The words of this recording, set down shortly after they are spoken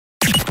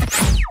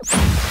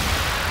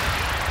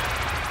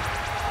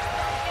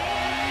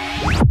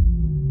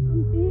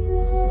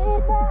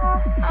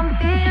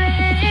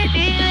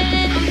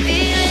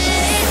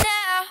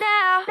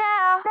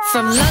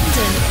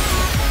London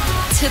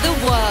to the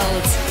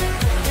world.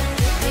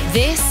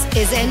 This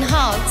is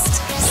Enhanced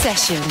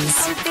Sessions.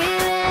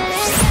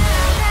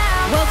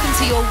 Welcome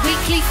to your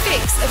weekly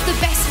fix of the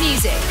best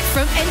music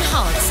from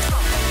Enhanced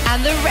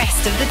and the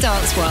rest of the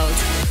dance world.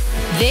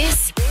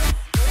 This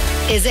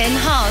is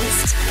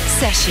Enhanced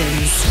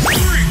Sessions. 3, 2,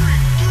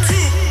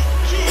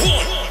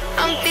 1.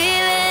 I'm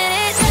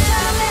feeling it.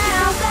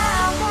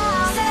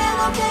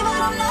 Okay, but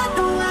I'm not,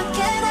 no, I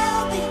can't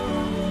help it.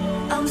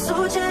 I'm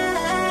so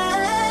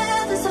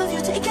jealous of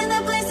you taking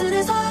that place in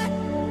his heart.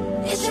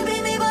 It should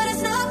be me, but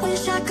it's not.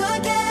 Wish I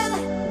could get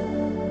it.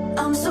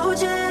 I'm so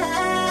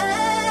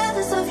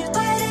jealous of you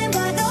fighting,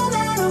 but no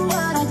matter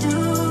what I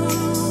do,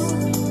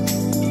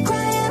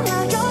 crying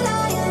like you're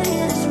lying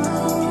in this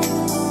room,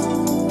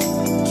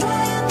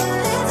 trying,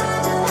 but it's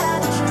hard to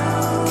have the truth.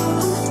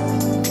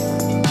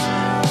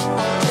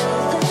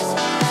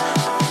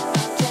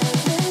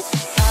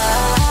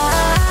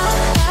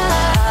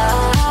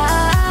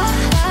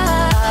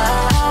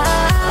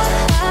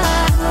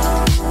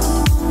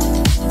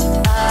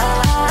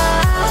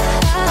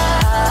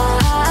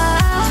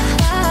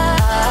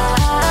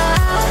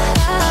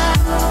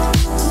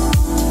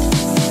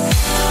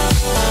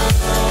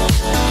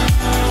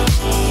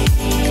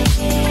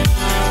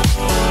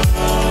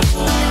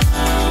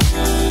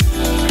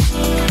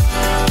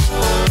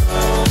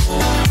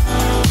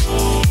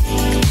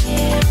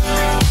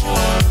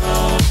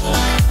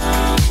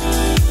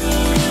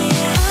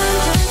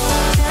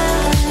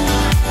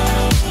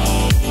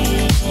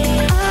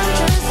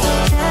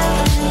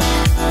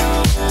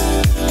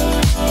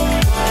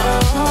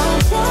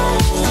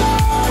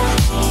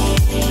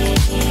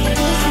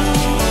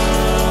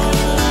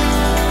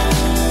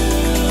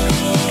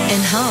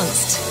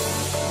 Enhanced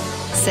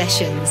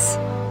Sessions.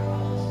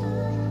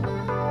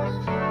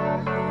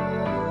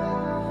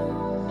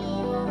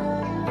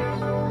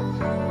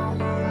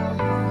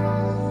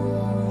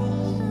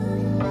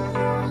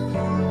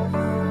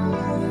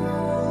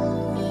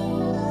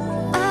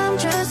 I'm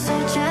just so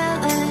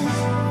jealous.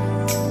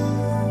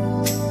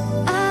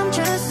 I'm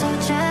just so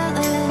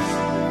jealous.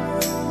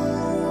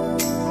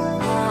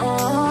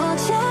 Oh,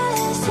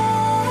 jealous,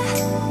 yeah.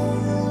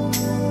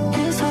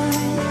 It's hard.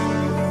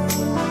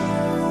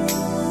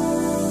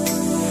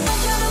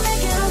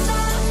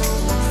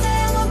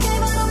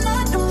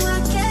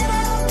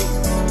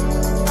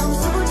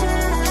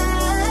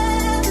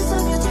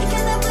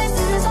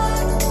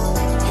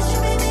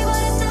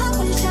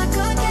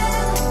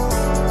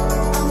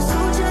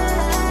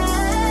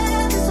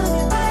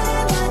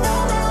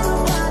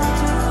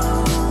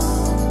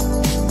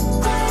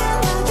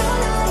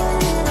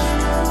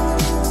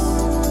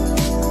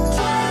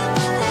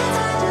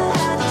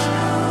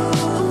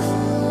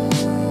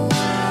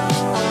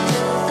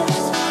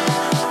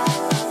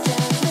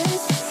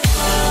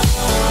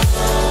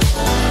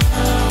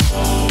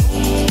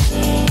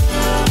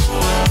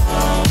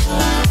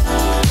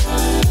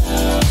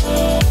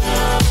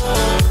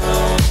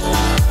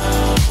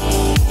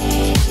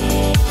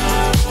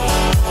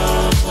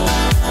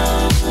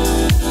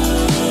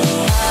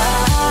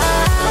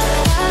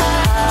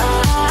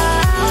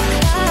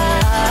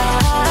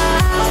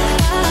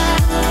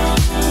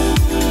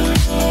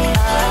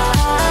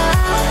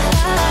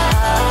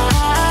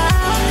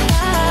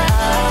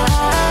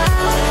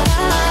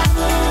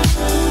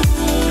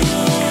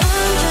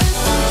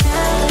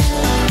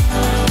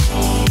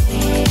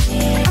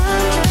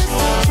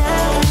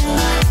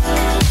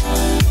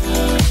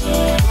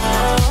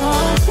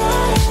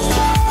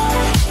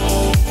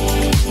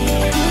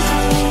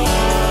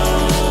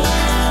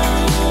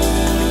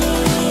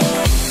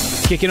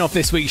 Kicking off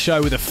this week's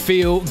show with a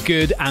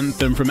feel-good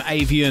anthem from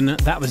Aevion.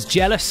 That was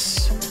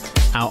Jealous,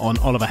 out on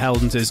Oliver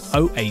Heldens'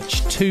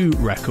 OH2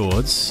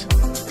 Records.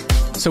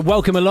 So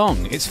welcome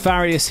along. It's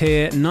Farius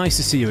here. Nice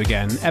to see you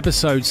again.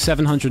 Episode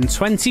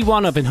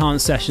 721 of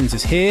Enhanced Sessions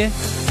is here.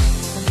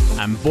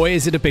 And boy,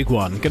 is it a big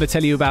one. Going to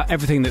tell you about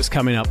everything that's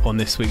coming up on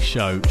this week's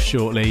show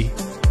shortly.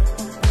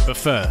 But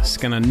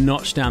first, going to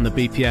notch down the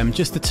BPM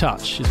just a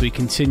touch as we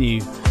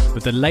continue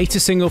with the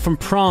latest single from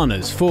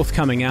PRAANA's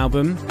forthcoming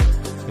album.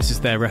 This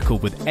is their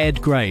record with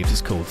Ed Graves. It's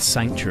called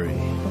Sanctuary.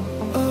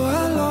 Oh,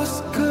 I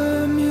lost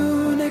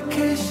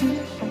communication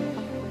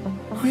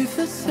with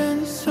a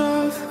sense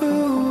of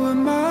who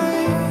am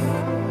I.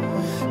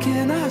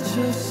 Can I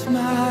trust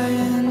my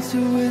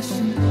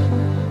intuition?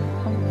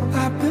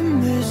 I've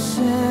been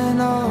missing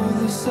all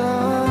the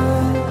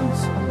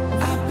signs.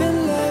 I've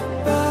been led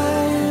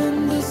by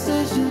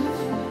indecision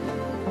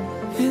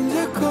in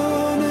the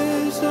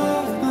corners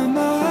of my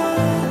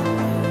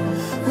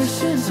mind,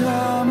 wishing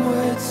time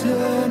would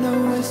turn a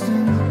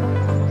wisdom.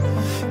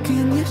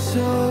 Can you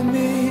show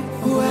me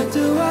where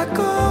do I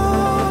go?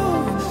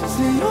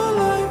 See your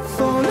light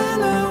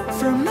falling out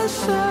from the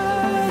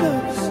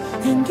shadows,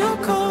 and you're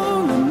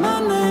calling my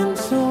name,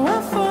 so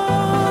I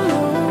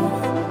follow.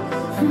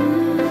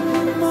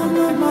 I'm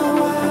on my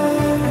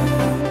way.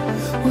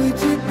 Would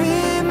you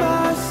be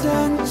my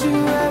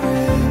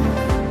sanctuary?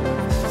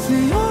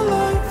 See your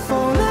light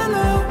falling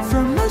out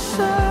from the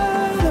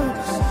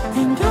shadows,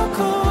 and you're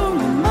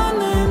calling my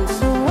name,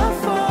 so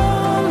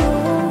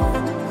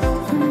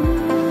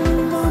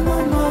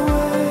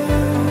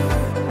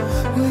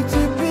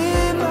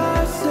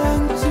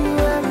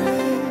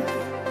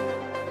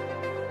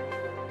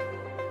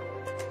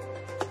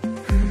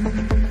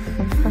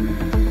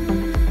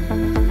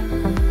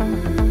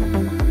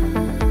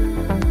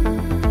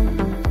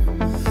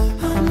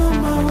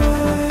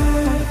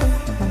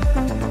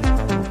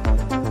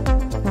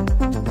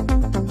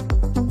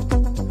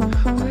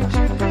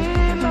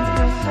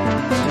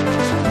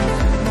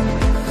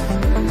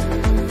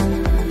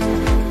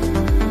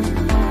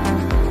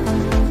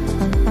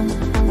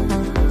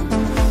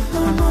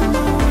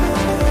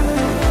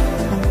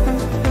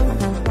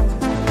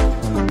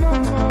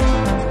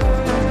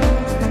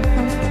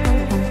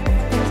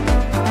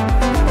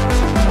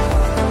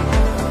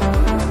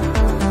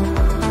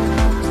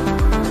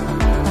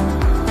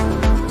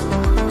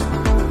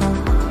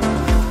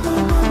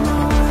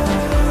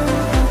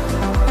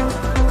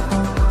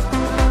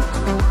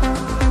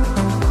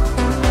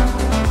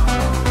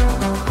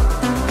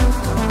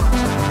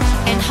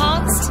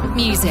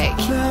music.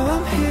 Now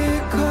I'm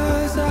here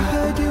 'cause I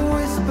heard you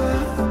whisper,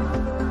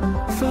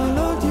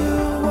 followed you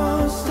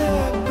one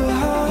step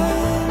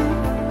behind.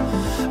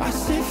 I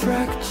see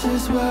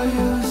fractures while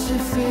you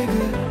see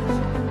figures.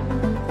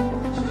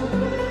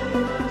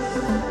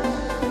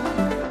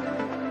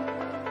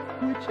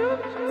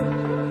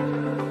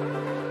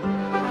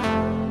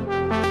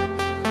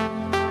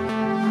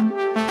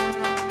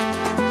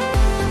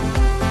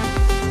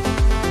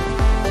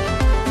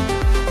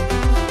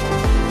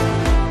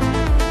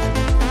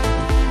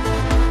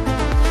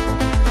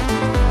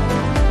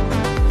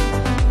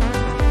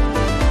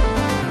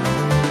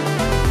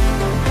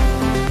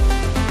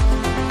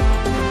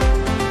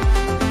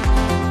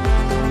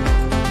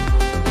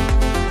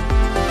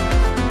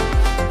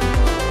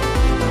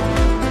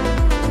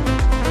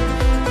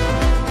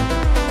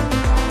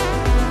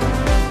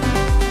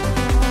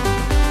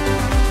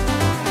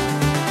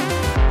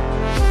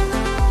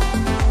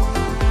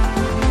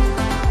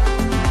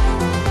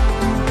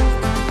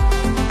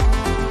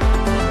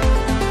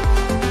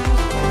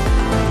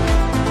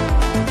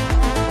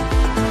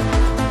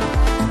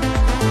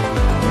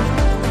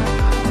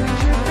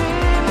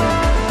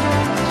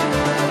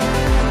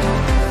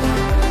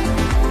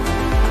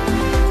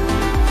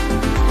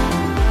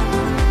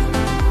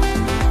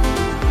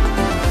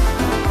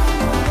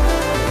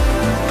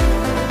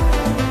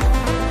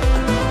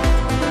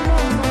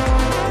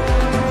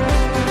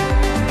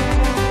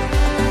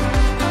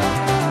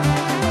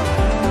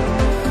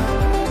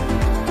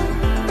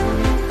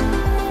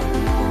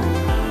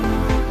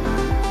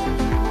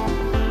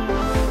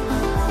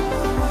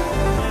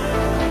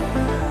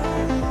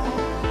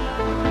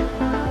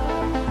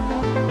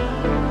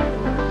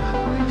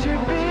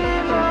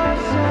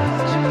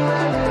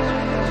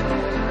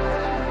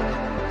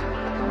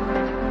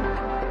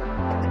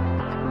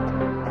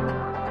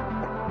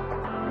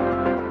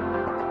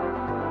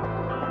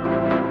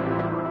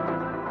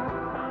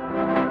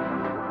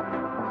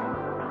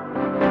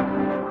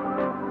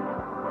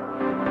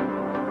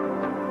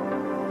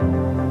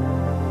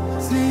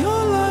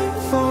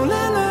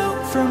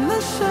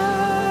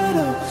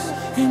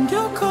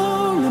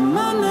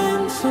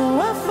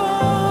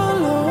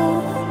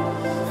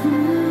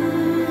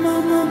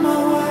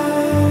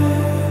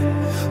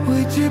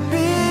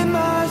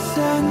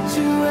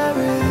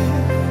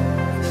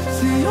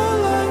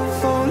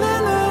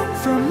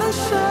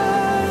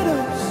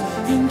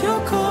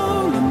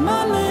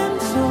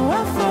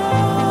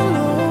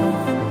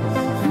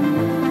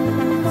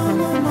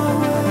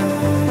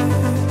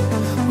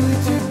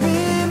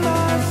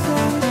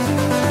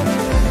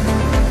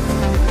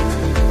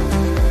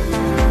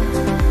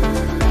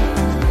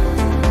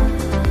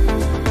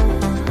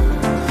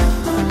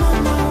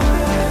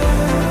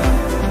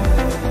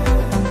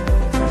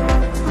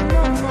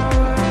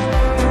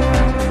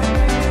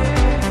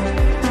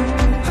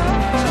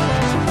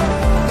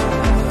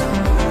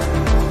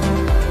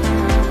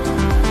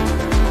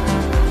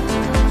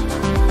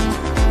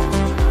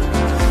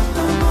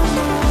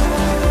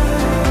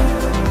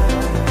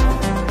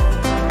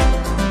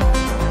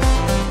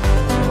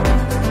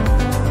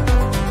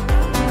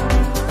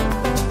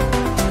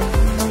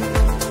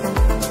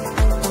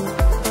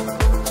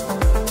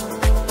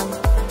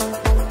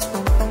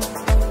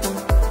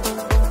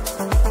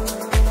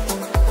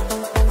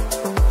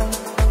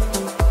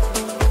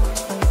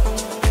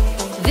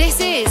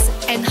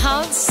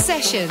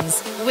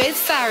 Sessions with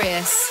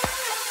Farius.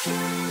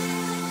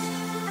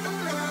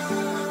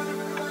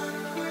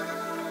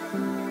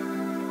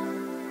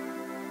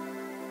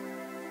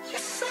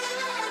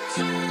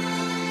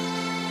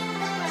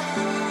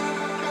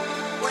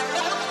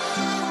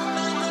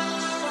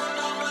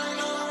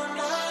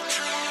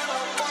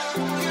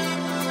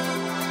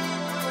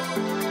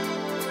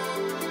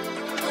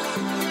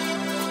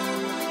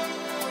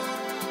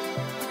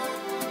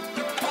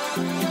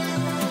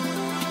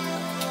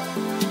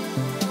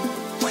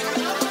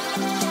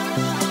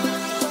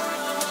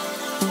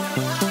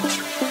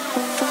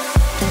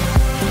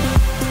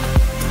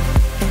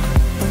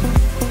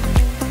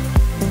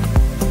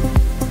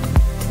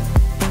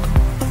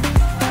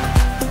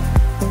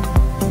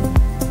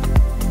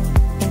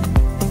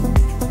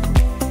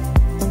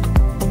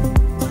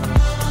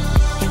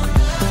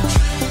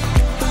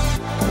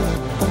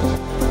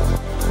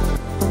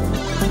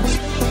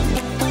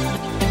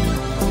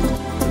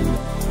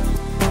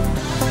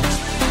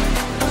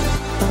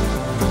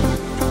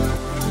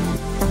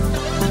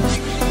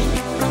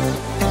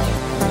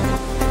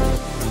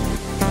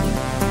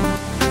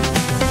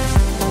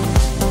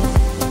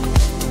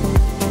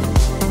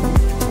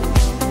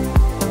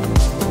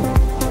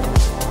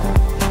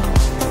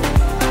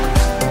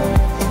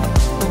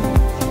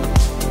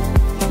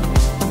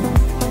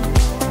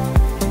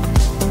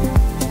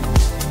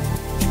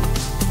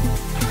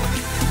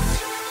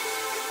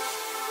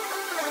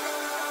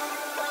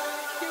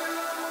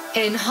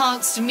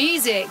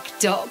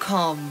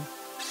 enhancedmusic.com.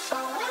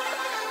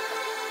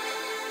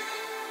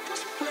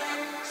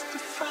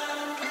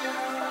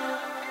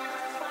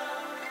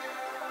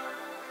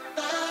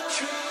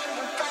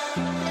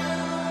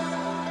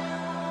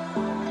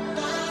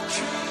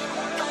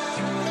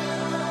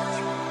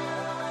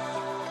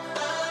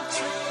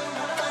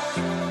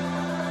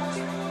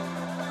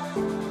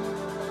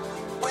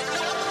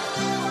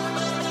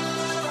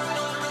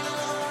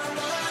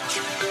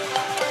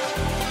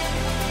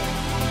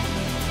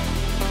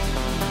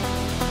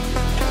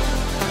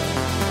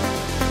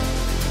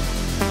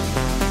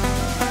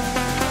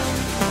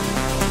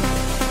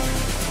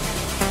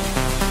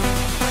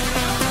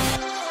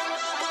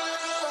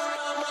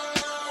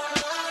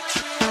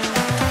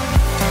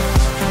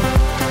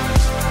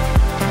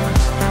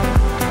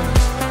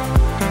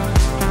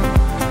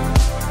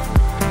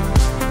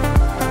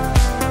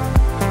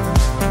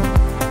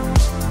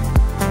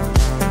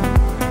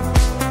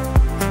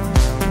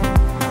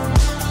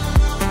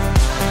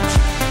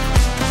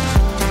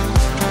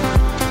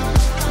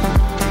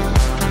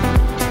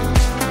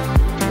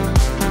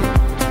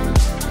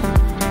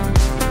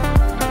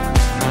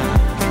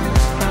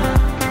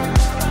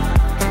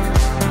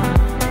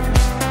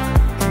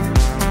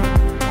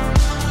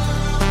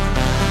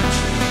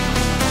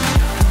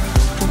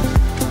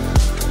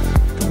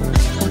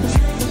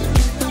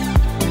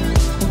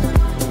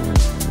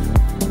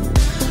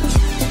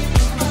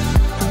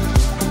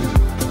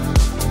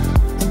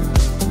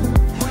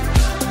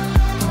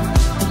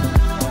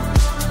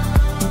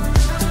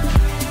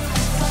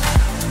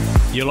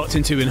 You're locked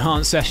into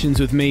Enhanced Sessions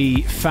with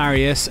me,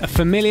 Farius, a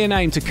familiar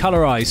name to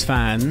Colorize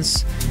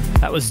fans.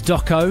 That was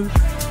Dokho,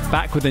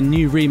 back with a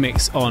new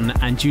remix on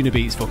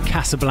Anjunabeats for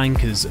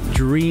Kasablanca's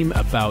Dream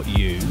About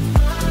You.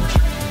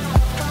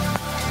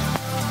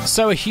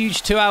 So a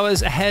huge 2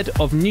 hours ahead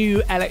of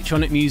new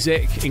electronic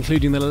music,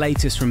 including the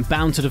latest from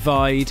Bound to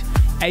Divide,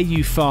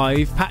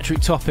 AU5, Patrick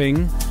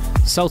Topping,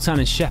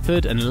 Sultan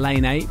Shepard and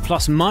Lane 8,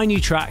 plus my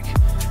new track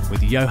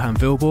with Johan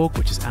Vilborg,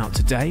 which is out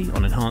today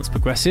on Enhanced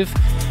Progressive.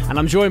 And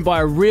I'm joined by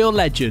a real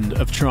legend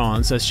of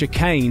trance as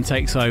Chicane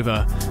takes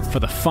over for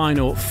the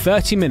final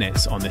 30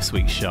 minutes on this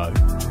week's show.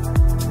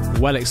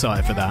 Well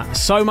excited for that.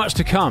 So much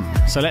to come.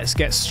 So let's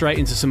get straight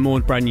into some more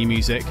brand new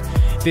music.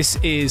 This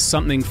is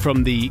something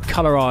from the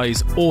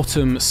Colorize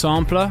Autumn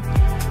sampler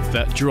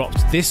that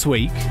dropped this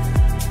week.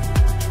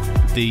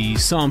 The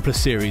sampler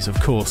series, of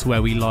course,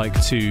 where we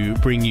like to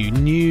bring you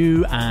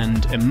new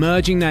and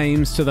emerging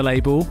names to the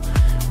label,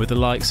 with the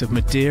likes of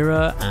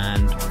Madeira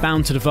and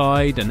Bound to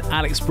Divide and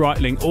Alex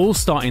Breitling all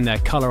starting their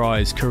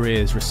Colorize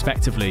careers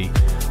respectively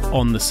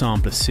on the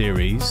sampler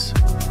series.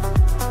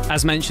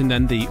 As mentioned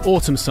then, the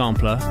Autumn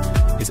sampler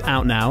is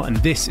out now and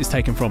this is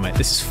taken from it.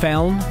 This is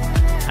Feyln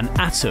and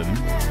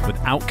Atóm with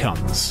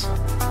Outcomes.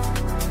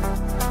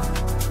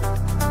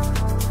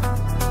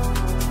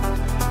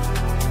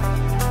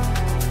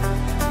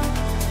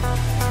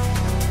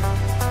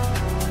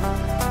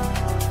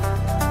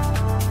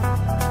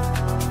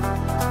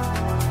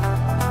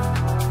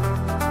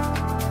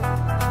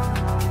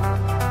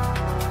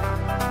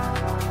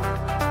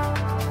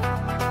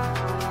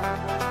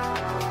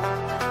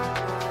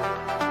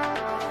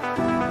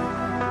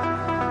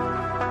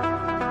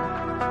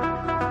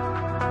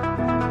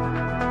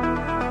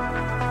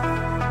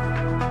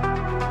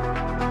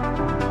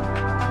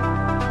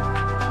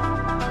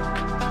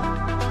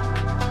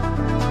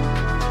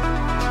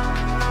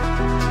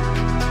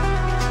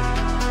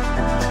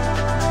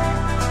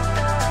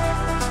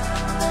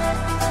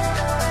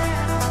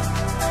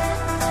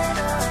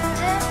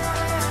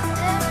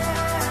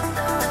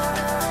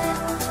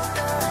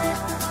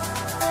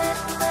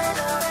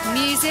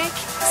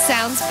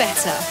 Sounds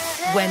better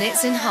when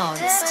it's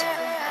enhanced.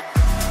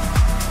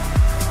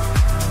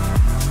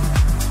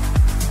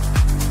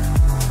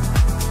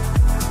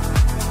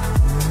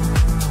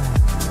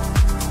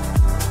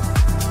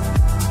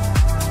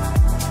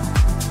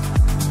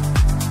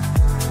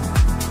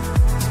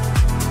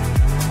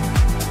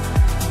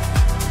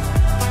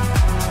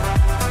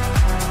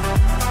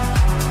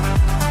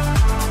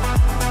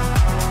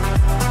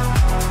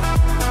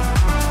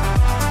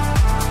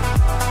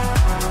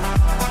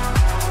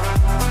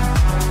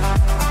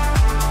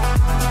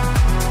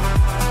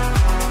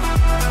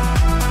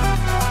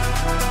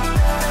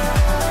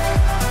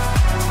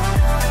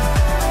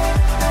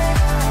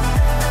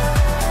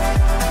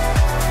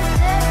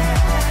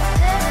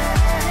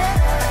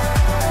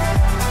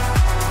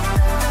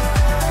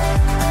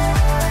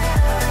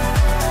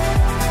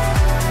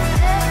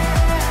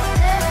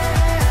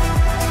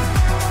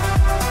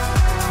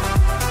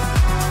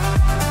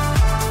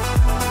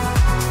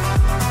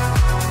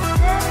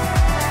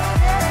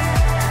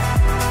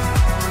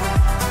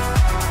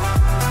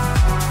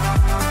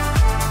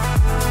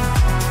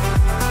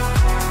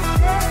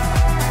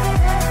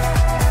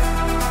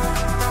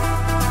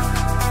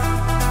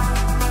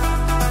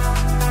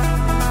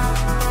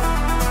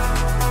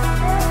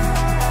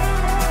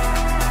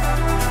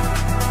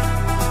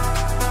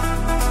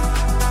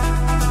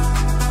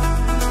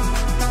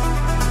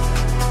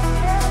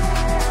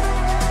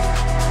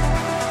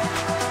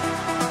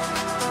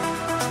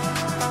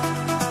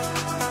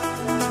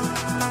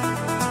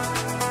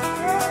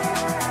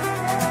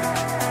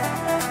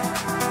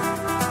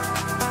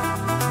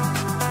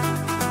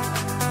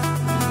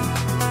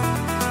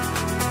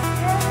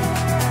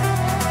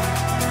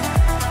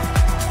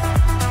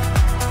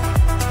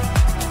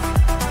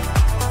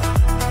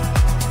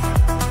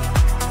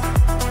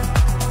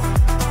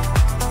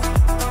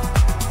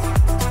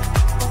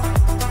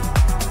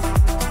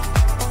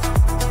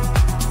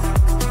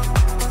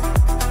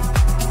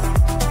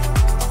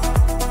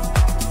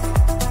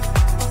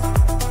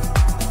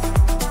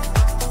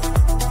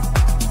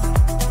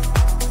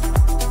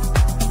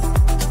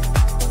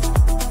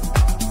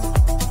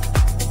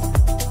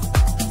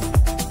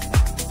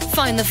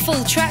 Find the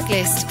full track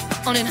list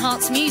on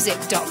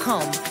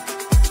enhancedmusic.com.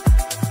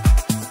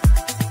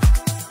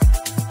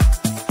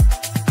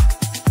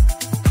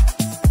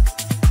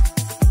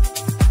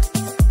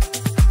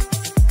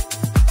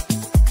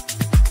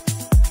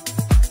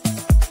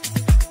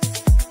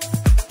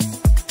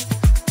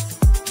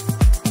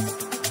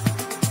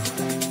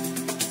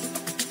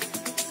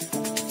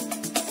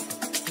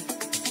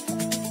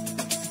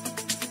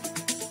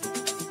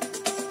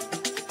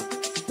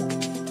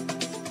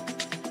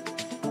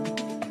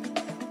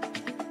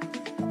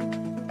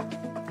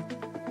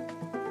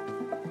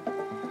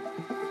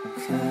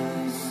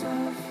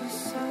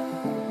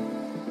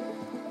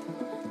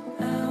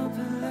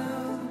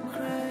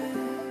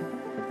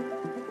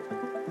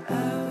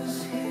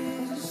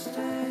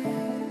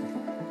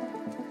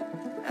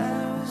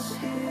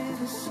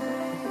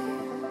 Say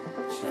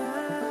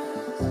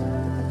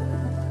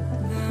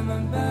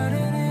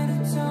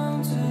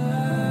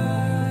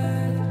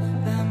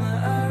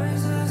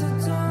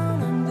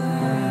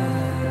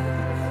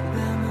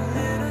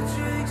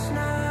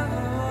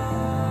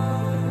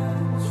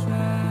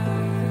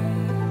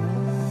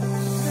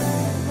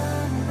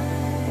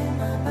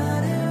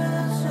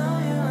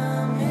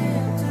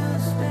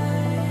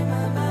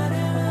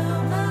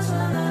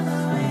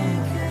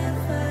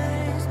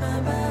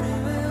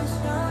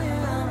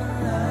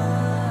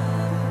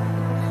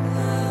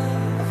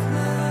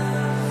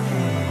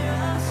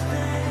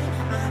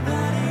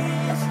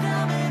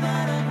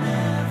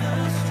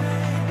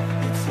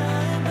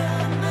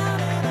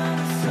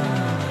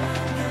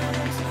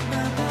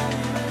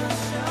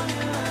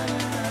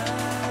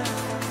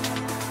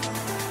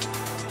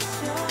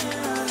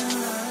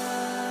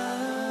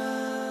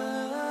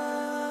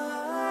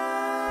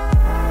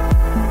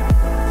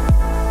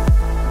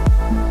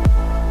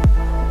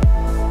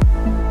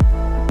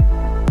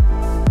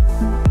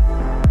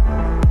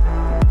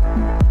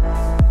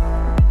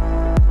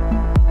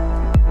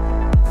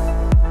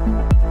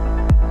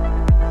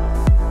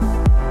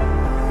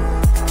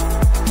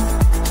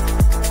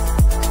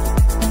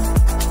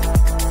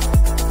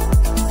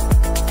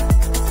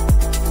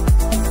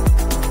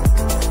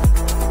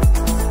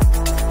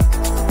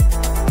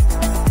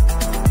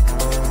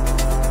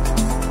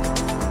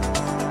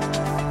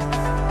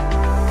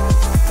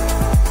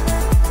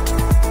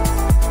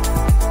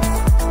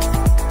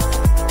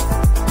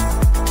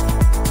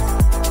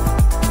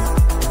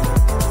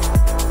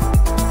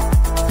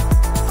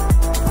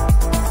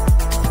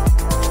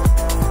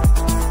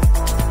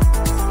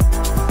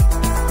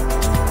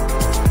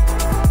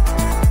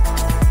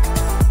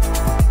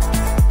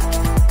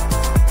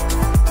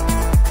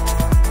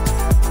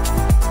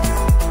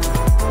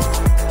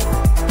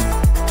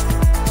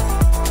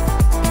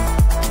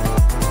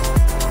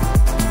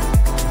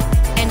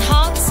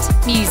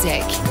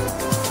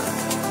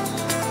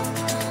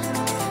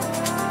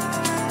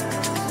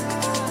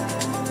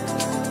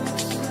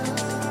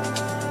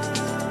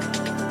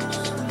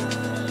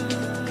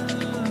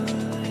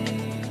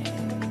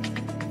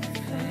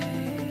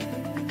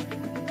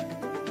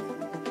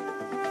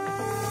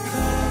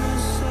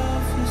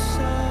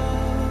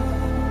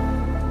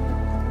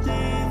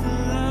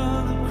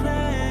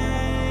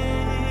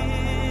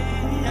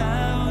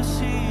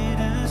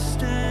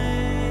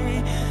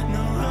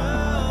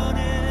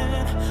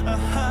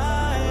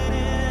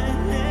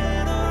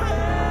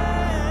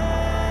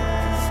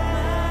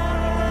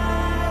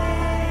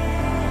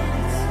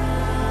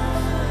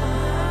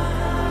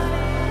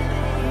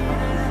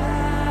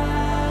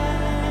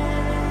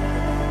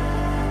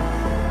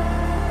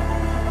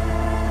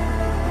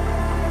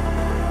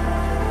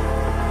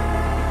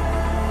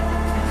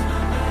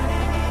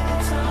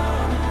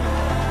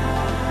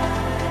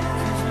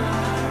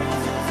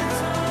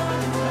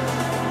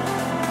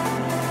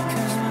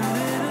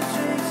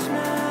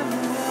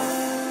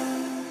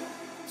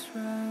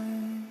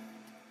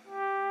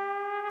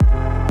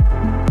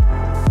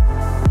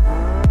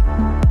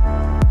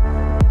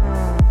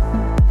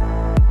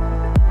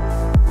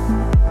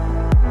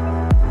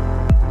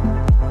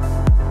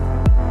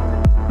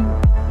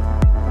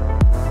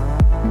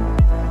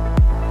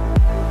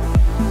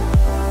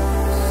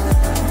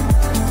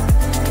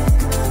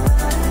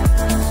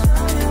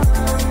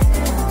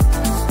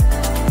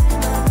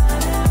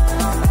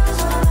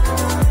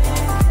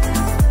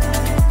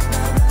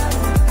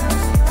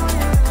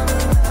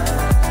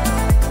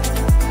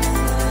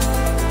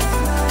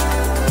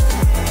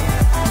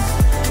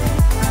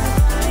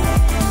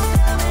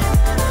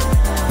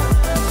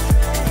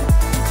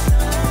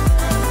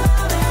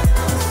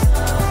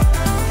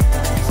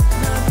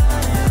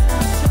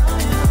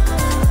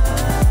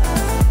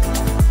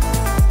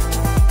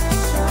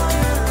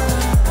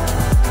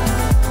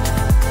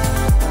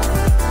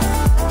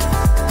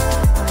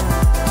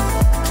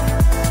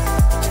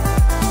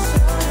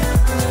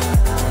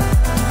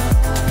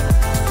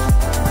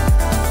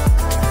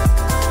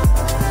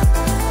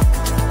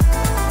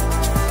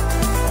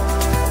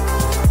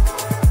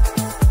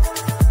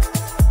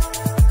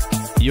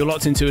You're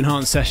locked into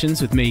Enhanced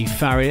Sessions with me,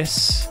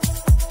 Farius.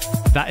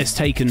 That is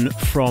taken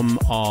from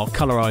our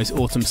Colorize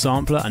Autumn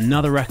Sampler,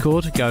 another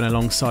record going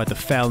alongside the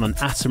Feyln and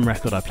Atóm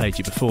record I played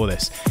you before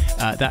this.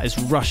 That is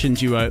Russian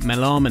duo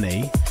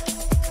Melarmony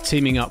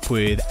teaming up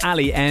with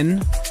Ali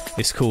N.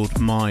 It's called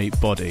My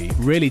Body.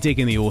 Really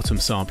digging the Autumn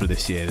Sampler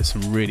this year. There's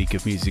some really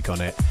good music on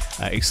it.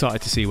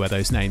 Excited to see where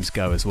those names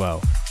go as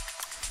well.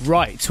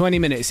 Right, 20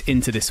 minutes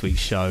into this week's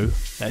show.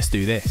 Let's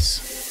do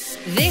this.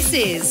 This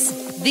is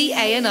the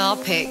A&R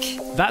Pick.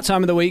 That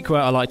time of the week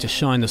where I like to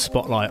shine the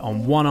spotlight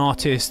on one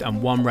artist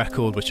and one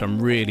record which I'm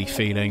really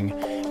feeling.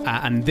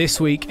 And this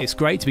week it's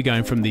great to be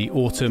going from the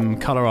Autumn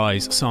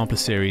Colorize Sampler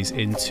series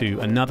into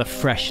another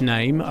fresh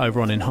name over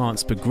on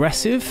Enhanced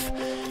Progressive.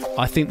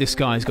 I think this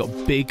guy's got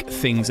big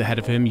things ahead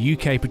of him.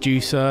 UK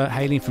producer,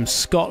 hailing from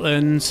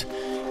Scotland.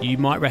 You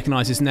might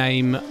recognise his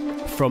name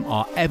from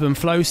our Ebb and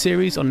Flow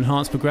series on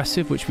Enhanced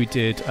Progressive, which we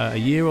did a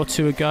year or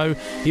two ago.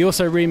 He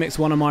also remixed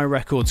one of my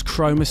records,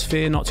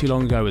 Chromosphere, not too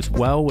long ago as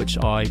well, which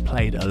I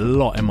played a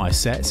lot in my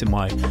sets, in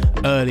my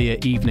earlier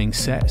evening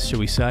sets, shall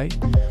we say.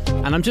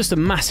 And I'm just a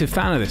massive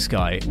fan of this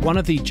guy. One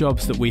of the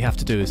jobs that we have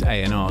to do as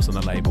A&Rs on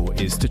the label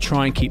is to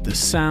try and keep the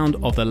sound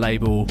of the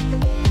label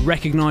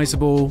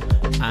recognisable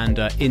and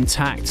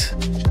intact,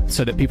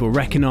 so that people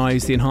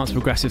recognise the Enhanced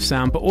Progressive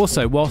sound. But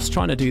also, whilst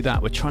trying to do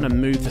that, we're trying to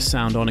move the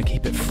sound on and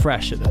keep it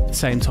fresh at the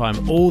same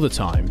time all the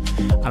time.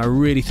 And I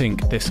really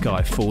think this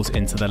guy falls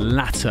into the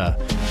latter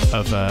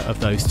of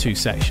those two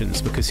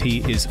sections, because he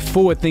is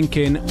forward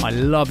thinking. I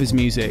love his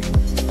music.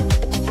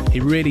 He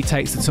really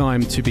takes the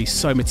time to be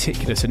so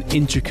meticulous and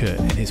intricate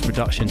in his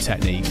production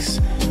techniques,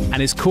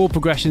 and his chord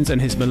progressions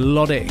and his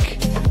melodic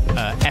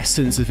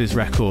essence of his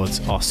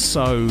records are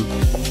so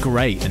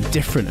great and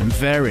different and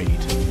varied.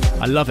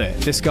 I love it.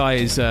 This guy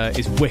is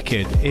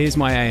wicked. Here's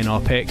my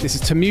A&R pick. This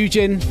is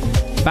Temujin,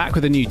 back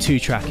with a new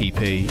 2-track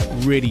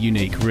EP. Really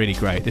unique, really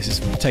great. This is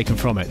taken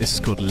from it. This is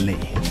called Lee.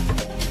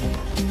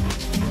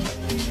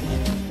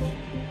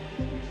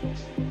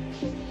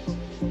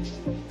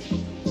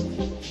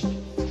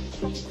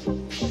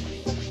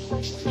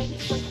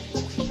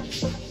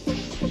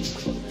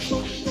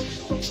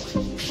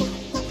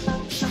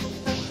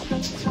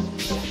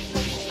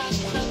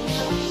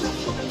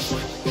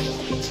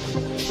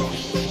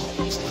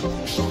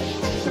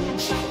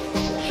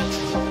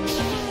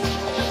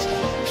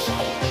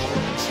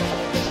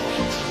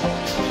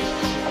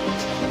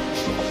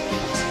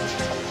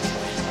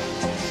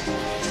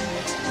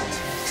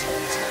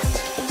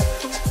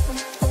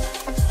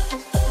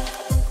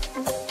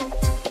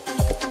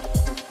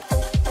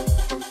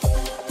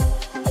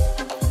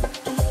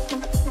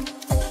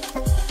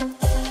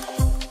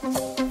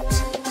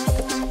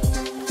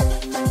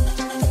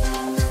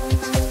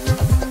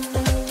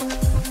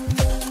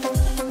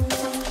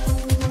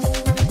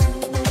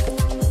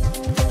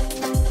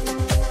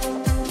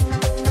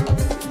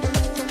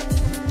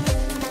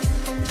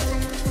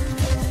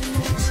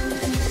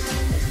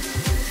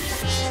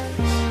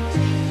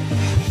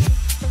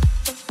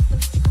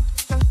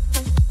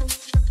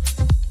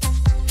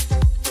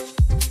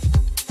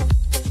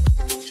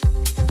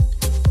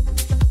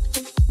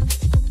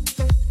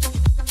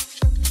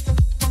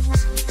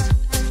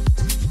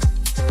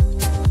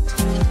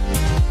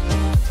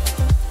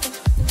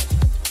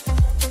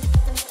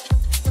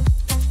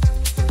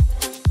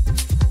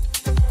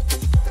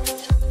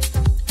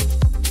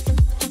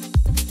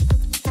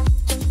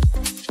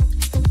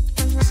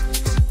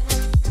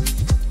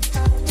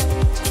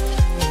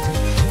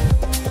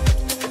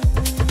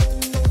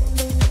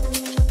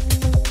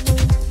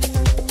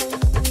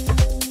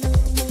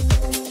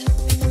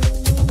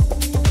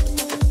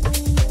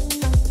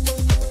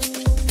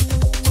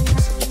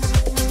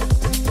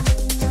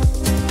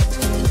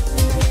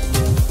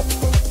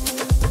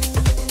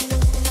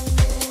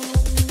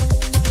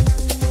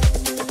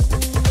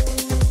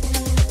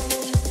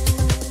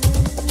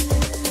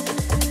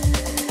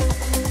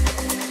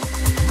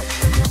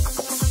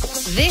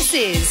 This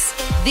is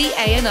the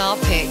A&R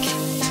Pick.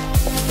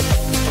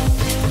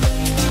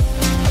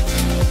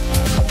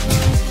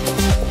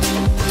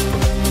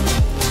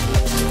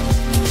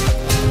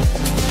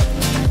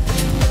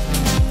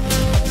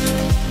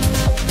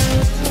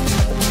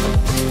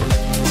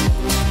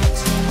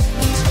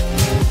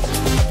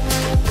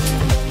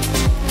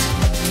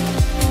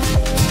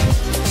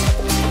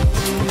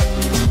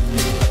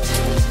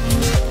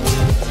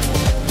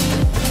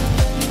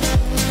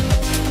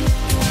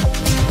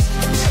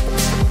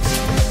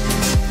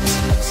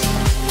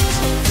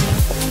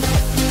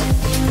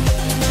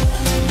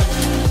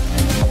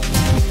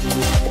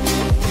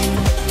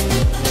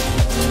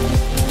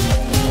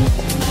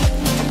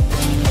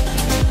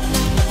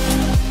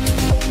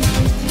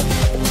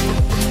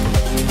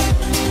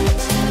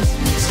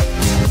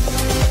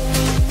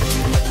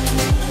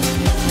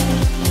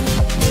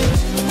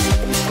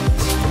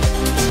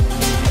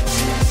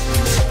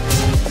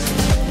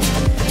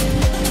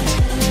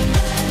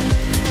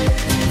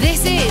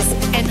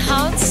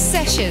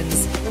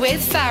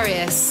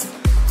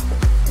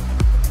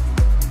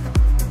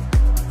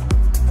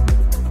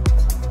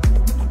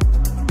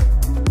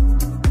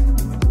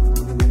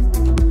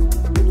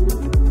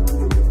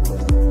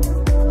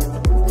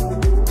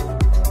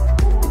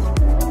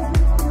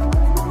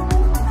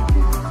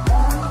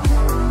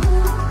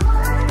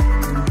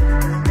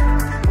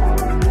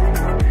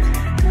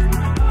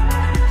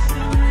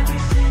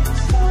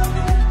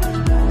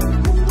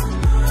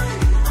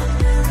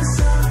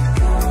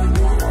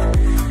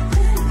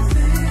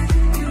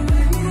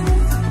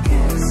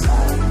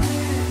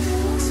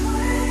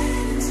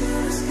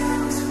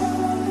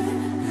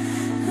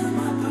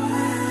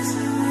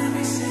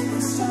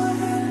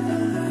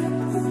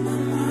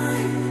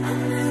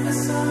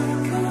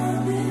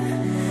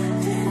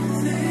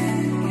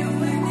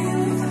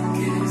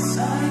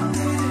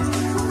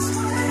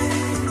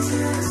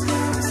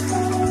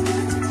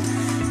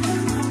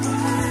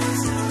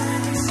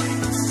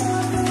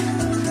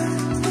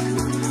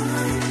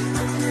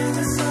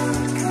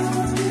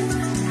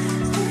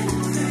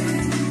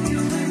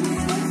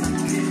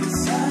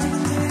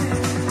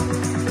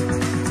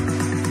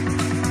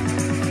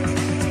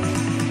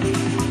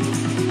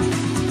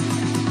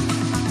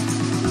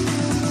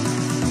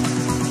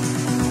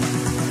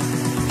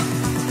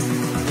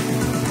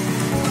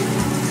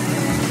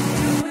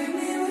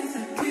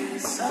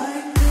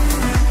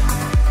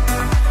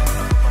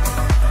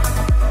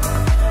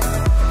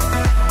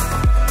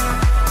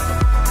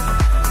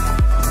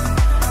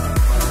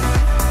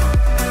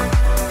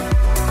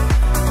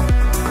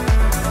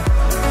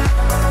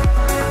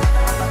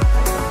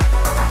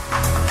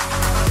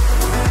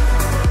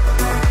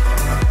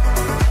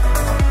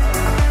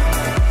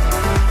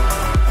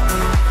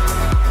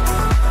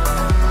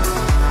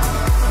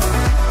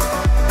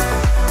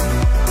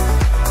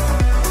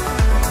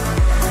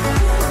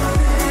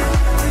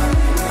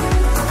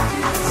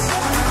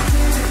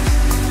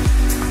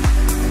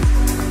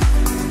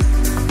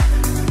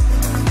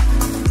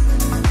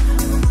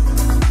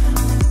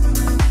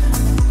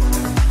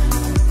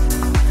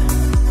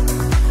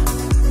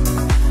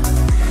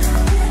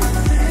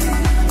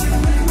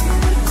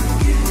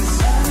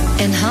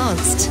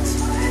 Enhanced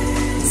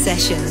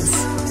Sessions.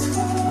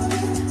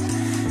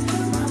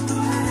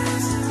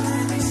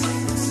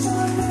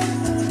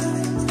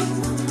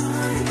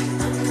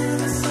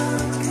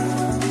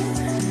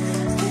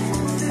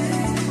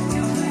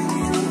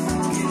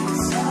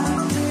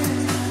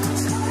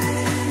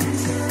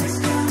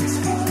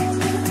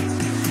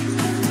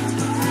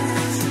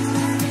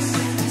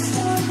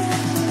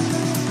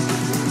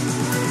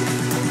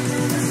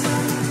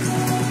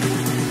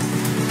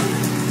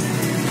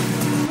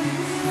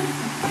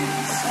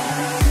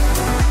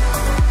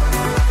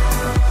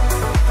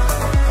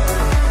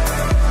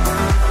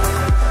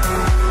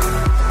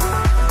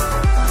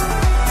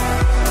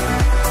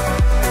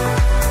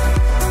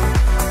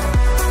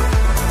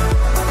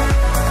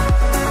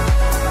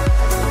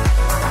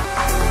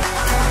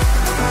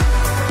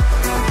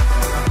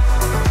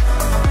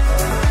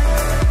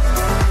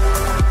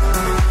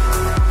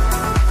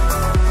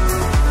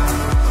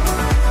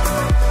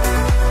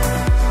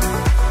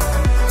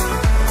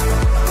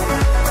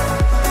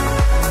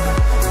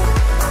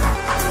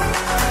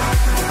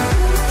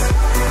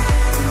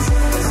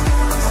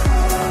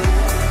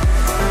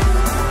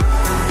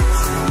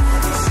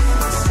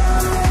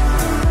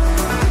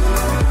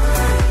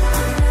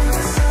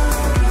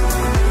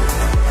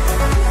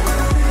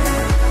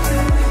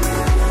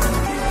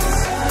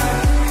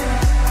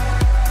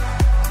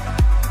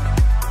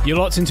 You're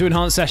locked into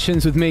Enhanced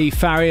Sessions with me,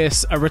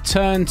 Farius. A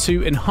return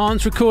to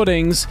enhanced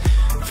recordings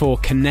for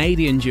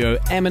Canadian duo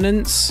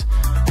Eminence,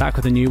 back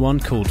with a new one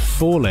called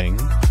Falling.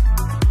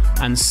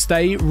 And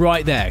stay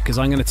right there, because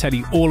I'm going to tell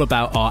you all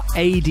about our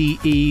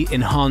ADE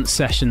Enhanced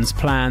Sessions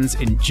plans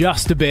in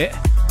just a bit.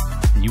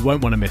 You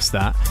won't want to miss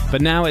that.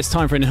 But now it's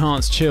time for an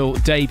Enhanced Chill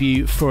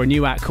debut for a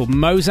new act called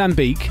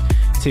Mozambique,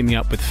 teaming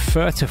up with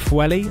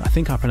Fertafueli. I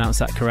think I pronounced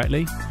that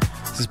correctly.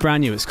 This is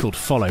brand new. It's called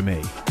Follow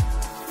Me.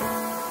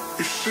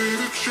 You say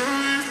that you're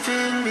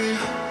leaving me.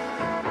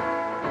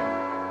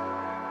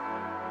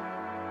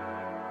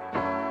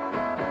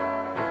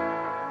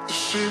 The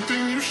same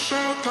thing you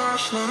said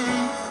last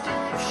night.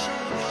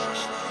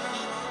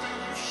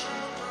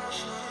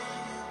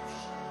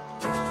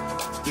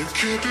 You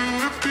can't do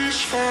it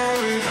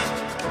peacefully.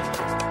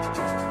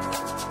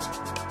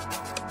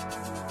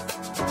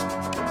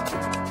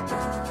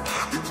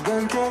 You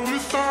won't go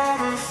without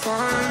a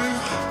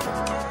fight.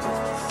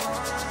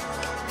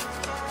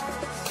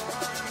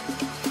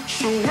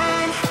 So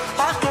when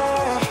I go,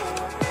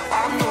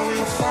 I know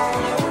you'll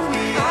follow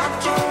me. I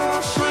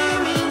don't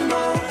slam your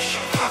nose,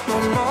 no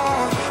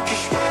more.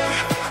 Just wait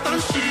and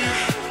see.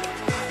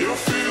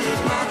 You'll feel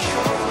it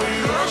naturally.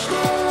 There's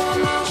no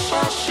one else I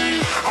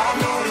see. I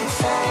know you'll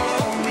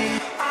follow me.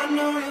 I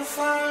know you'll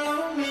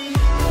follow me.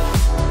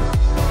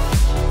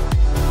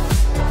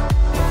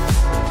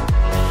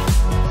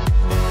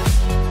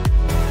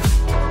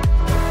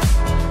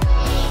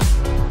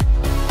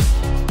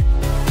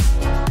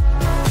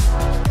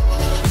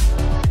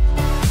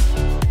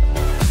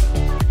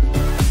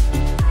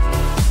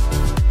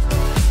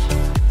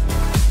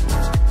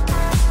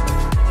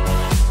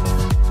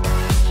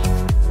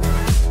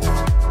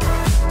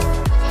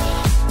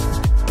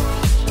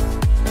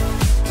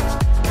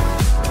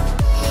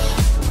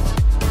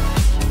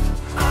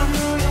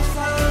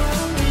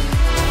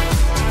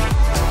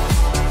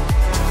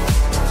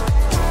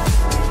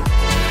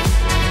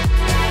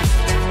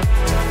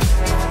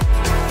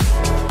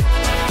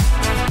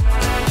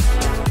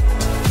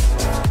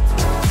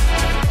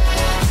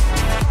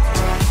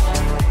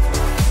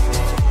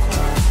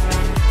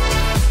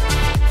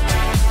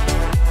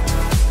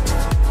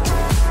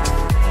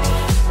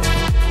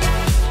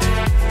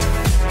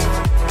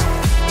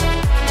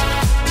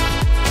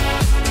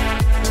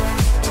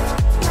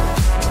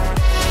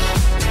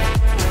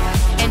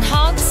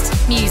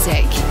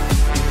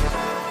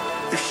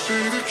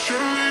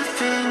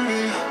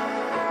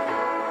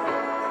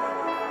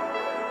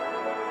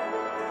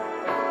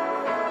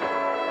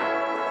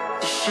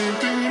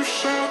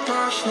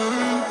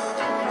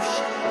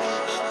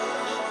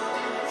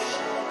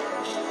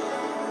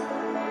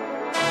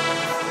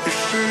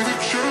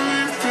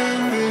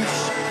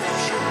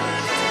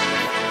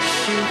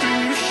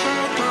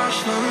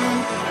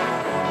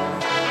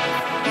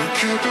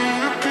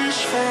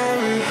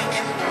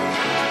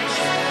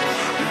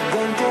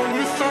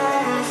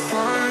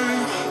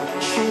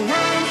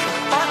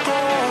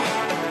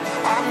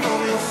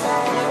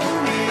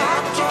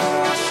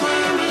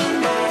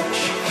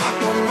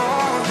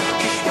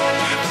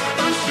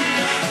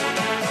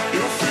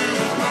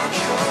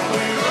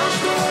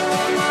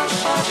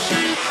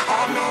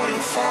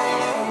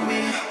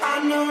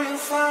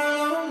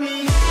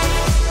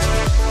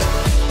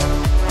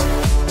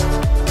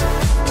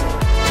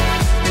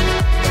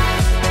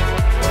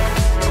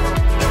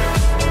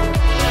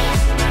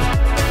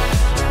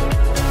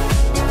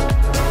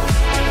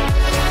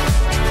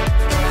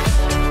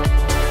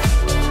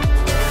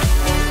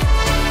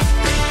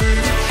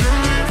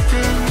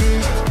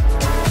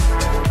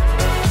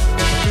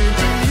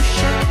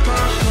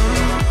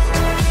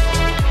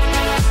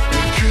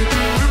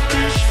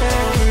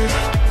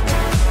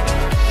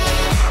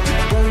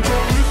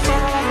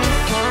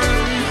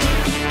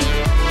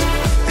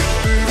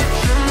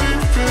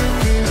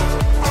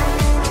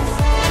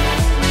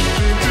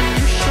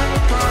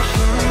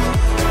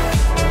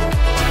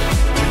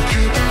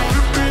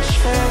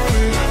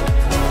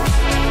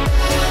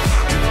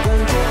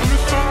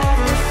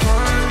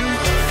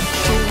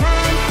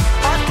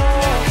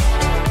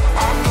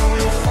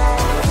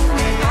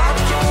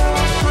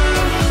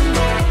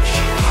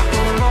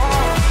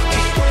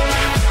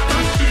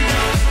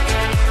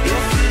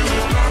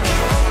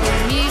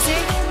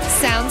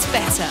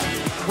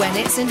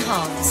 It's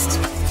enhanced.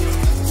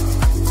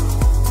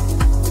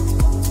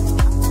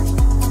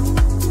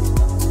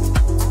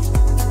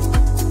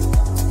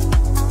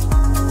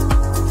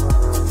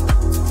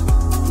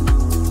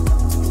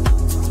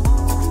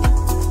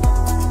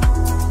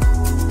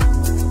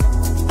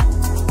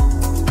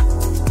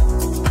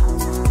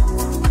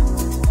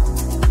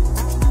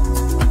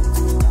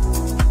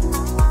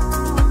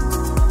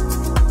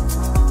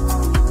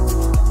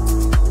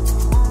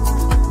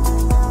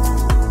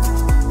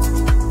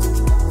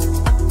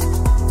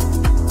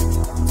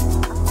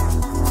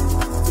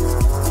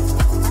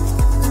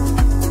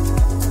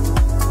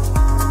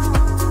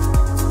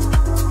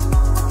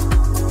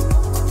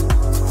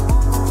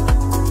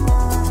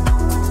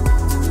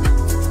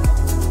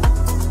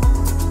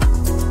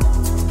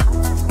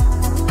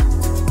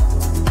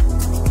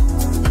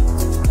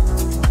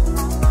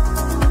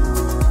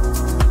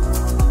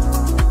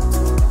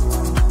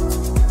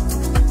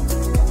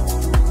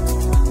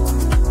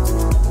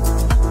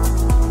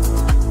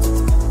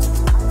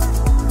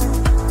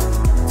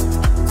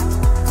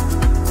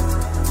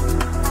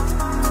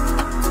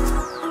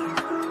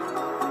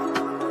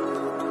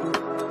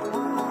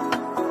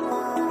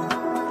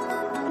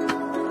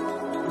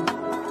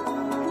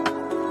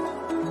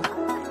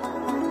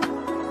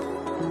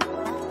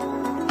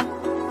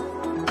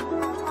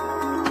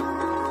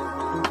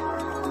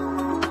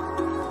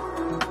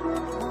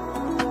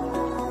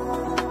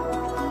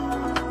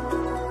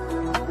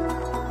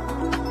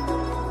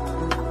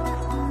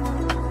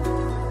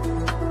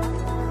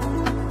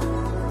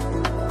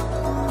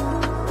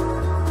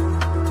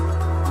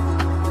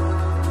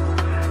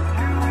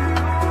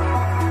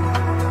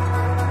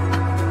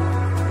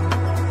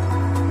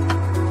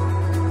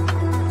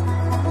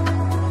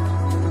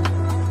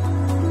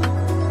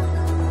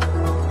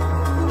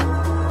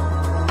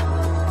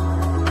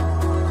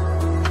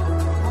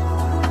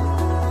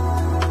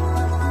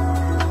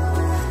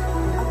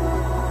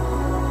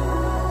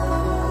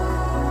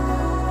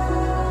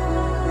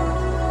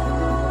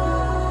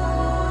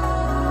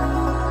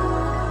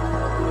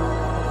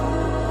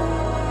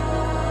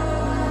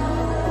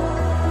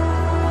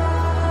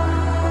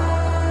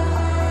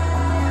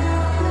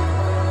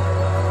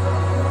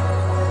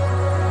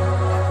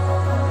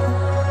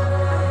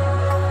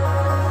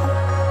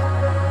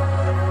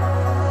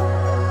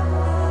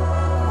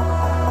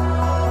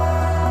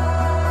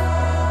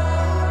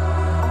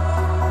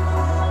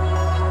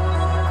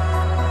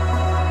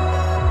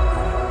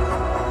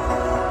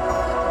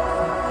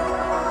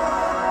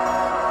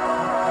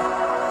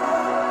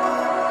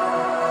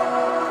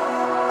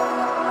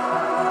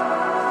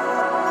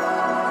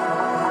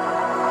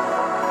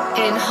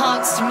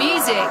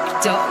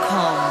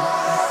 enhancedmusic.com.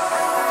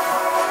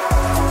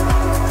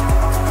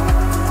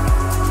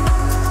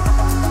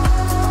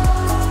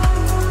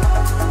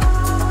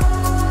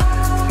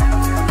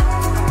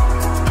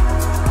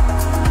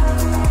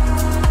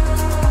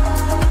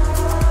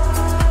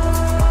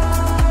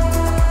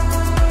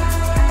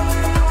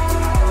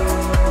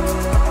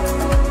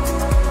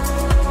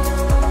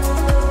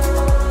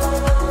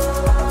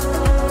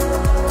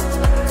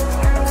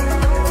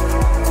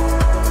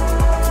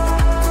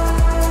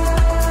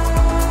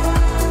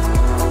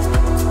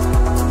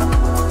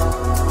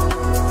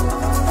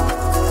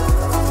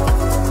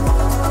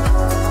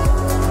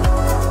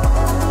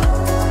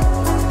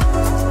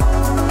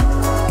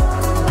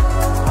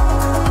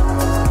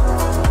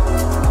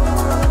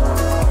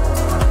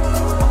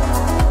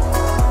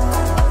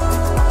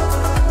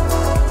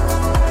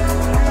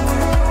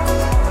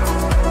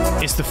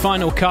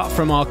 Final cut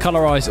from our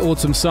Colorize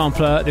Autumn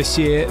sampler this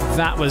year.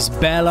 That was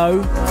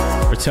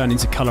BARELO, returning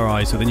to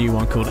Colorize with a new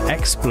one called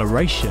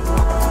Exploration.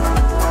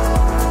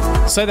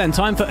 So then,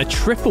 time for a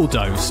triple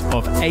dose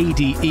of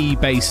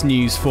ADE-based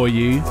news for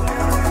you.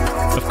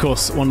 Of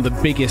course, one of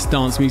the biggest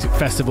dance music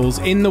festivals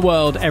in the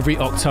world every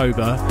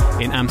October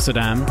in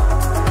Amsterdam.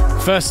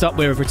 First up,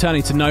 we're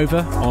returning to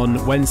Nova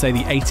on Wednesday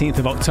the 18th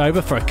of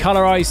October for a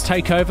Colorize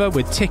takeover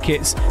with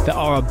tickets that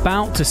are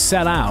about to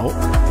sell out.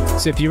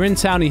 So if you're in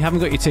town and you haven't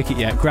got your ticket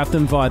yet, grab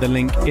them via the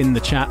link in the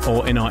chat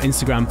or in our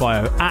Instagram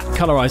bio at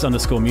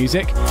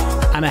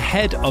Colorize_music. And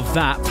ahead of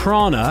that,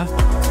 PRAANA,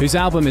 whose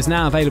album is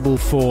now available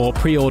for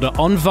pre-order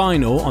on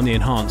vinyl on the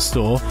Enhanced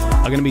store,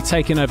 are going to be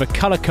taking over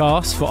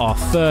Colorcast for our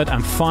third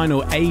and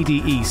final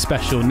ADE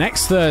special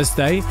next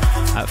Thursday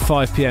at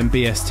 5 PM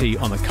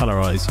BST on the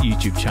Colorize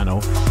YouTube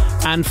channel.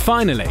 And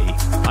finally,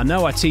 I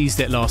know I teased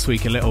it last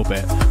week a little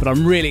bit, but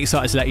I'm really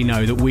excited to let you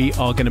know that we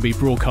are going to be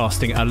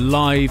broadcasting a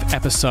live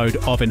episode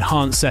of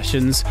Enhanced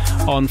Sessions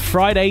on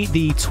Friday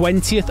the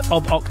 20th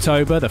of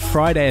October, the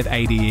Friday of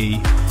ADE.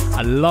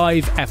 A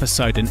live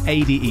episode, an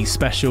ADE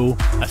special,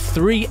 a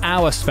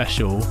 3-hour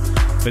special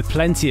with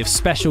plenty of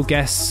special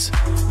guests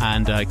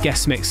and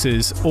guest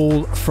mixers,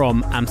 all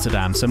from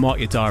Amsterdam. So mark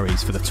your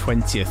diaries for the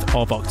 20th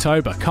of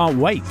October. Can't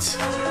wait.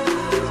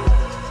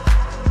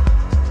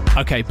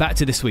 Okay, back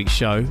to this week's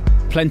show.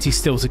 Plenty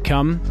still to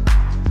come.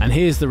 And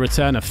here's the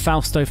return of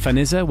Fausto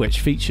Fanizza,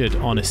 which featured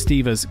on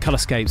Esteva's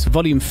Colorscapes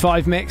Volume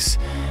 5 mix.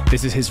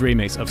 This is his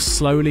remix of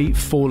Slowly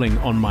Falling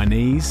on My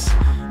Knees.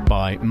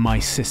 by My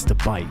Sister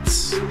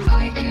Bytes.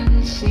 I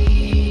can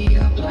see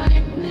your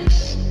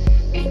blindness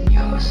in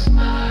your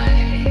smile.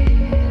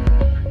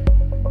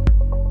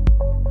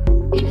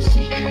 In a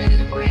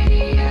secret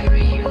way I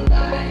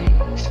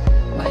realize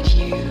what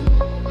you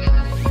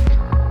hide.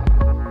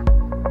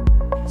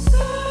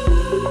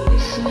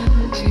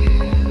 Listen to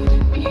the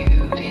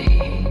beauty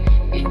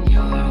in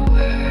your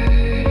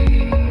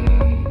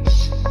words.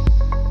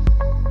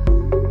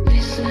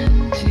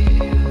 Listen to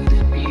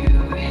the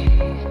beauty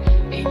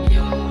in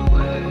your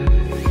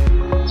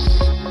words.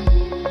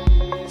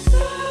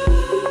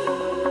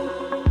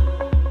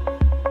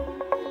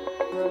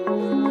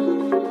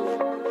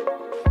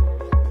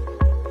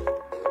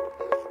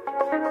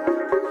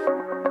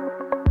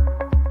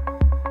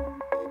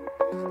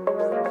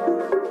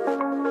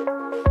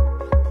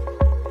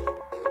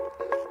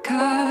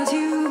 Cause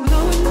you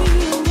blowing me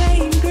away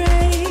in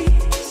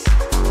grace.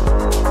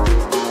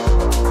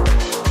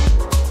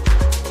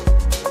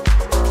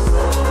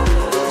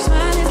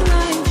 Smile is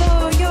lying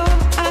for your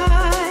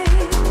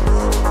eyes.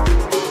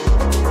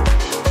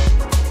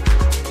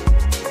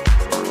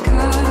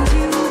 Cause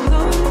you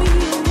blowing me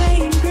away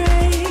in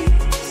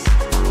grace.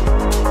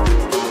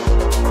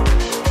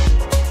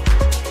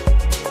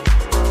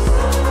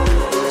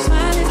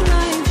 Smile is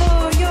lying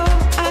for your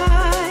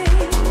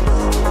eyes.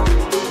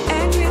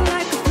 Angry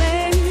like a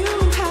flame you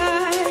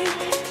hide.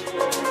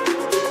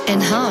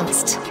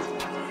 Enhanced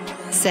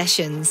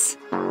Sessions.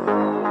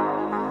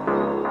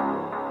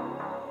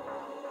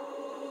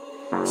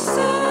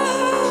 So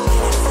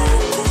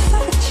innocent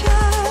like a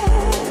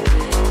child,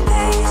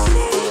 they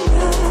see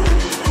right.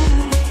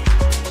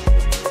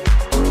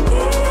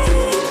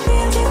 It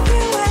feels if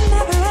you were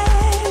never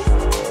end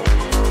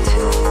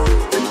to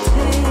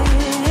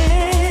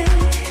pretend.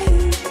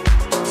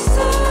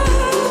 So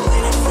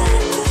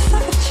innocent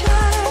like a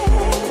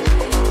child,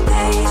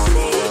 they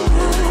see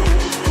right.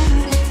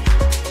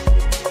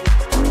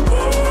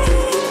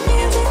 It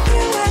feels if you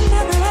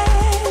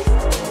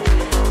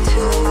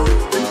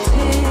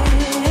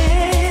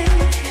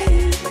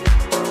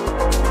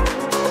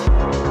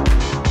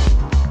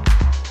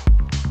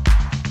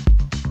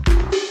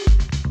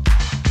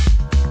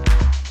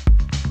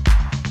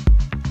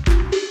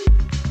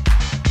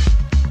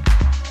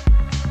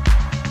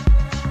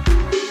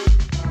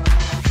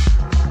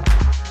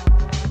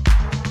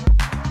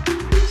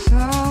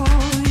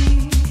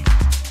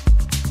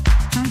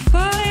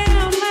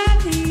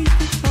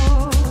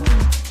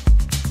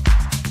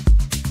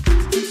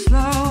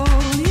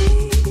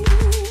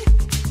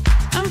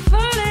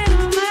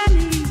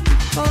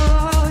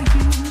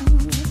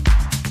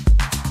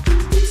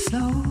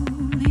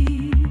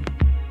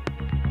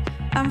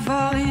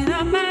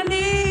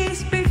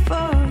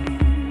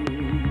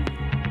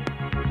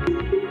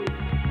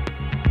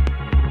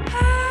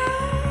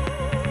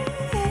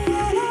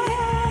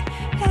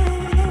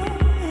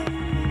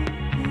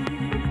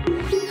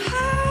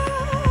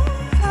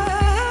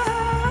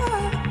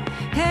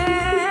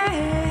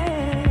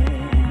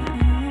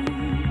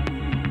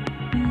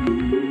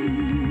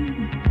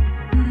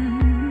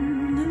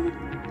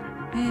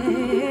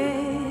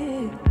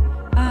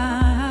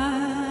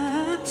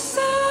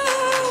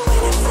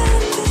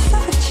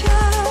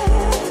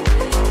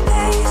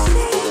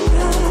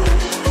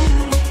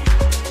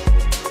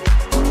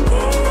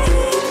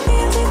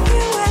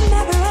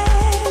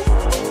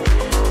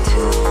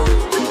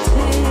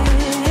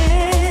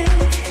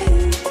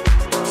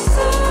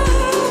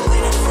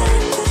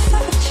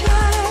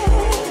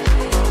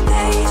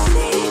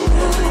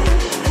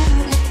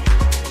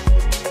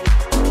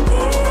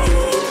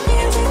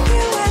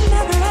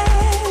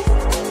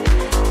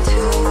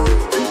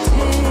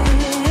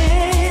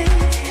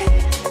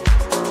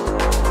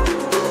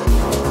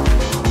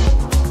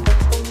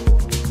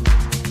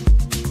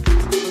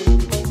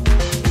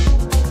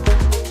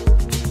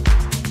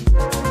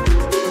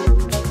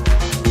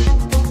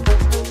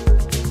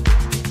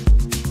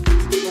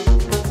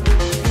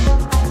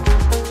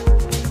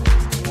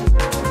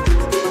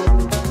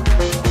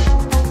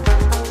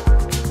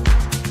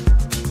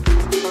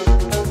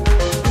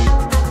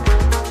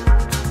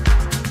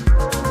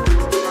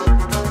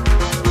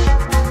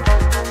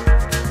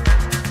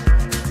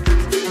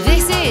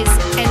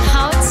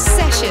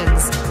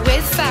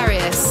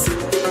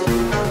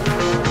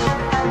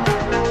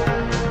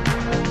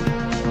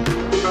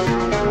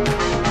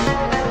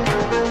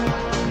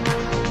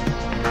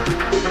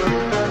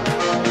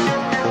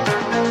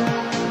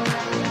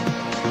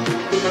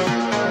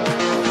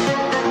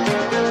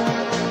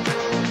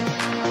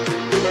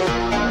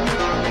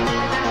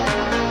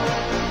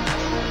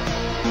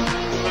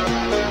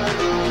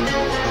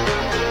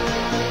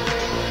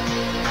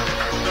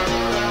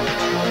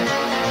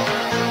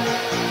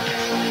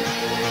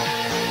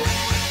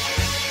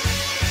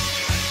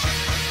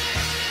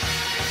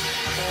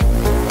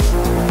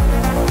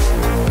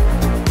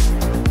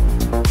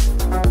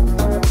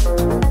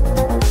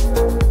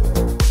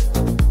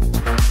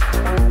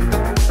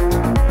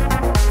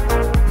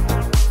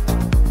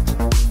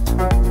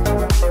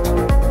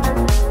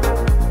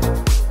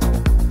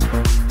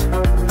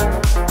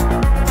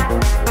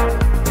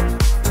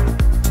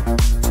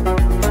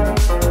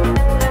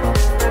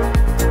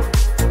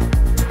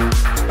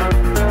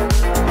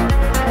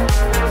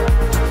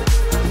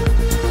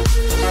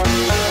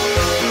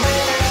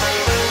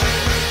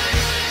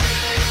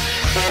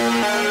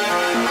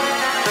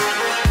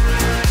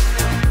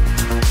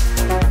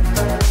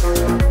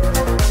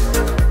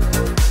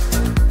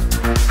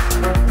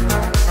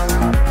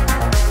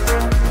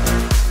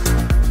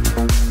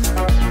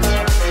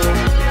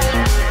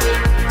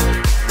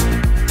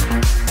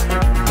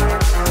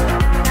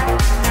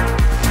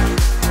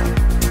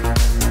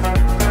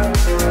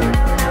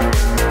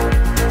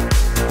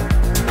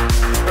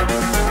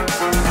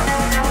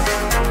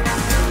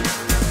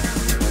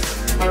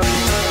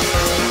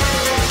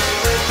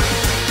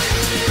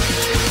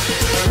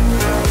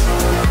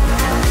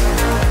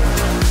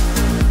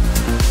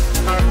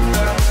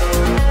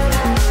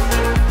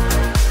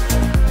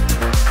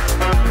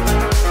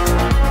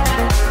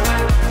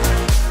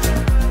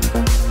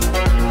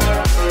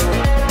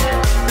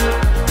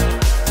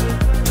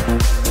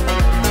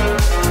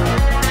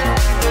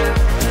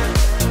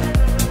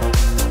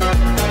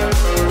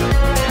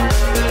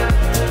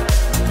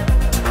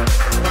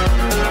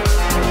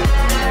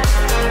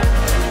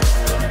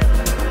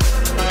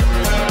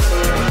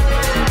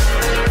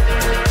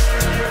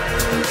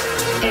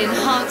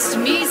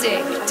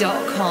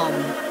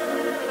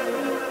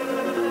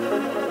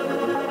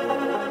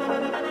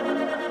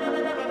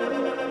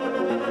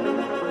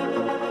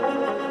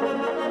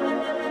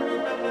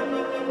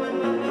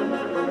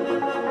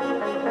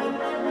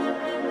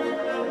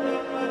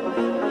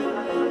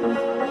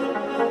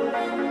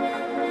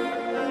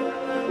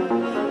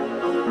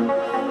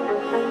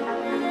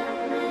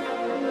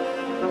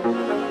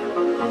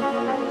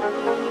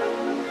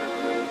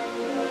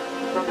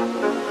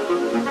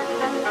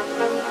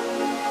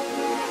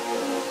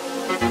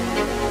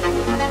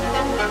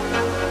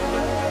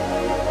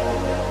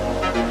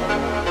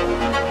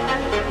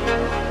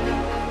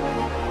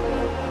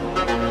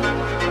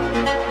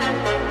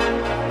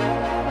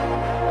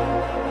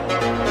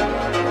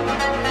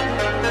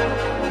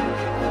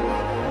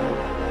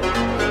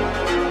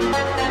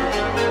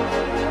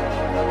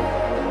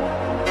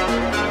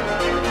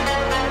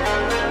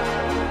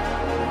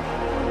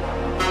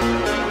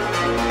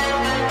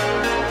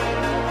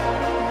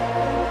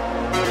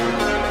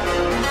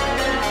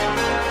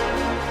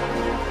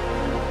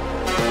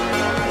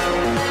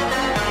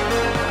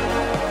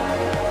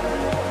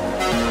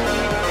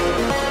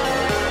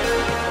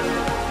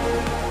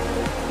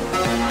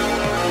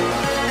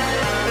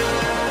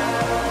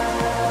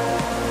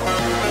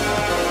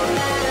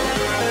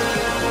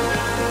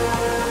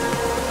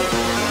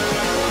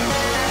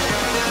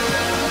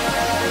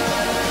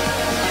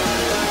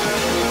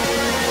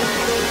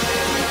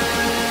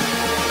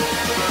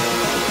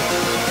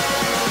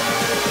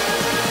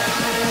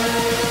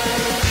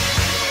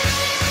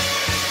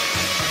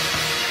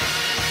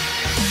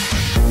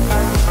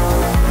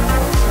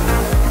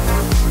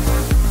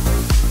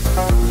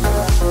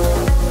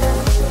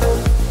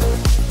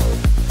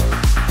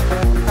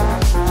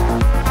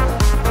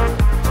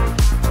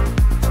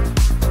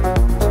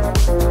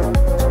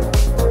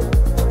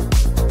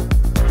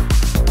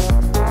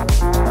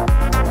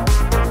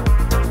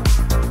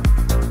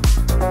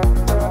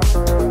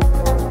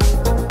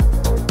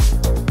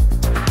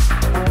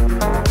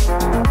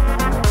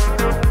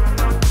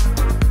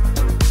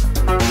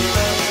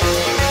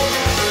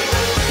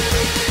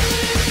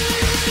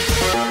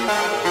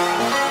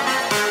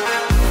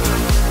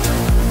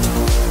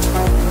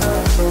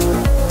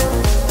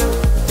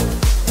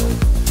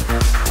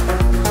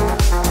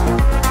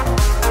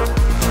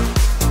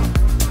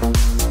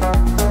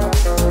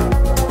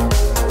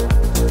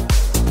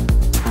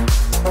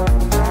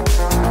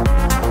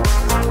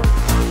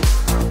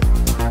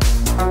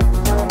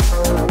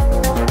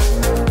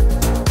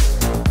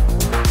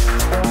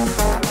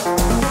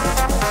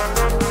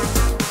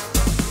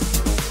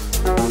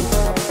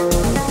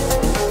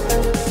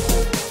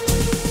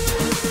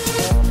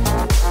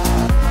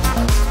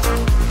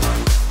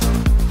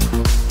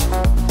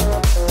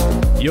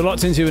You're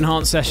locked into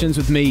Enhanced Sessions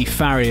with me,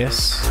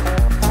 Farius,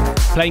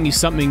 playing you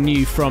something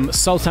new from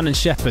Sultan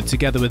Shepard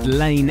together with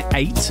Lane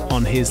 8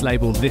 on his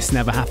label This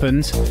Never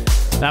Happened.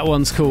 That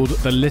one's called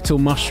The Little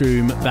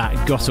Mushroom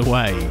That Got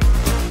Away.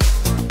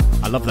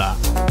 I love that.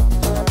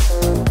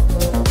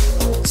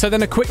 So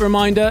then a quick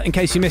reminder, in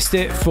case you missed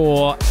it,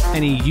 for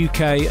any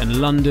UK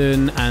and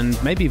London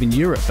and maybe even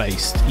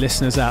Europe-based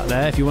listeners out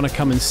there, if you want to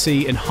come and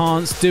see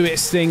Enhanced do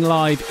its thing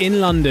live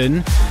in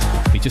London,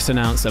 we just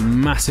announced a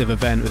massive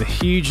event with a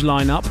huge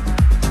lineup.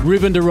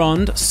 Ruben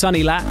Durand,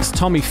 Sonny Lax,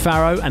 Tommy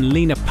Farrow and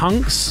Lena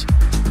Punks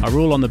are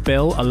all on the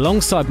bill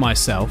alongside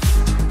myself.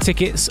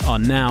 Tickets are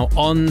now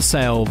on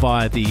sale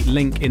via the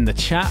link in the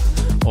chat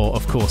or,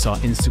 of course, our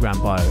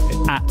Instagram bio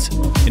at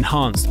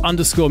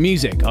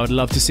enhanced_music. I would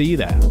love to see you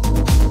there.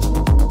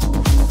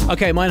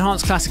 Okay, my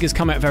Enhanced Classic is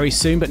coming out very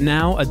soon, but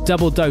now a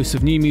double dose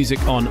of new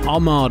music on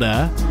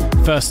Armada.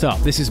 First up,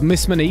 this is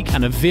Miss Monique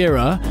and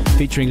Avira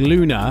featuring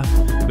Luna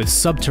with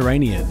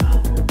Subterranean.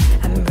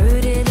 I'm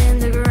rooted in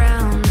the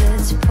ground,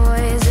 it's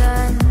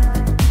poison.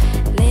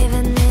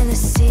 Living in a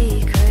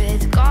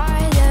secret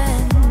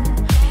garden.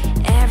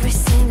 Every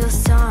single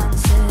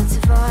sunset's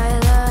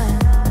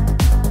violent.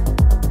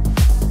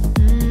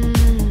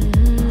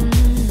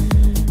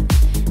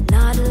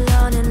 Not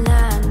alone in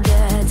land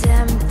that's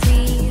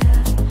empty.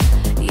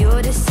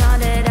 You're the sun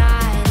that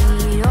I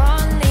need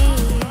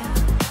only.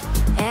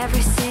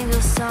 Every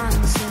single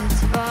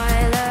sunset's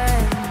violent.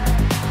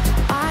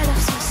 I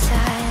love so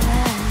silent.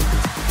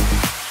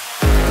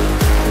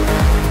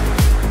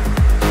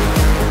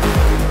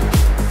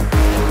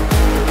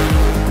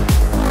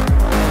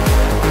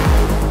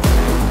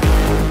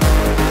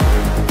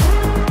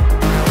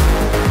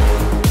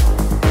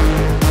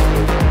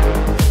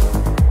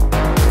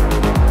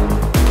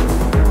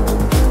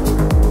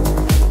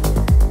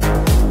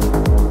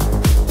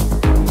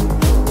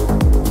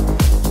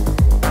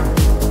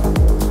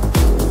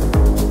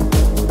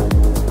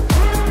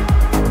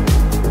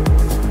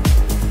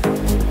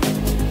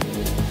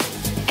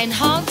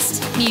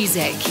 Enhanced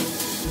music.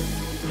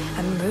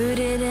 I'm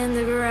rooted in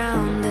the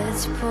ground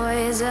that's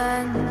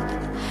poison.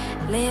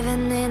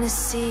 Living in a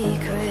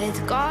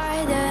secret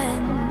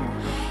garden.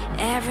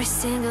 Every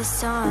single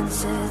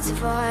sunset's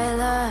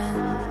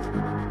violent.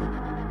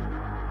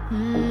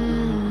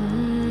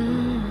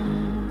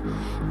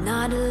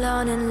 Not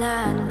alone in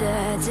land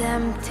that's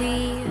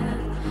empty.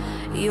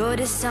 You're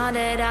the sun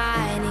that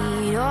I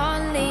need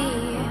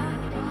only.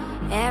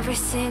 Every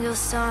single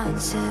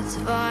sunset's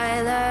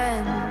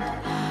violent.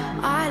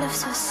 I love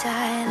so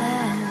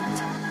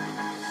silent.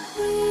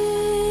 Into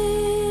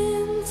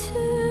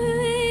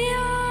your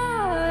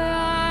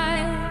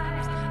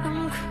eyes,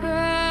 I'm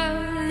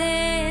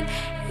crawling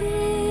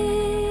into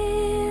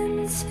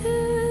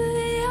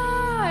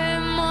your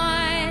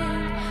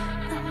mind.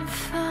 I'm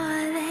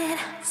falling.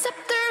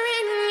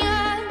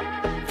 Subterranean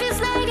feels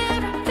like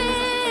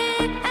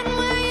everything, and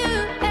where you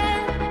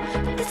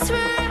end, that's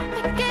where I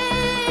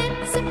begin.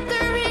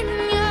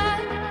 Subterranean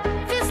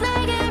feels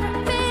like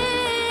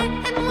everything,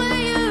 and where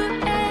you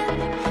end,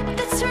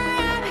 that's where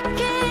I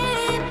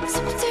begin.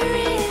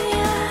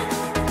 Subterranean.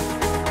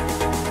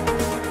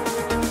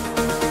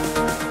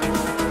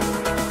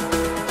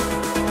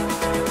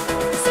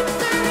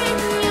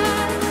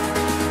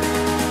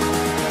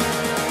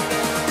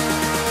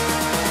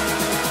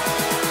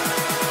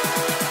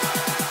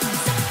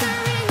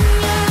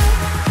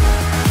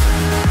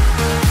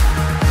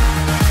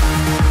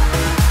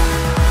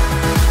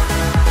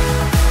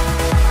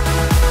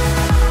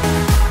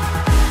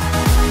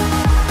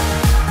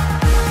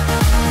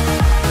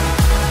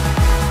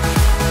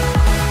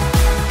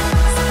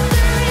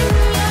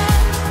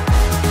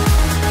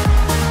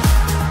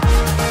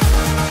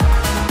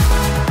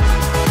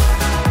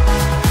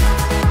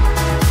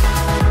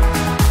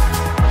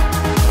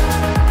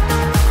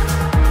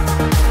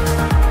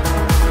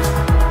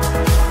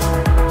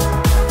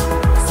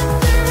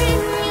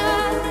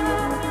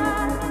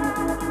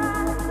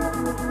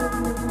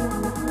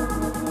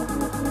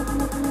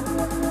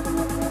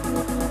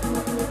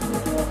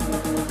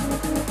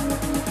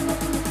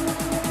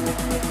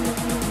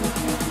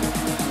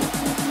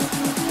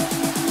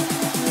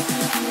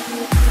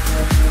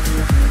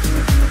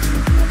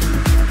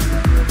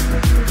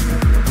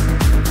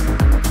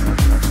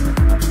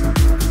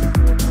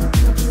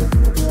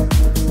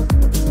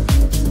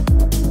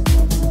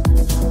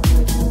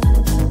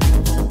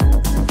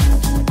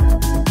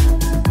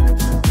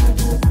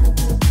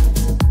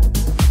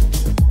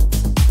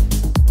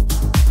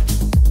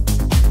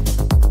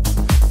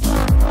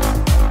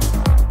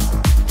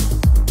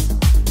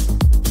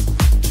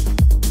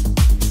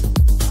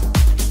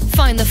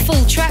 Find the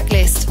full track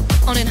list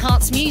on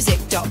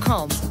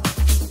enhancedmusic.com.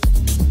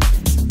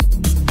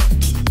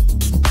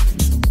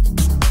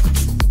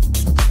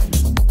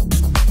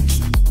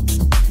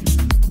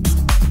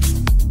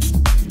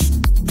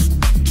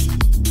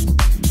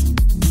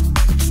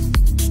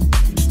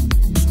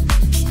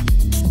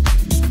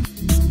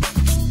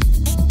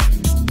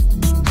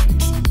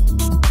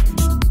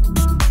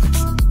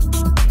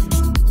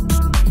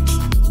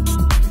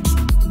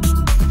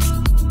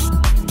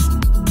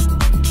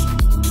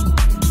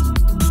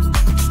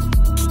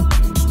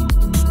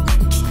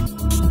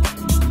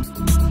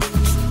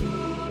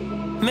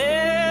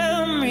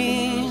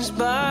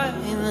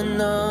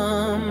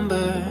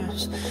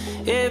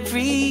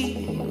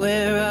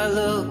 everywhere I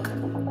look,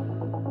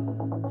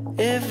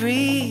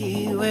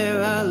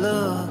 everywhere I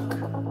look.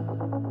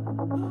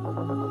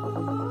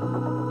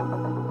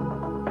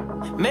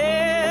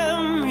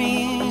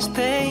 Memories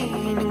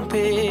painting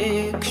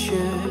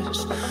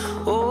pictures,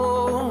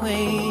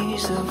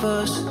 always of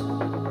us,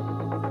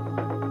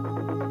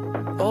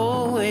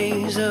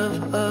 always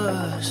of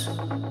us.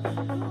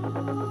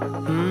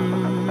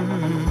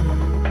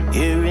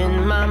 You're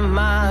in my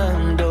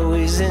mind,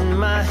 always in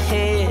my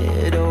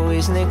head,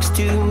 always next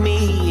to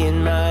me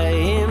in my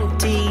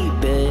empty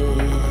bed,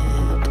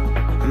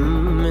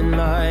 in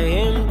my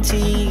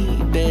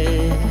empty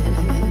bed.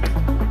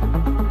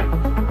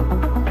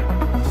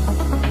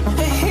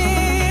 I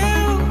hear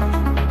you,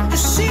 I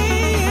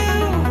see you,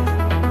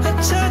 I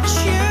touch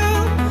you,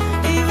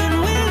 even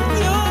when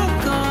you're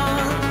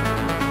gone,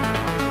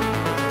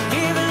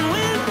 even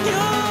when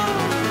you're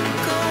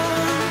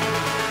gone,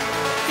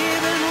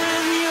 even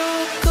when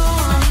you're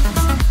gone.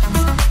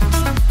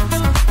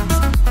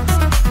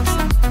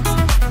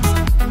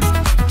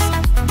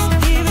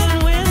 Even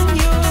when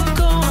you're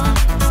gone,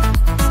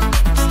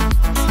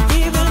 even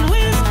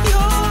when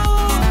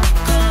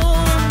you're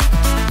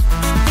gone,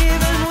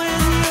 even when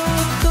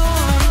you're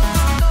gone.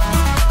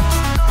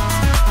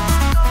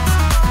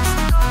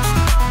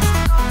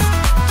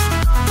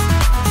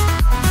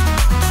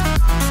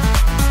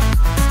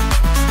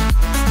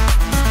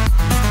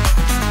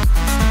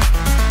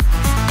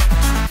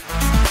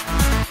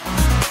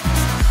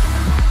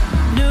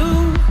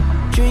 New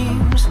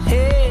dreams,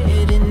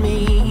 hidden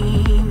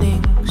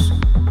meanings,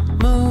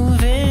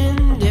 move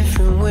in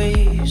different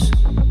ways,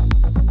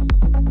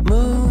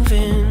 move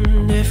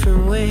in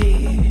different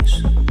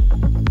ways.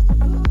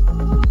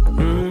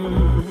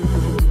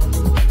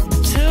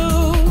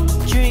 Two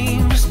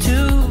dreams,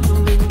 two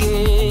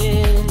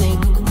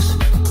beginnings,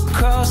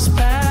 cross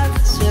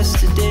paths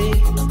yesterday,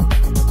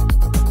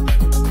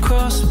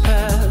 cross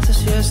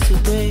paths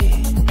yesterday.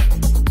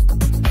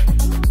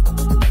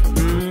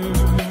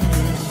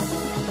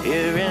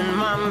 You're in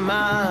my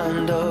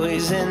mind,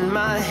 always in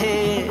my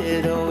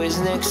head, always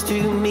next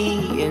to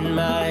me in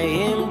my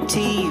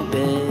empty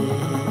bed,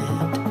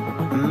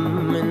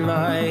 in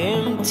my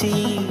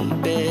empty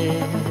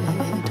bed.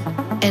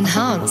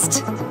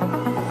 Enhanced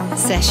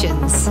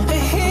Sessions. I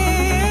hear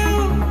you,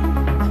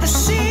 I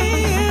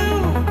see you,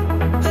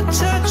 I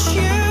touch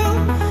you,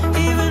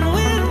 even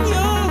when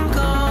you're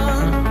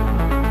gone,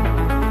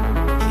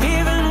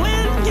 even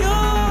when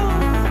you're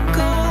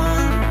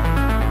gone,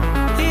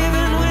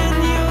 even when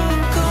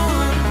you're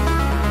gone.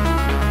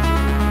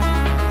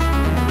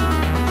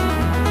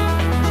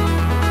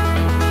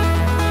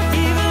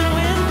 Even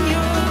when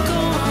you're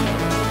gone,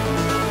 even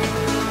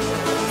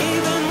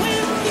when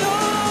you're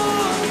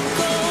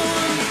gone,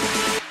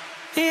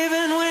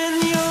 even when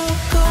you're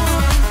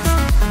gone.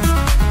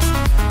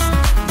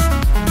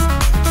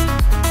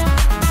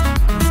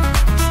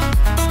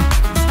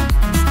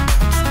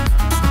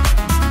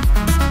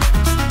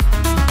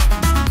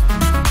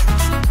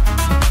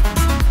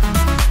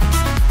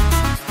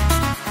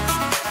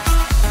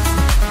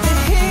 I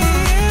hear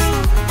you,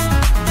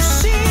 I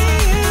see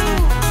you,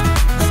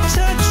 I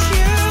touch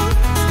you,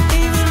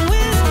 even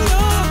when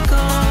you're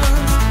gone,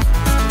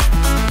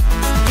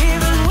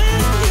 even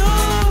when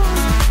you're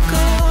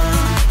gone,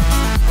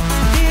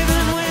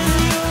 even when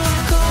you're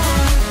gone.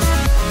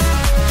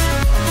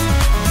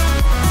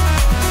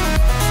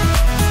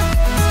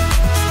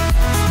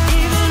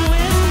 Even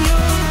when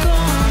you're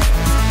gone,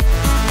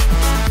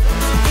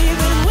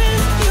 even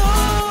when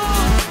you're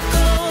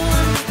gone.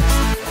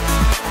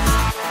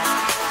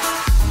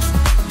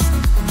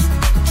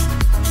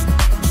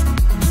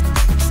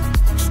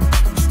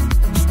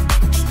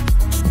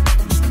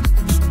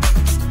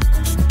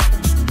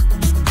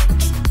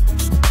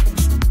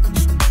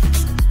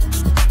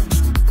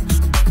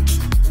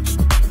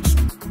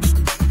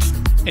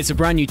 It's a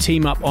brand new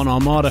team up on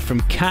Armada from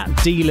Cat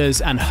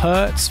Dealers and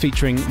Hertz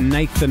featuring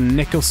Nathan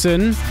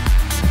Nicholson.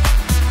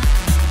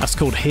 That's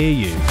called Hear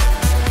You.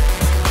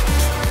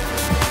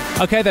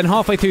 Okay, then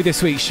halfway through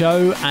this week's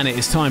show, and it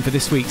is time for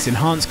this week's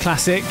Enhanced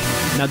Classic.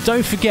 Now,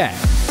 don't forget,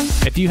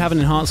 if you have an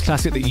Enhanced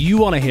Classic that you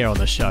want to hear on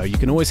the show, you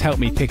can always help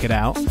me pick it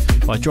out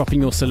by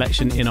dropping your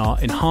selection in our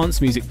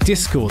Enhanced Music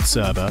Discord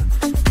server.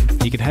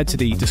 You can head to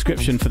the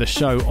description for the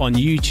show on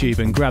YouTube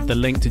and grab the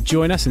link to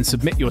join us and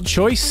submit your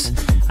choice.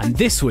 And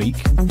this week,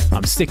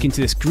 I'm sticking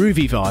to this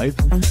groovy vibe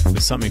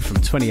with something from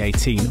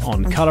 2018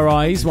 on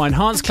Colorize. My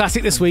Enhanced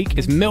Classic this week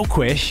is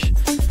Milkwish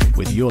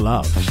with Your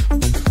Love.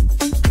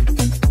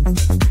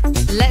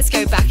 Let's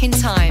go back in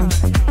time.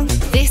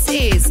 This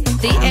is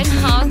the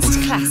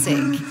Enhanced Classic.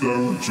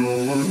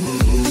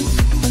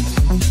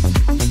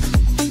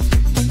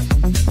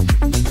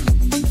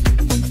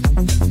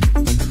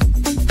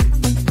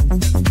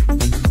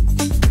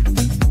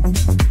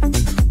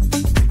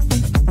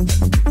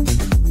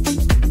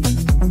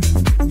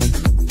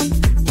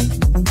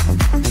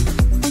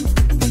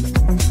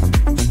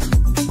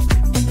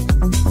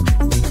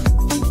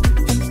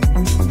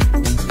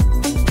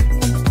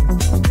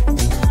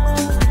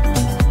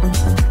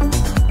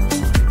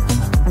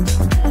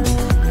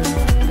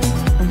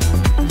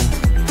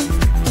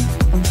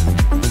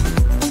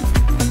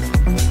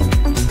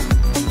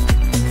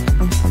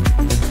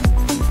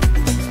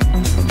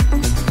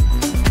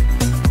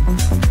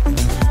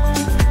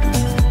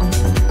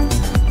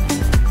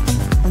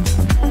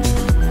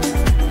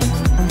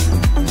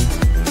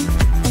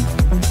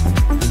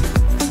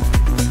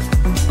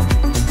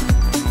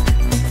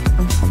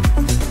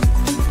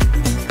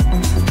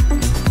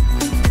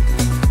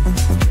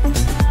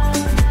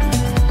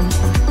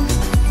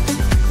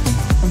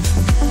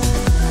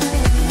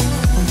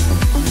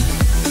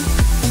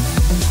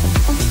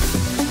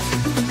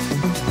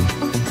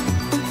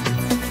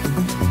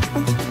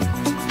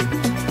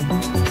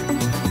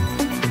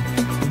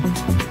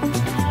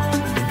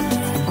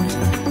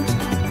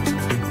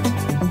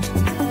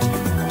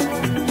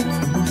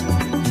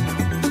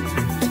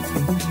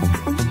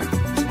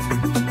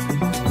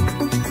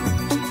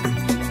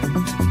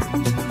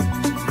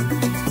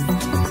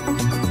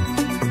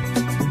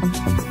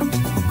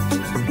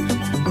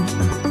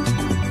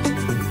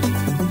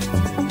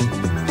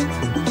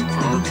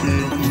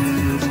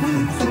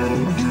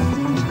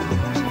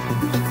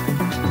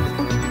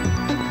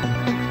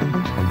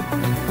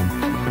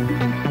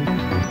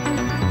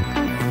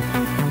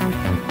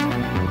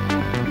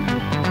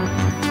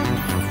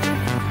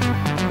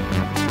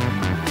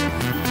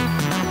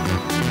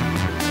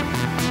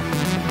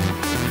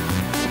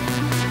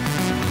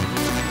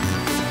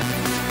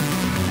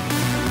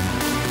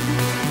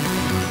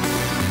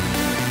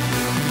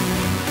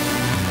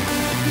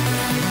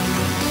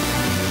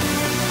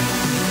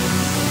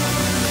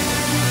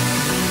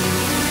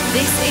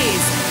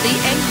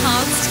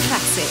 next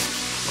classic.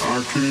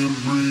 I can't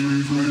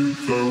breathe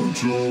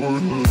without your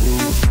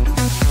love.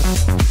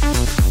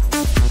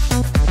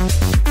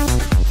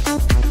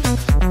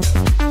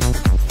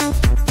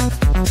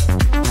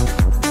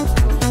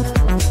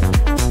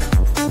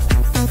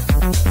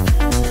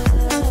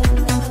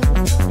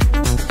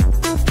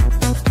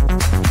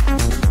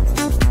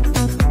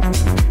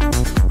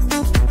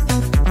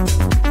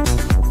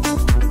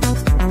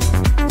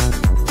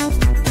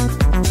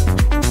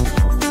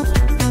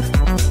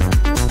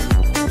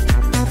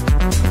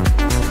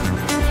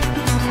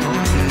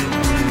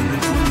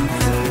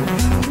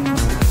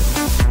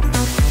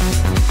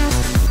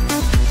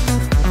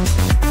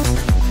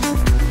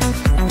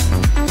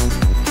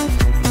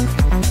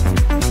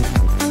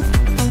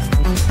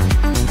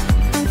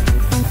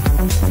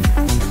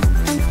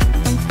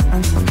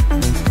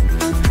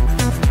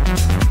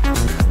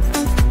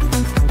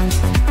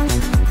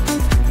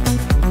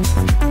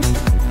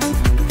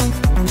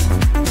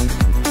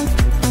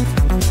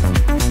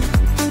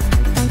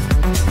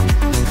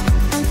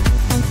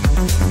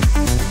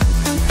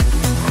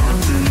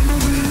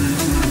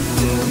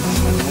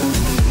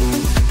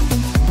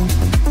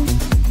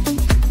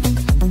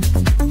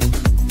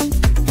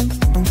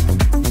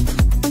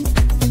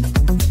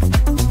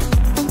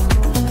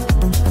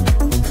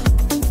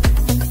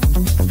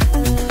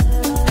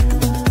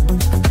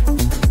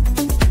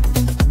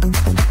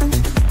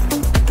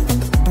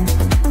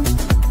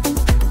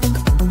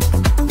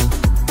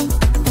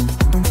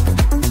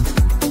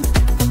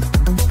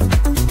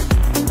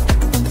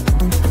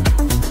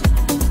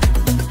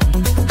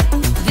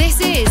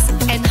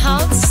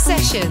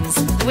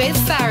 With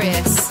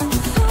Farius.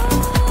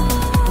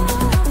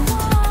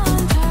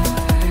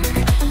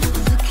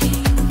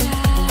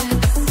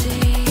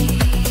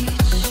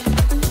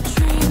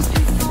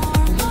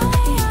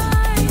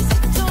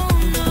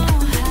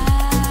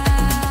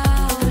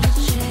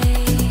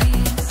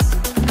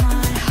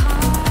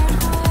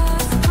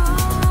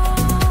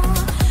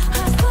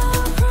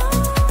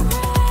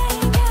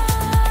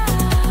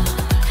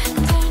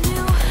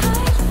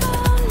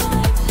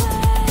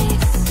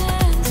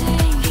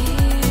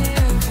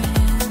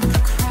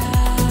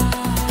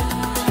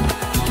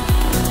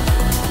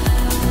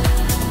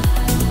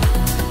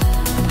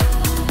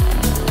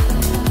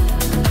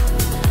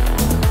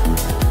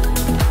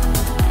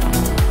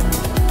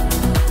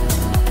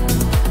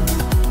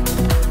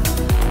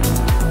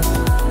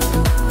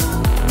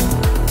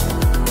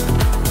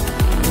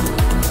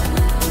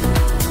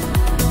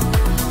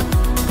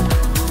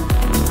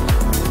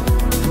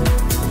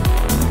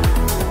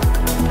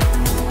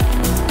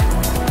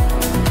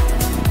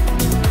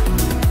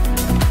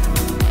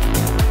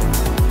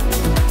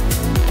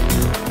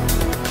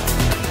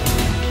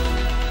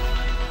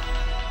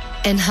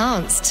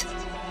 Enhanced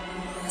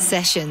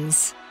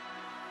Sessions.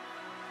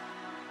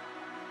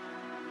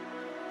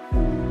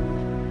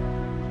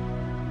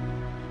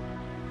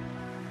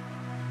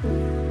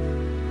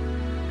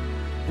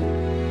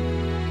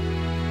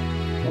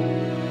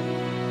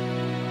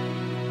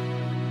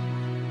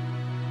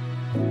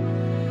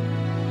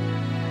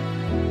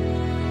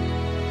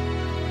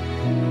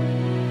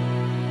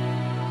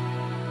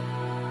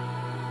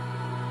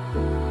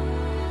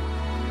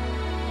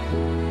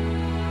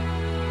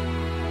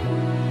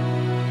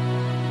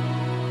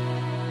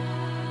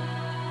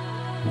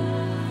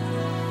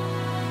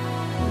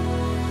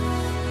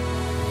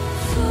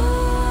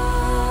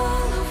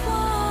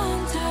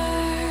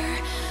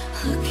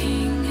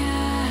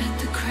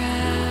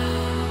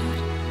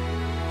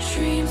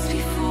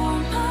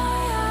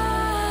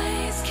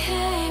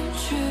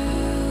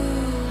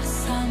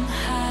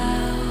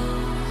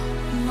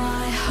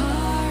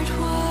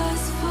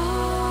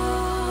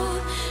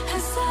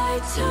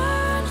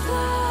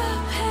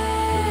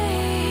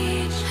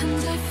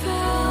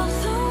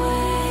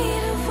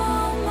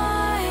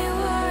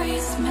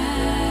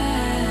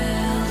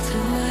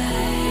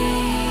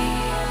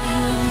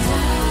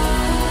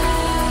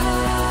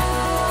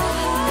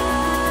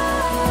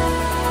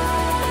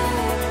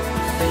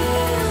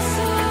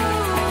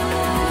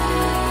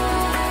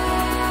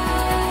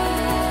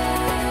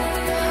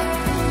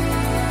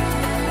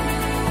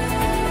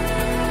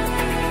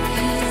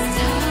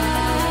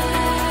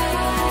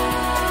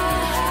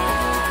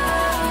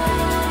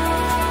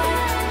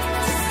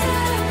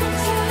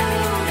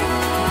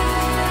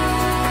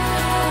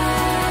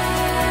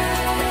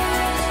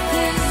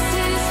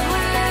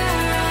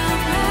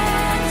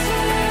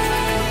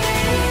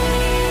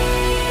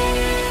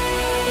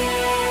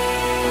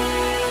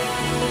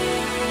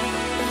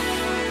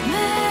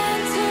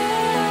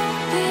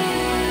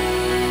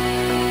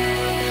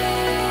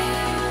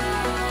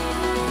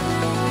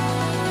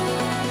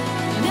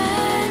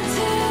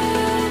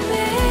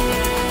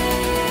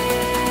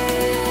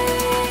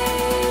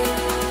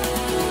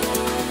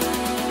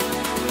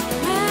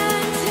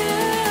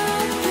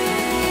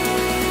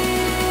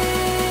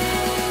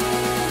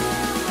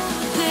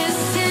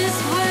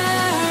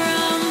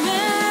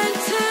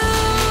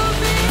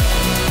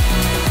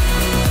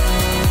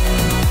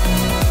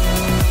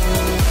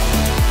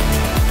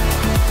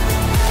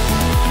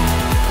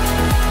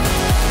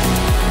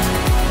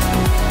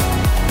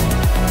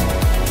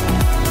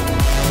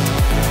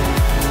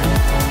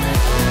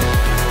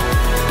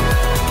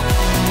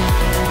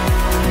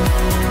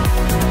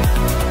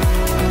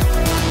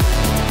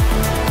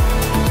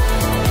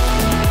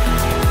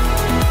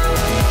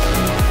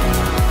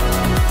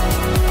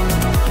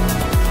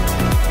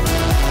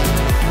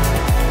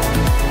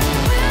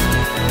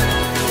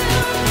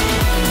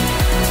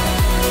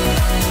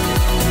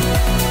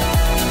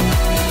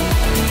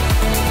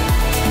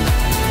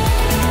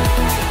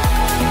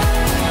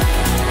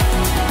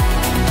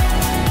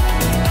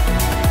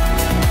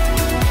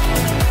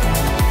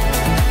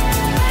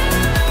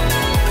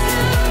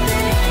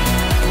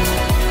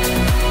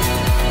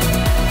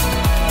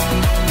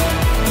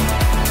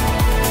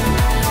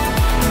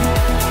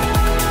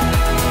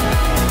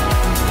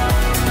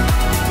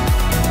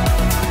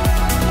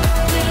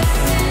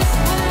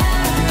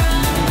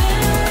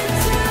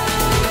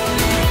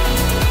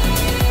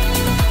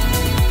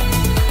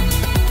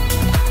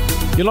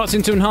 You're locked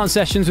into Enhanced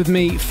Sessions with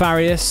me,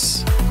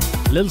 Farius.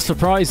 A little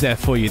surprise there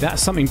for you.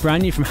 That's something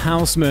brand new from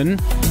Hausman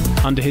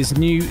under his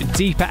new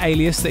deeper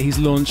alias that he's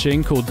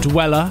launching called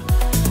Dweller,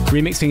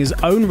 remixing his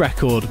own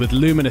record with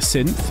Lumina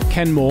Synth,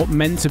 Ken Moore,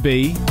 Meant to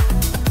Be.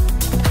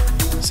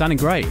 Sounding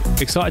great.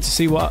 Excited to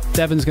see what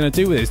Devon's going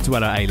to do with his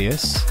Dweller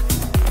alias.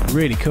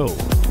 Really cool.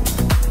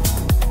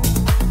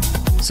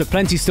 So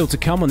plenty still to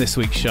come on this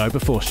week's show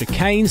before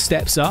Chicane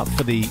steps up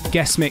for the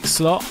guest mix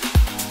slot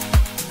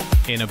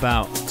in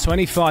about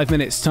 25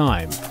 minutes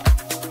time.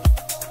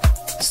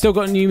 Still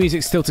got new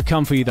music still to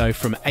come for you though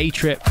from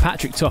A-Trip,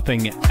 Patrick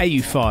Topping,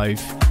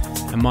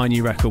 AU5 and my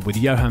new record with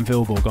Johan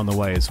Vilborg on the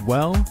way as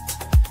well.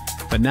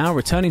 But now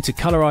returning to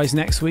Colorize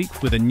next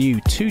week with a new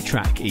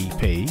 2-track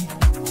EP.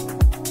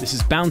 This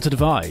is Bound to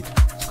Divide.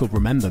 It's called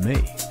Remember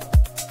Me.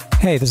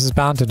 Hey, this is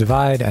Bound to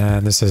Divide,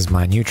 and this is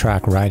my new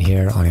track right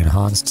here on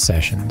Enhanced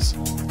Sessions.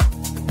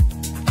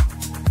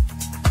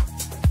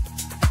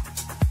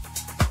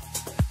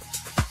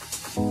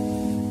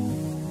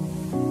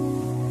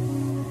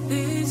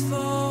 These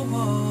four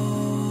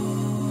walls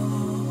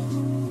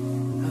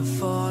have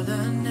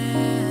fallen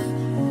in.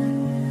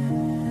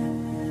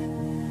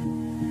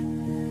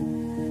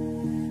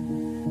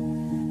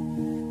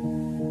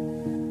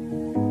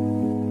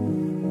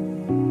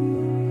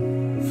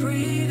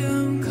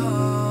 Freedom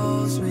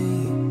calls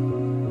me,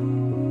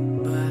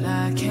 but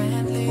I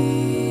can't leave.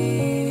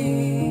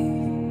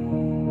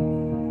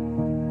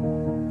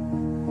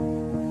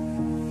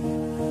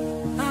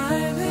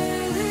 I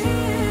believe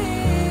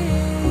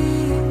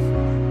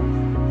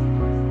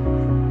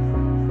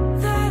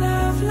that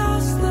I've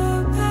lost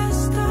the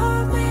best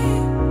of me.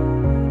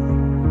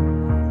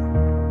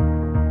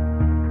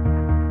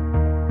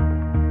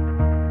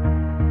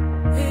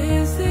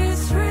 Is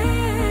this real?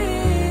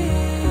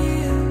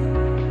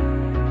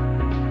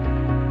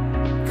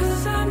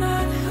 'Cause I'm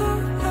not who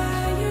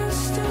I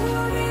used to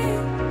be.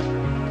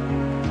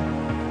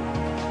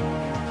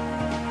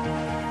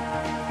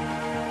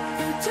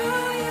 But do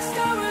you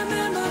still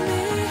remember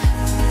me?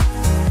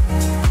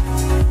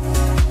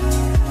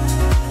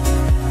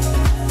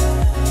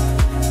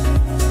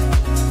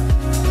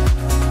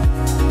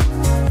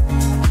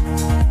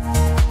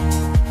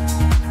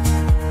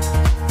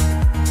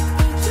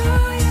 But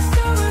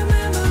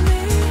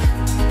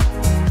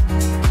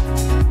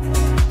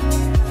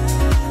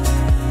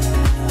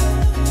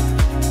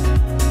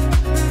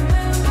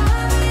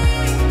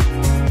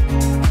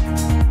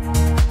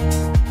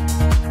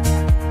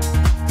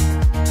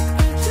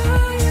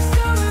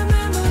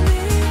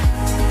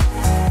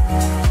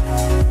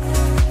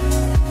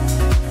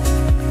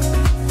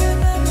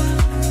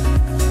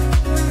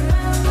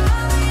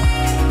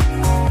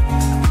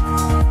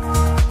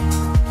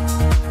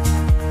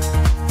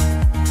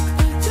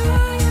do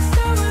you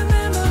still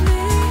remember me?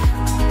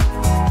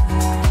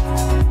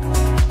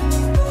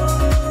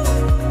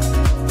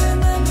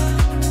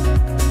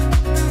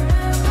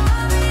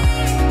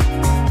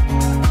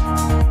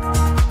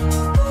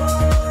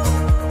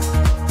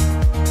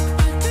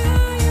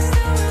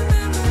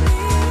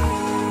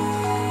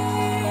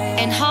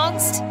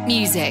 Enhanced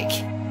music.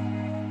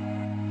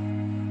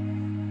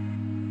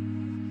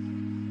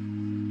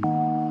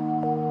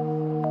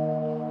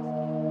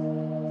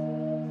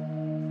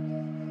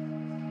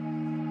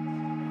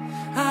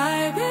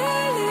 I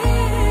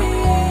believe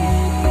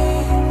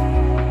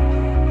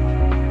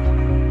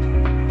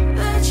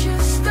that you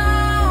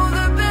stole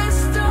the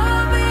best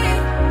of me.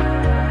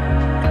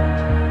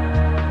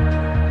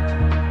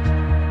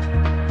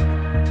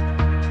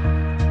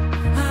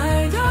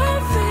 I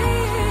don't feel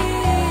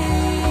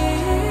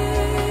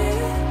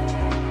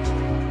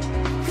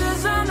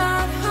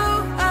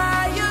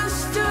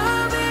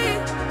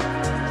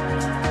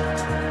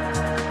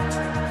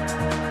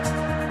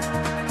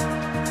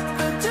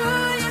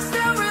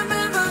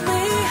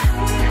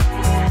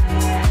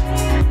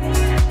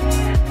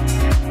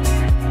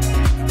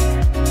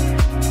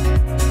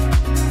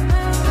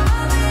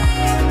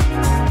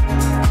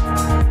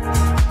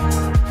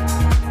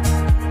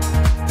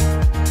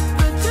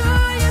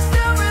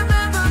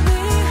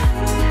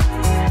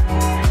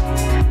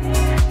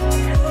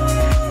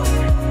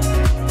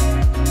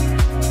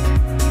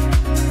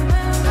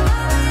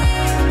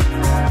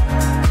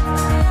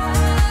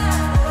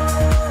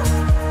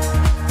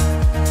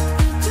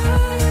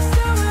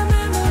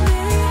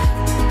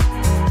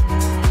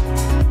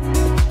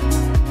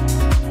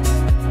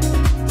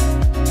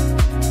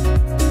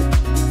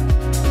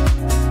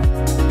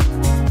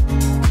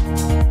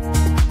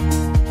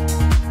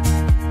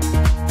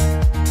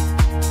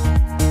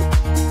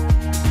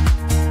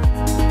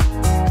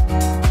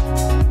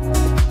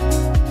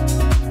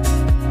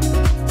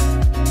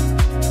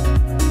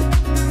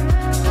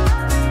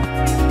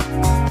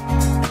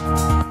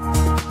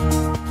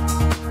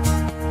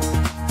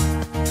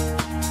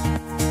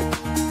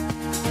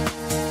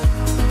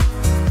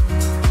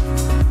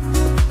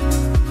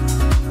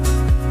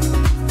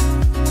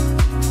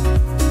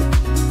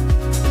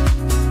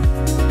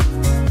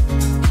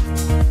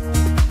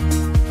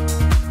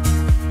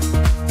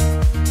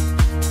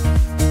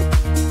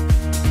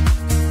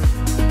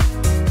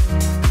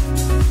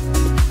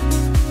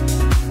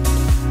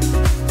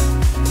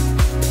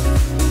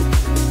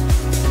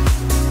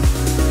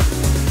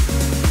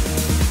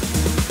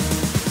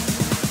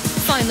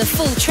Find the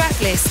full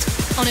track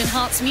list on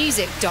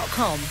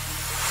enhancemusic.com.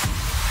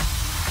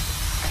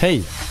 Hey,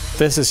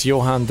 this is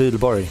Johan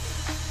Vilborg,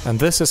 and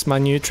this is my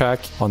new track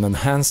on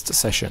Enhanced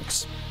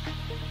Sessions.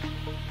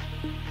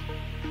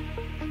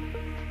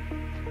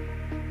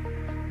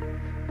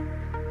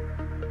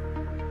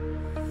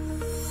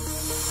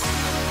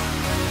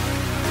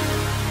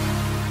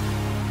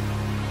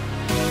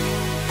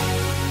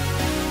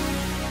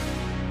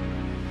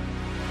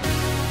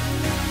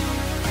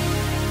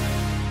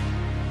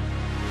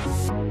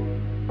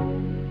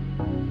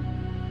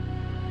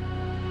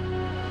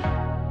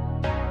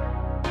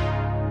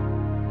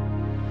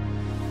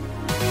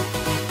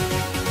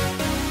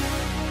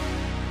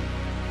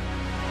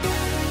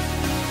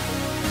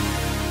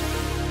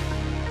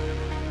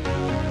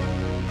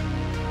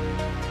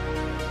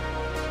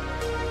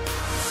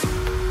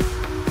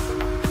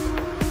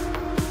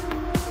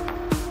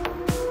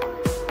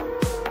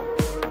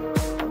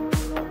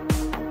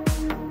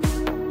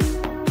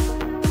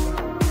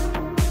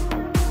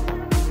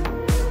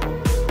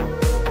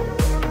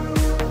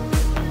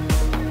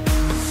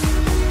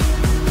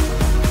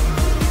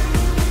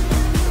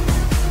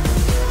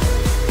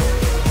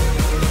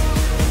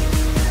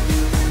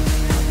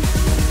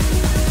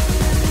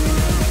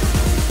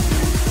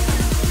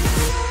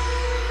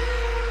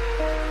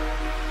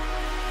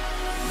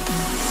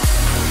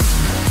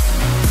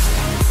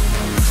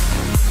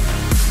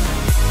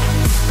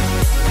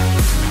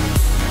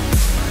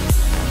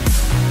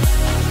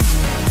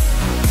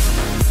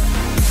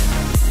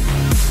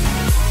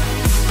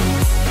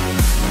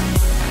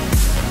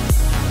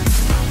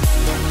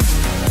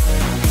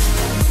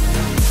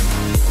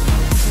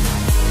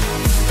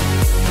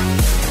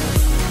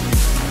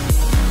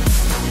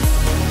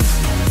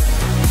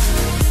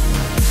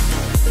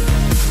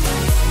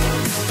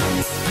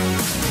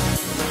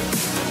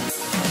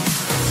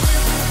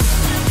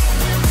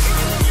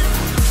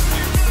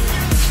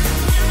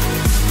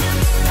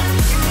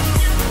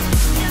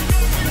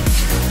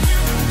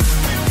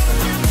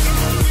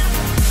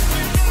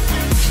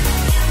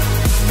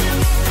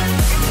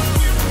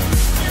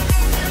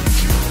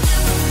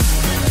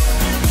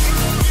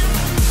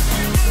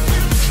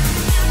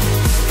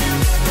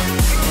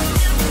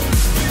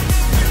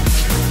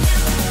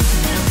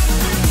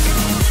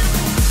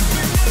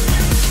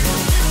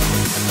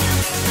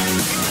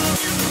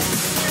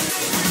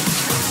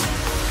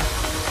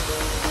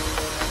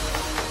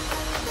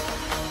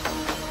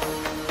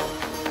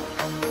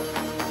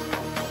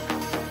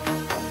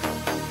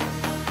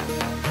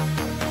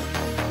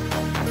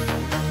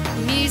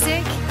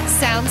 Music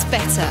sounds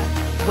better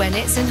when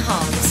it's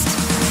enhanced.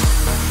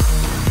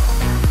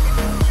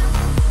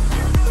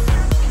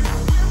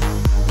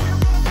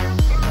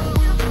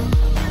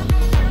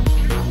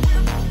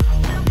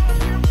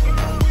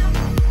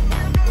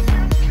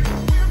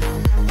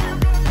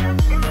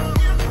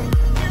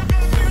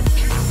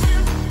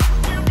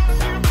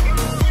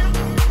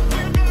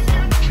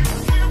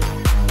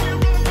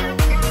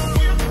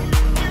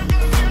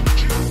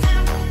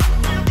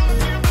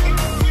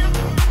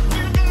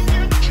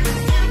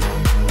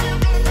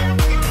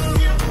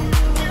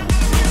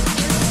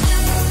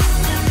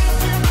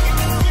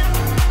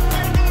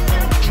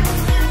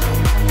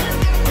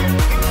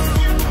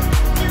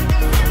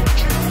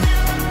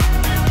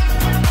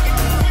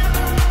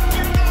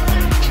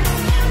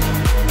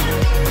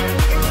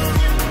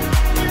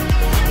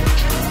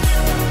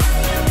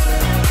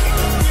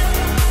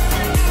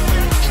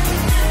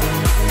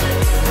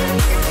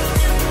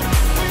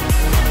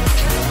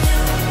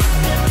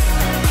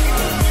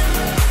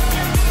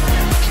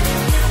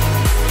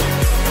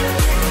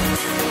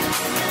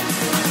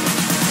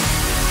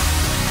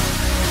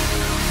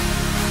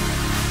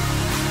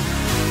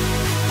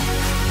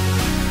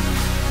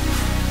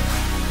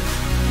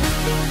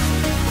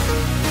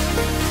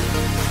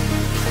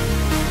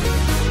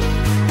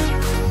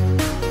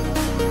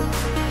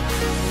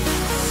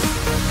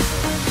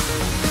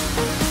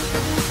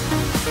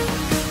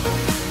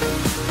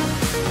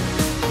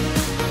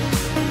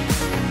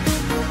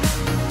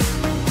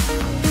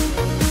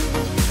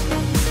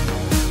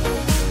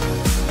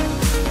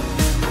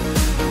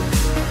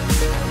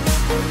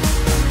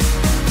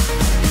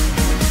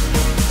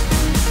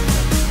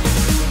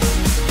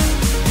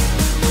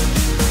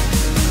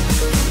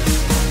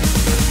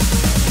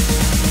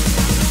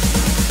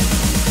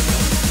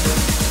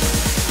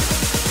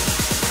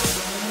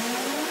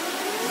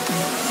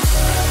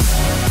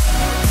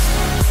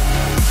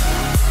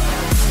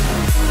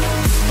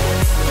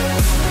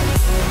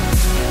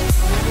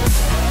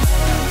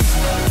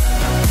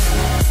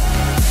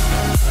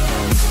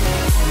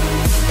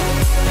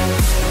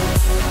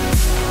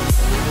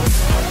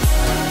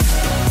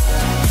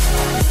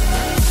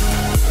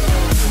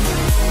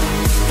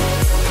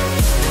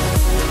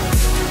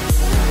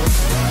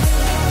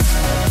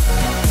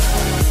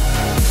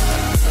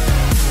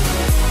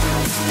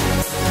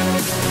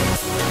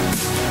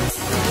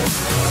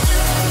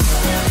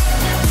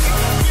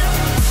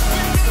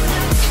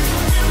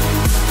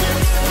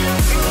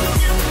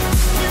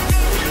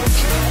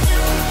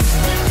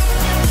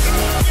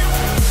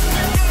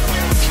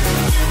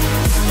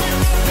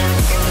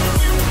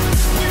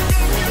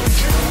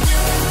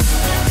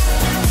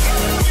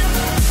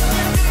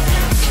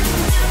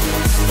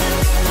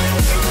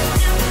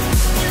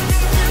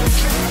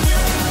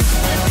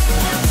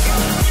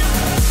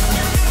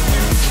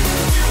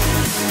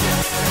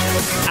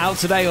 out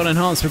today on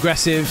Enhanced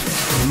Progressive.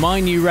 My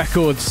new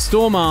record,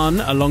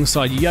 Storman,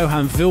 alongside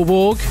Johan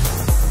Vilborg.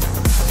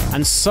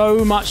 And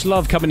so much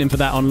love coming in for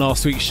that on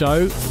last week's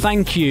show.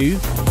 Thank you.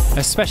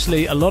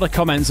 Especially a lot of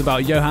comments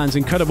about Johan's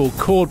incredible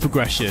chord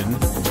progression.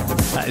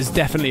 That is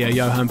definitely a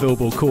Johan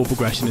Vilborg chord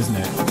progression, isn't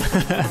it?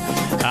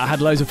 I had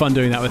loads of fun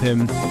doing that with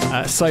him.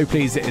 So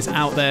pleased it is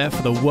out there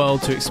for the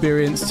world to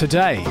experience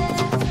today.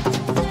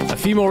 A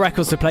few more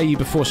records to play you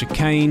before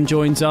Chicane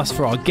joins us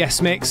for our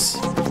guest mix.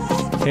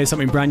 Here's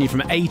something brand new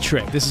from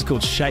A-Trip. This is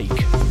called Shake.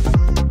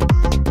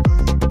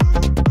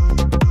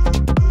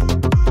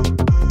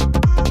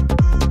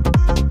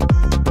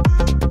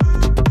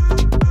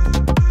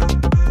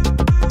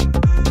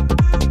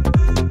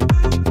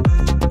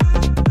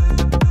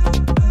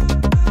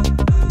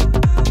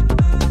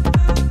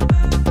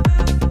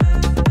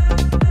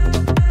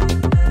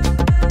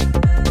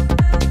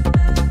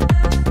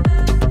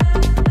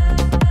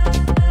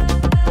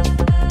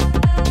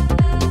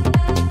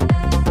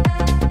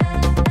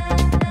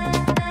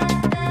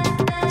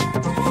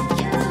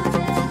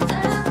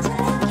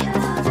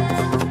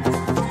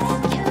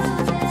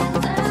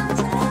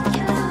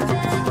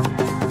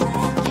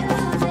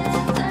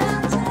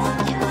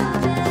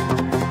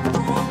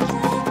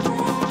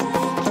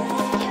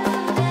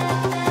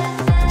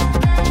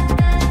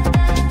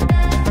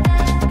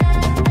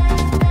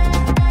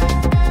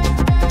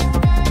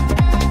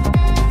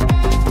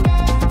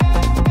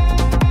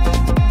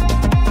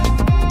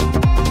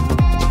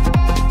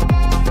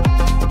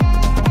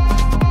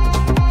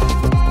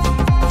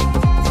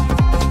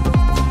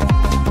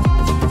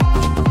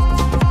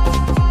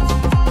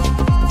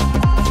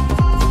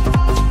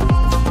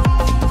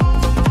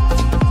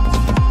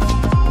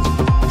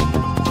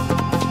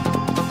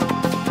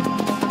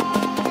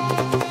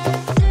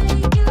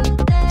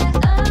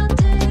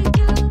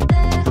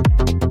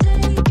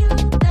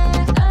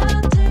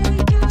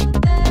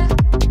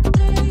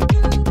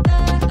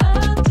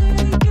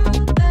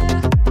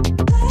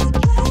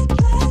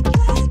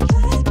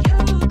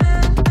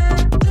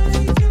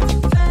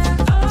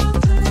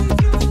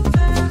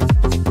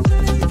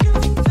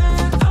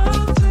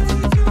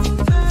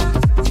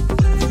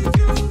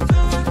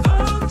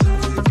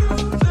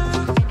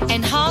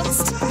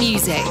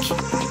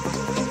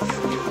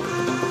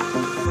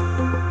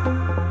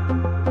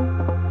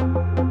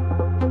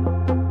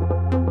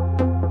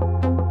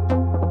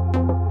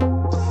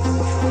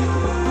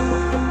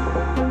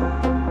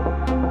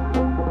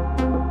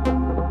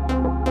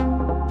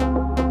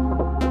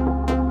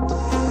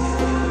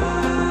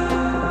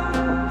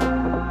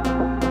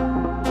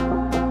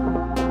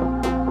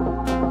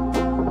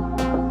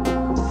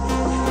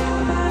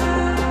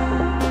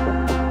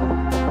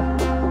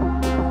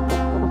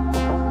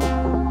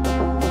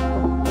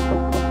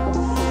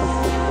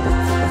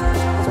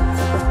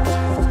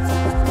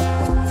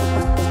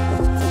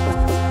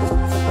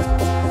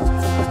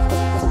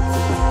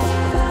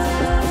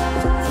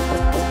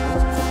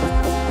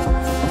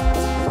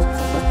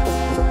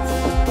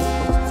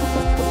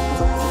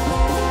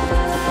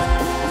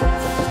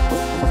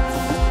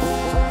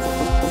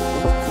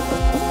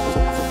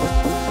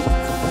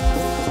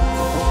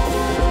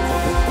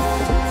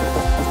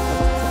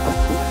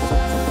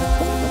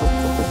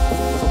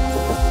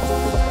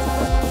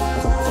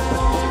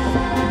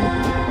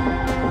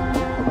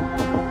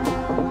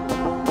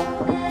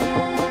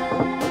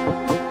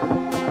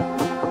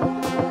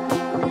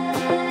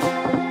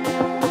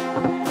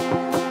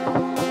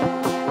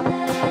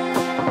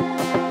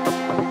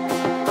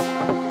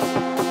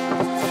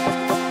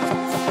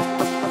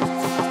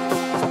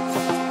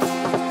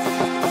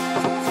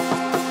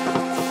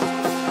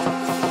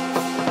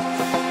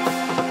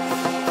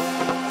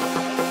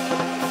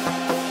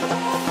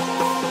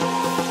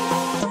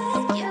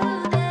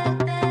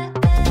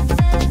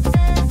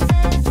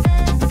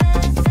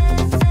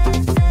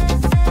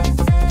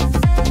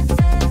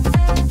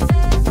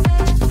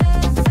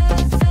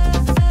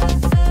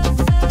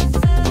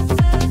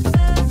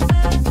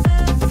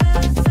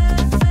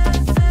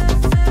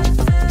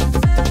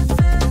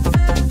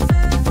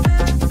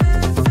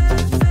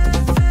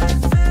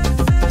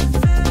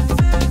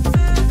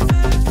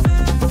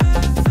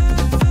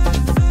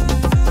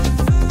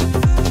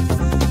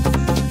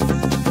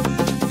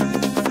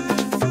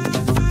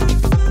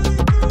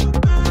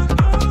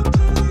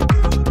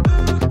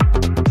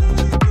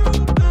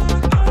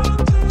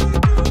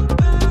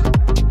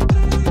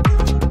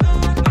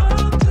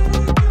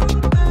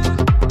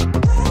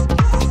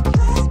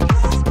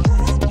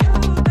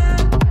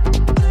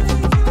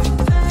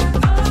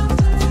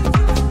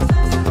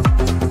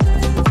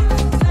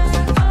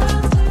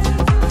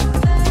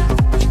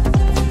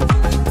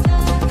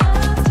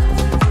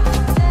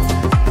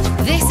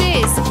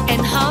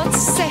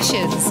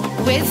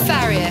 with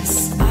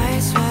Farius.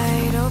 Eyes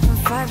wide open,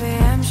 5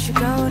 a.m. should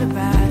go to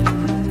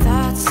bed.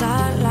 Thoughts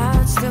out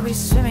loud, still be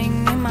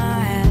swimming in my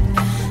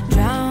head.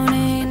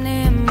 Drowning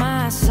in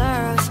my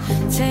sorrows,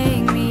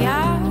 take me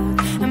out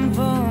and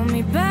pull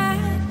me back.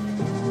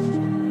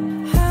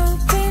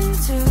 Hoping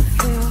to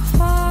feel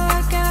whole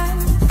again,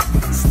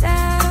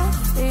 instead of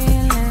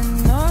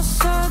feeling oh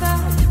so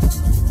that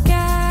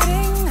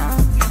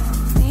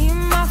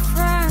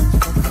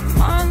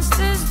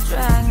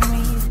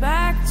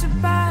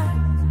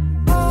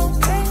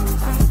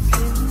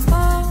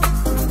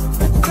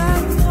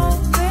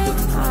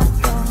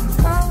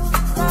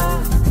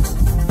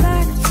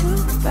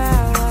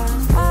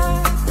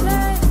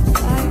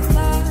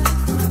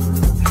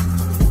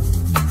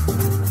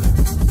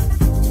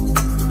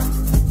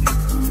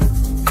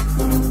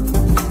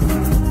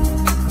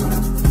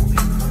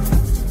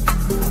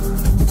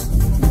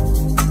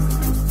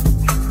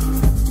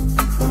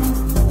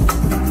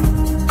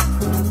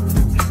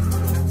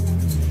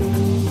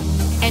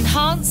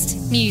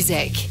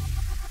Music.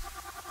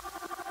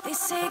 They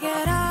say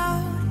get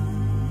out,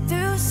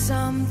 do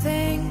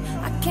something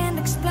I can't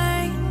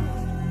explain.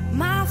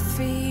 My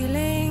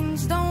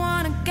feelings don't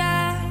wanna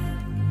get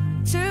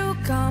too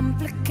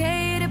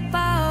complicated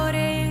about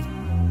it,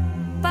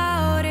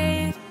 about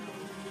it.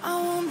 I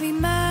won't be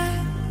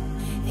mad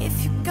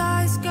if you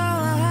guys go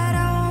ahead.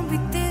 I won't be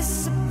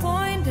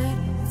disappointed.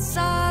 It's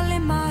all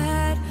in my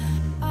head.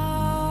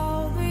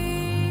 I'll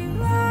be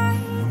right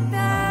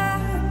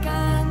there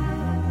again.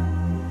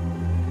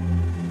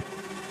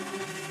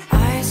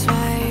 Eyes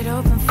wide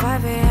open,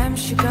 5 a.m.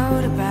 she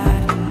go to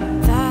bed.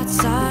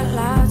 Thoughts out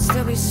loud,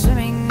 still be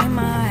swimming in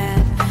my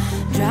head.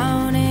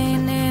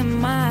 Drowning in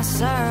my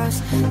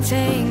sorrows,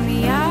 take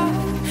me out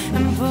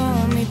and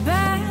pull me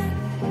back.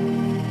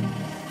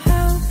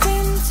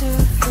 Hoping to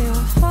feel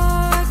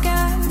whole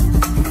again,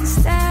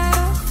 instead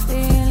of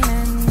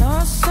feeling no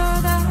so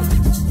that.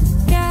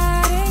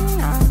 Getting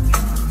up,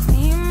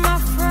 need my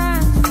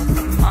friends, but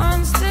the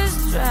monsters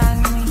drag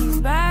me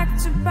back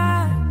to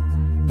back.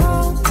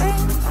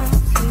 Hoping I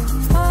feel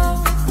whole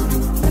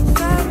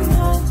again,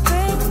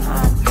 hoping I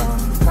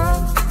don't go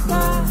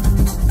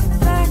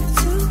back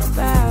to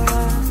where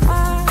I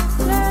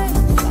lay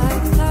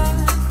like that.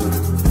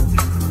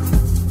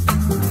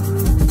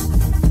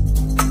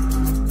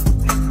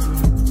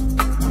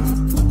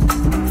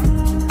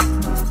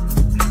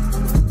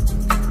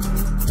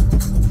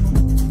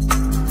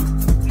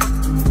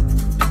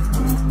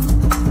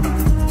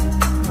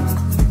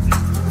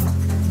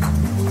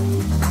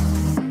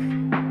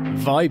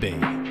 Vibey.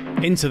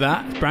 Into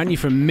that, brand new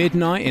from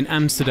Midnight in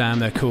Amsterdam,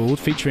 they're called,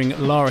 featuring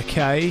Lara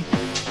K.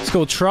 It's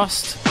called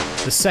Trust,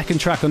 the second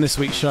track on this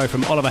week's show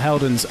from Oliver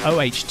Heldens'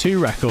 OH2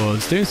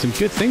 Records, doing some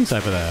good things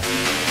over there.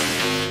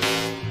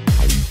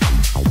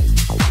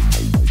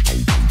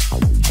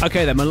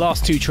 Okay then, my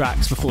last two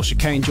tracks before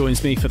Chicane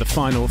joins me for the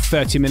final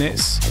 30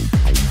 minutes.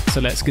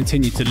 So let's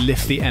continue to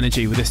lift the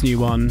energy with this new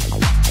one.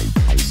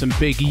 Some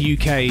big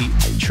UK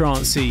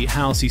trancey,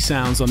 housey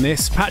sounds on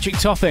this. Patrick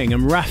Topping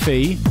and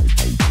Raffi.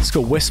 It's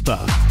called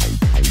Whisper.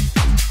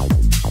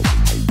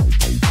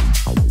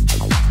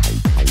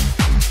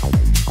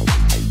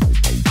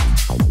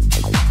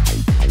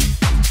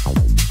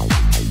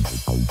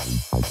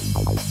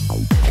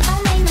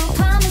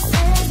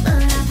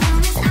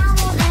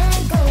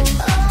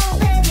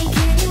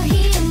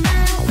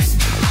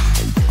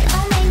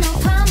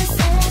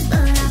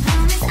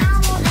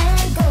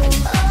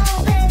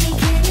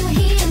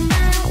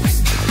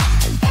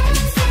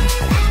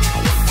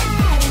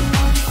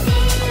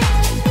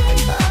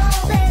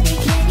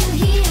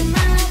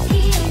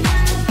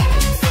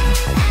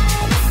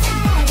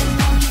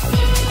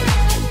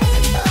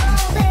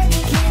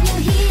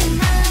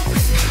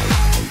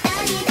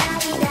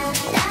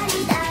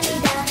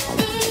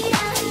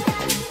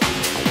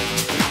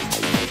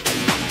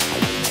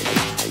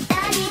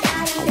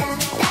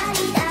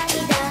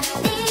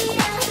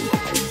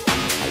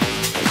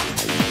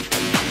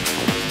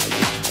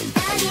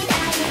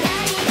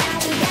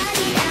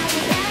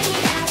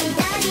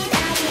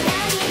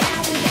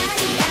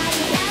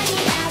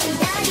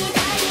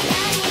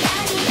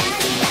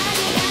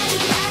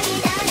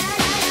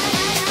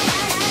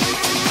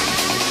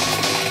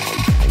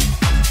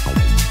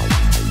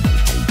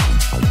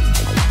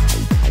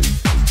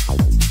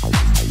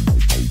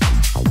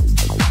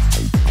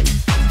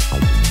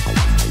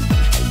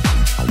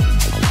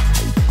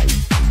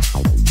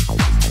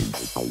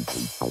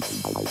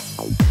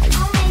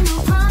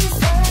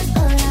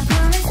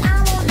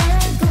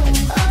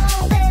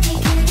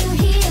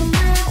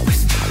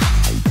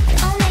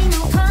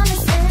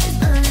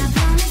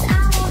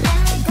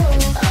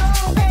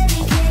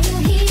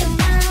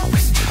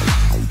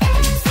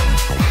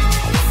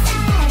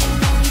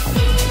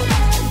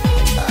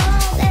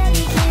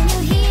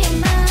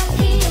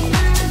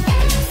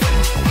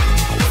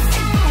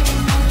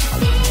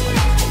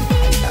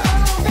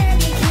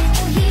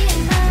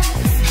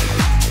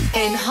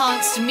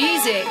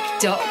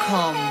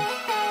 enhancedmusic.com.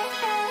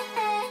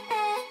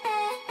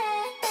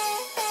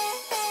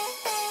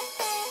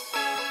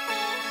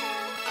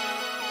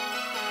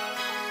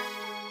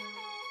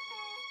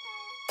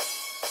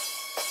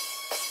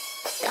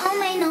 Don't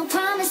make no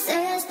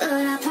promises, but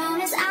I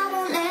promise I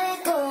won't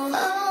let go.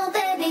 Oh,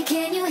 baby,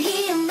 can you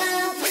hear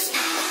my whisper?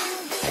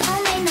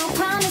 Don't make no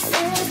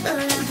promises, but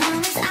I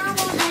promise I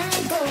won't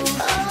let go.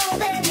 Oh,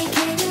 baby,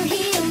 can you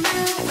hear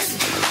my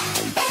whisper?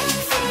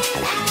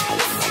 Dancing at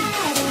your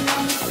side and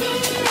all you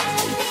feel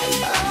like me.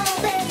 Oh,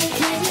 baby,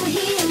 can you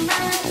hear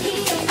my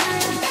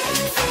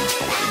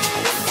dancing at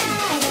your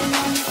side and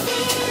all you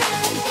feel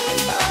like me.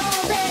 Oh,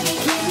 baby,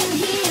 can you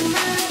hear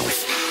my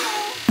whisper?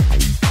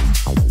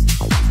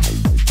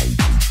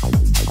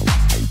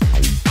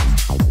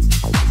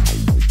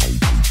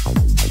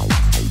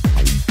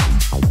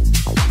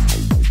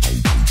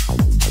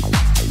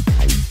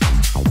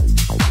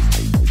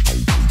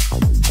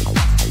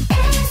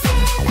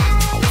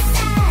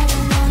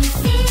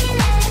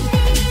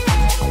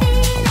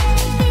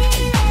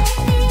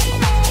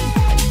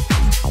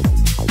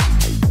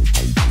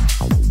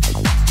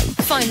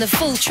 Find the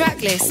full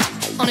track list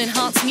on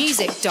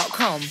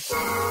enhancemusic.com.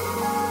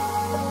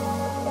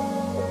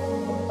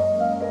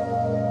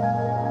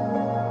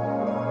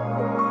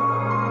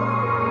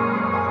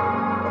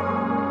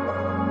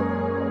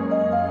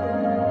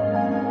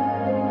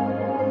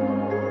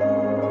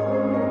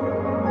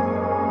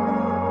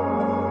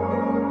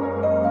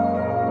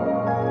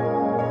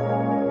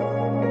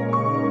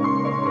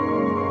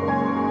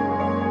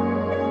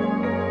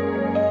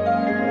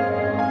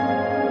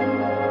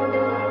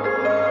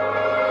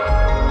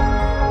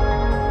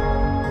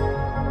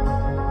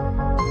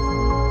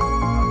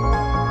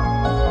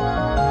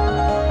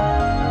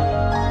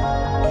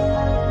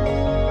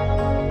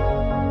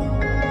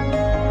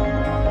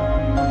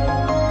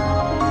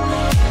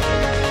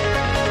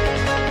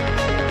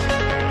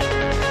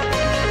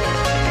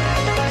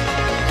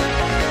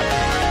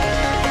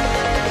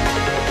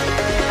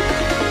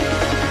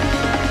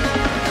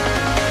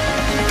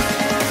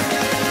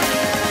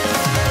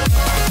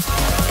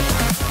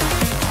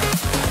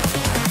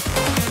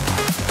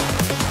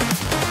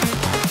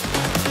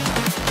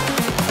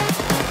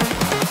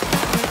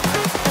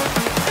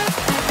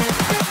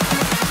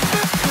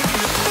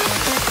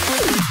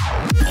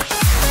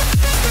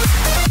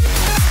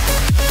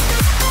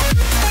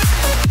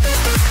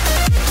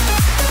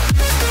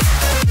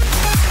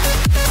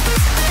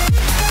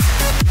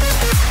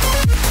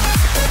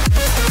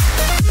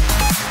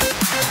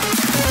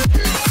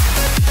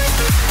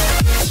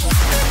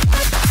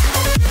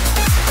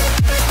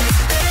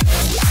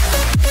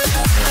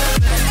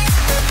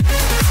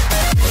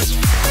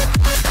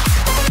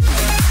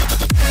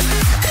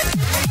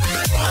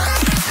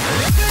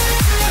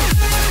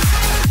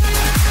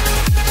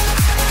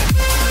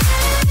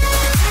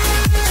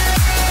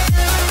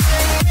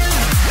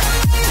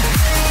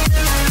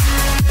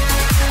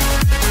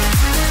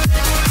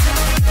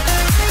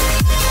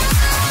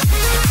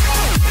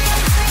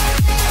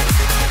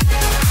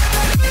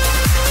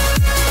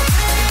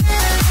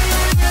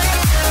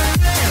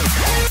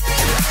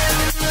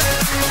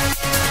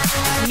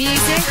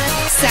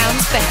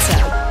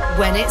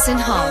 When it's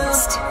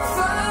enhanced.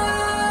 Find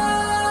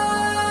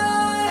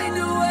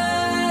a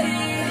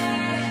way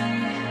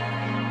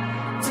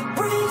to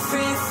break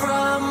free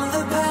from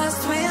the past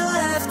we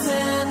left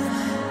in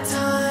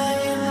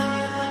time.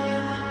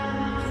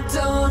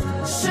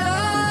 Don't shy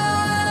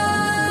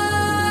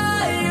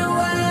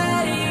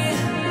away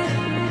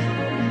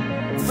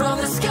from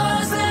the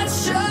scars that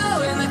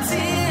show and the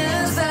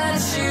tears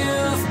that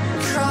you've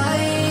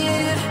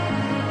cried.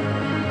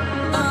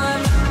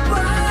 I'm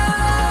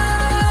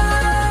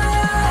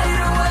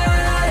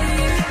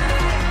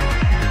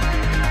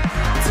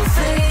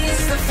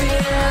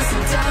fears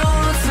and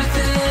doubts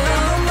within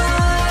our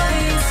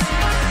minds.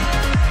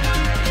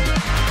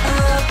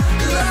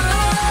 Alive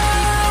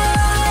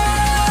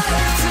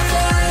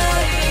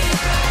today.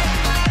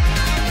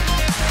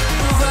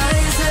 We'll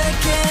rise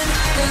again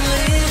and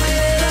leave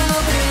it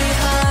all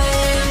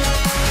behind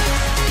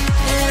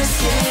and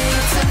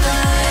escape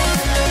tonight.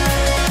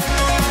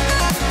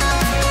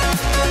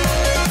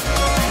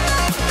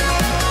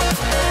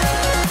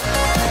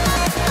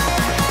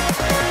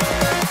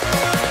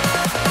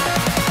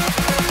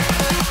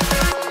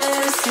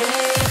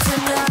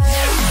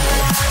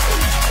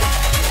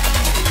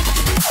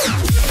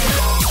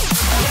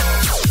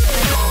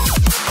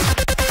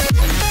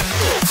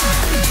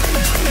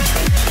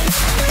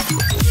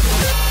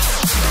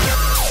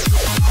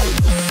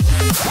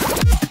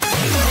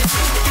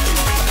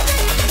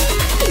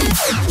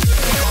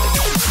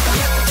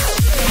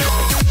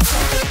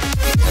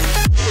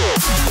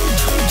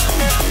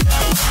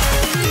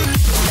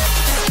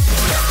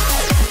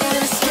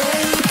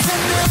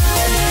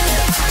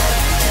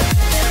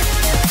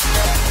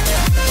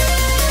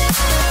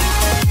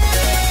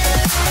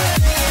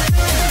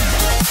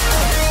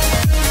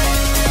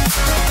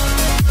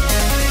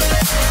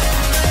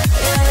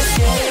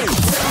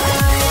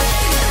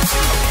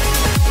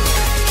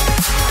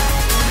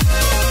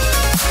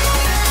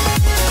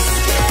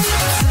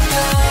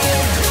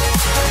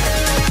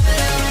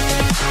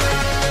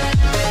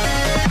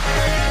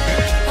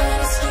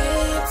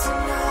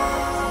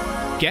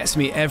 Gets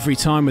me every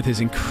time with his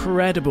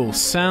incredible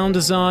sound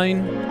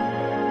design.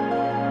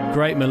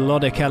 Great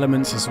melodic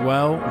elements as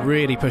well,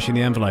 really pushing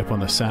the envelope on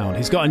the sound.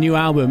 He's got a new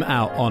album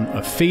out on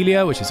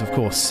Ophelia, which is of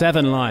course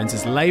 7 Lions'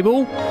 his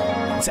label.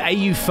 It's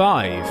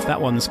AU5,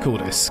 that one's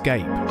called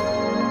Escape.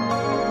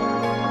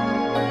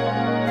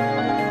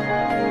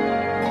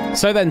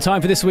 So then,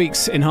 time for this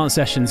week's Enhanced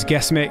Sessions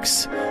guest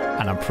mix,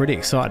 and I'm pretty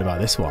excited about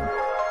this one.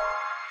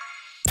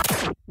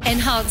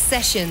 Enhanced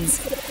Sessions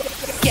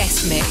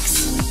guest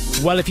mix.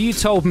 Well, if you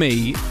told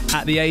me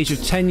at the age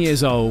of 10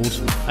 years old,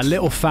 a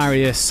little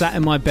Farius sat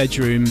in my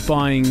bedroom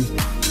buying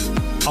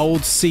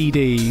old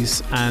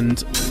CDs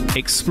and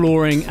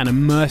exploring and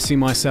immersing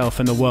myself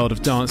in the world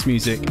of dance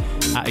music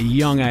at a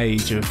young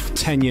age of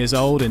 10 years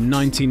old in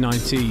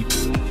 1990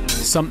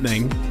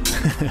 something,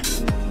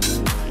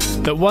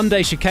 that one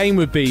day Chicane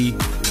would be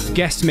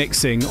guest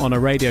mixing on a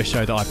radio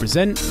show that I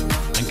present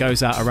and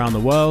goes out around the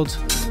world,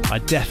 I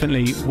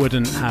definitely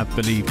wouldn't have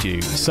believed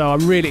you. So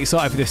I'm really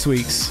excited for this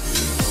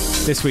week's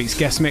This week's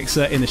guest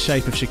mixer in the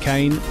shape of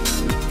Chicane.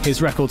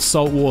 His record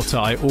Saltwater,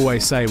 I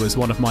always say, was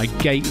one of my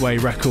gateway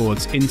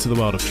records into the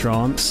world of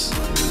trance.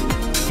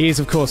 He is,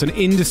 of course, an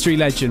industry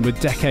legend with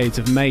decades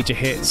of major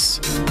hits,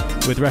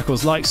 with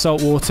records like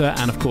Saltwater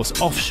and, of course,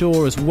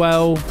 Offshore as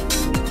well.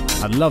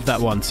 I love that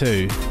one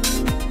too.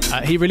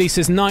 He released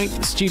his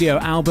 9th studio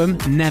album,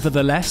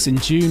 Nevertheless, in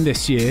June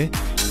this year,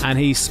 and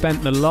he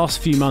spent the last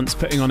few months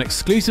putting on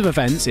exclusive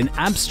events in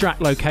abstract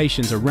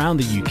locations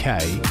around the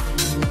UK.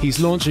 He's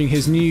launching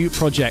his new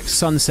project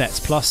Sunsets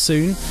Plus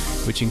soon,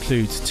 which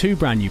includes 2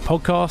 brand new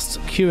podcasts,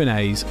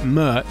 Q&As,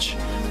 merch,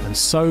 and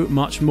so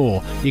much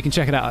more. You can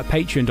check it out at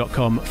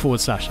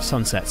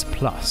patreon.com/Sunsets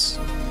Plus.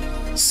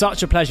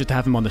 Such a pleasure to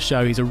have him on the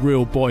show. He's a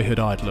real boyhood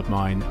idol of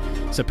mine.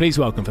 So please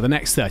welcome for the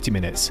next 30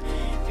 minutes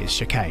is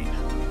Chicane.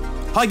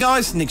 Hi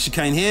guys, Nick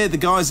Chicane here. The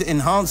guys at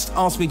Enhanced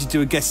asked me to do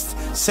a guest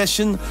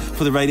session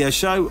for the radio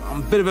show.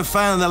 I'm a bit of a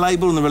fan of the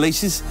label and the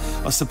releases.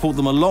 I support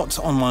them a lot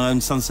on my own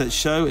Sunset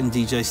show and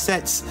DJ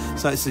sets.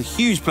 So it's a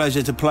huge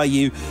pleasure to play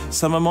you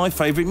some of my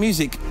favourite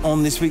music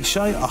on this week's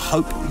show. I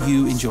hope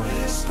you enjoy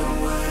it.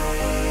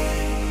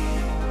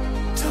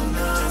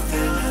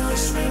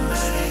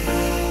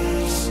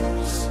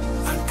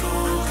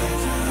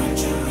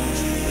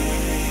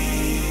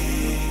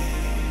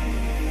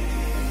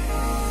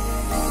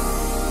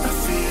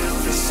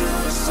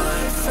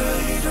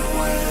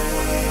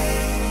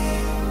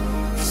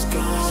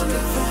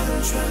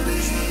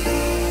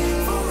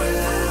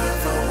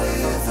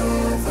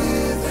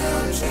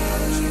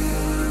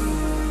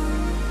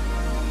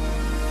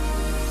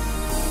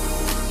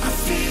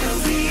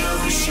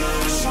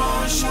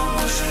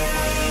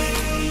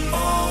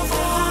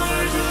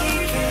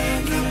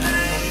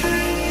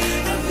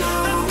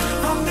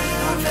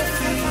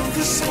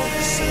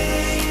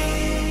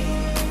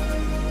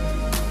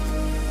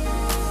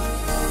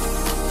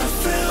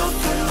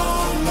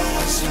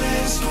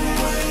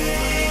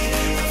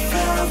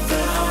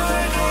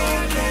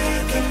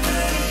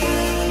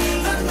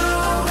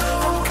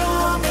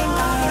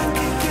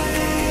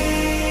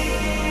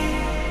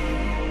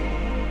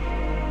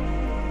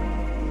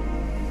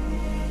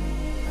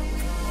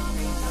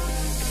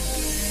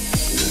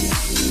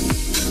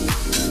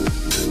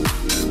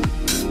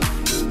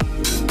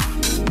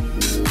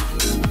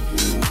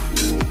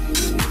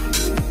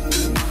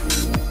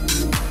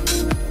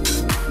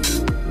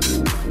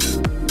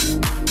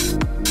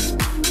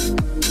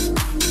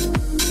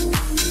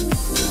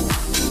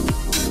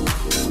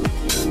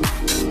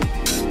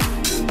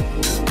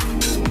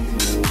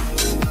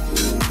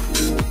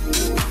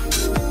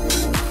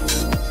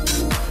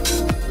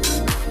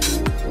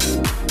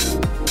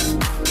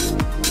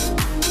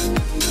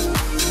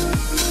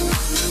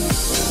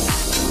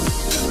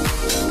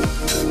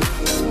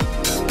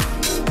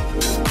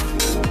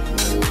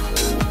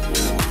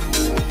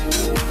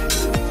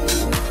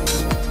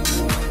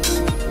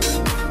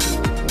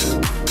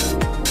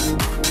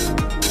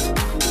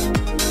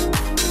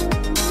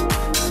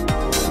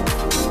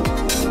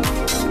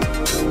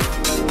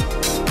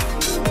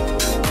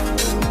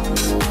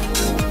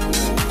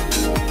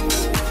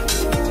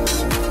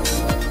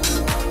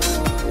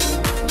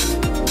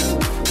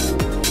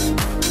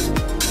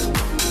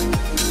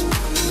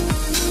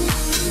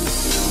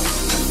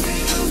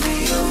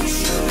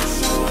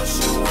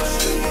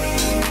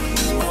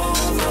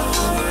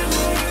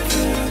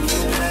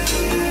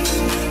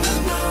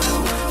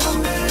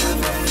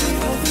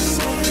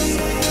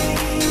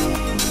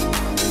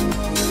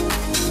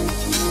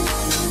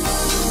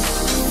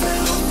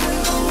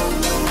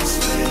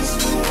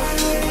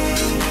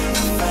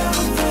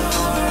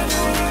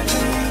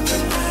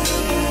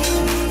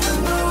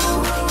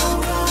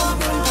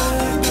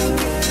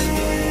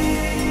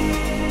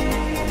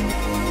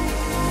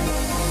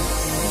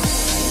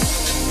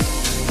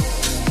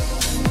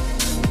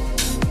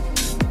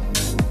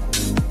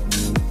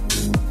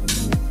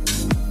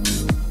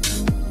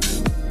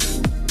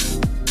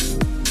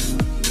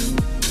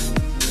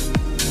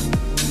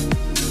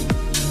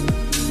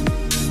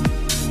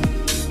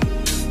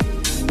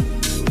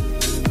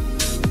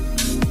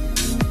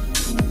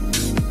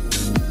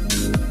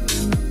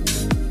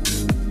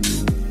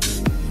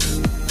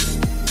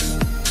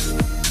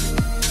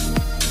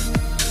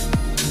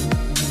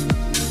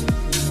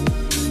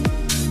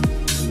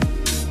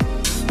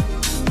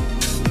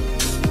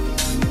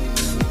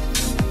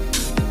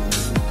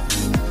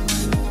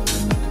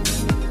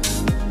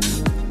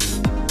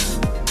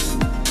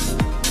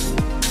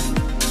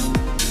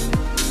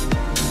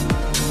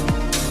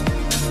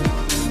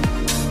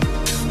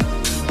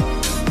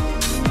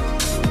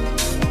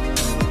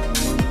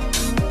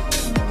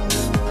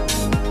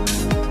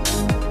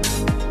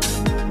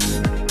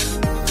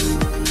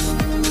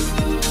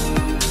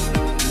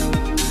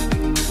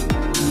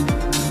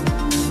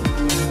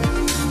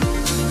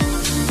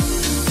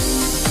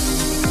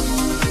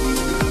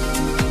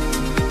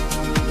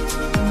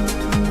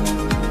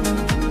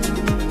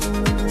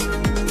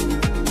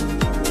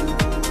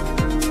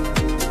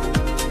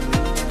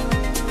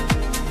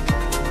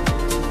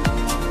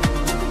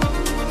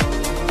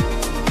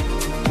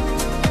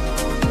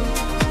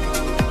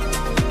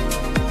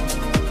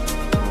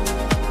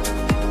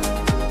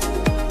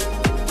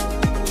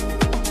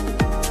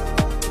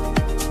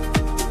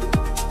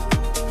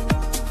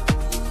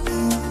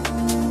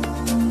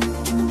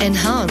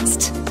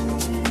 Enhanced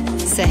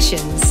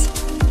Sessions.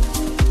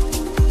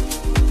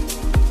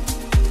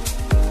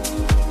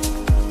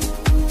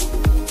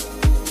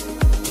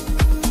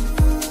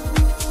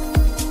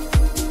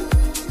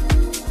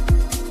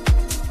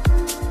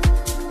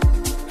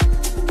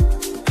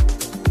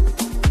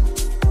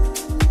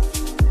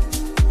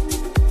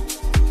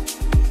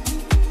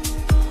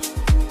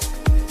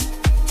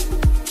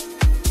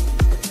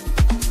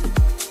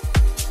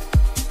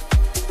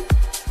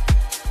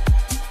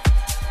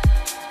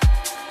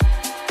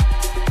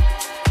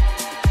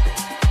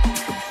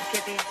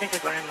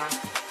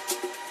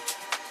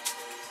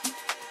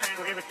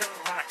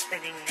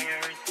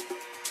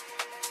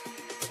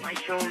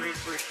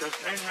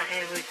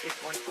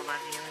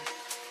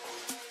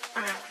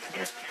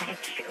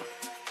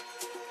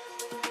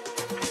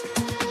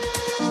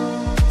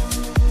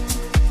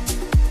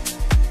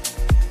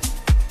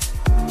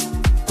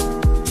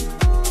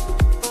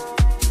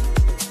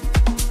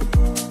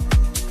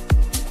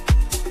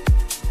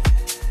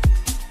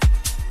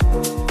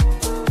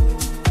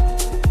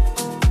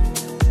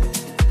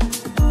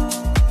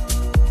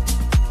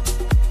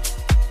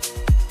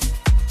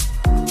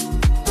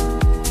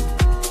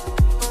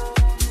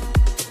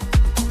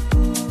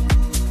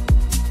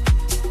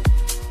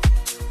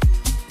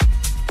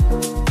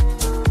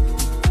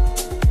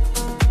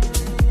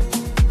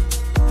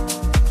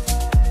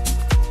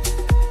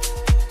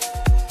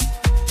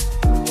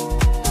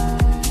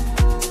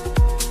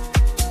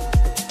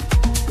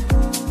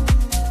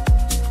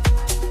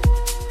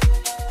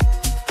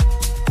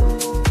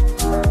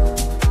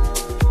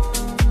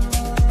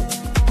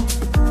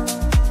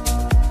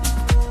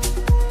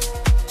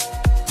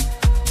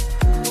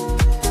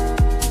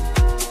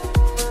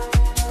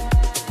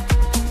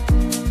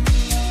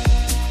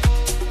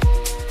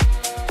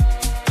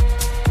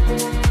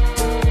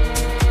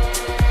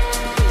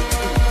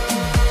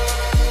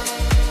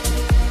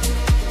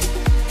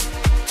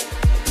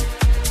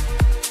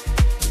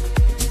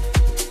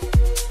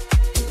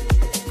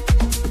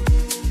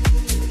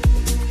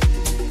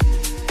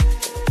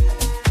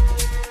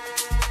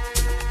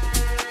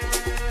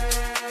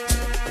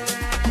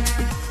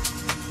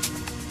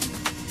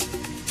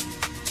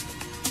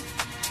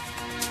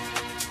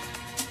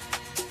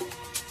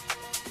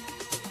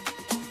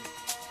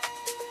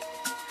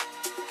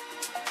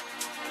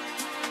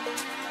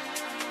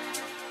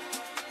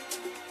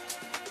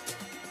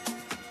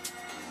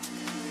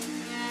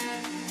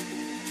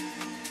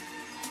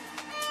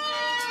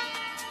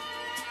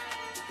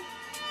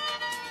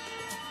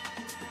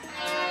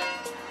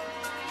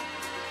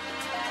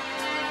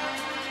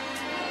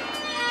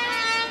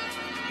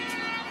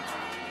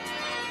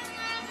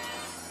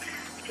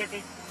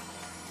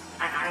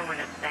 I want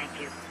to thank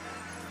you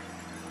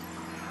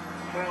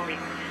for all your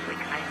sweet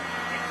kindness.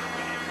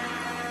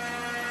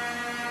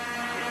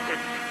 You're such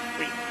a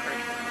sweet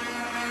person.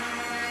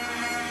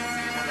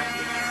 I love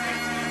you,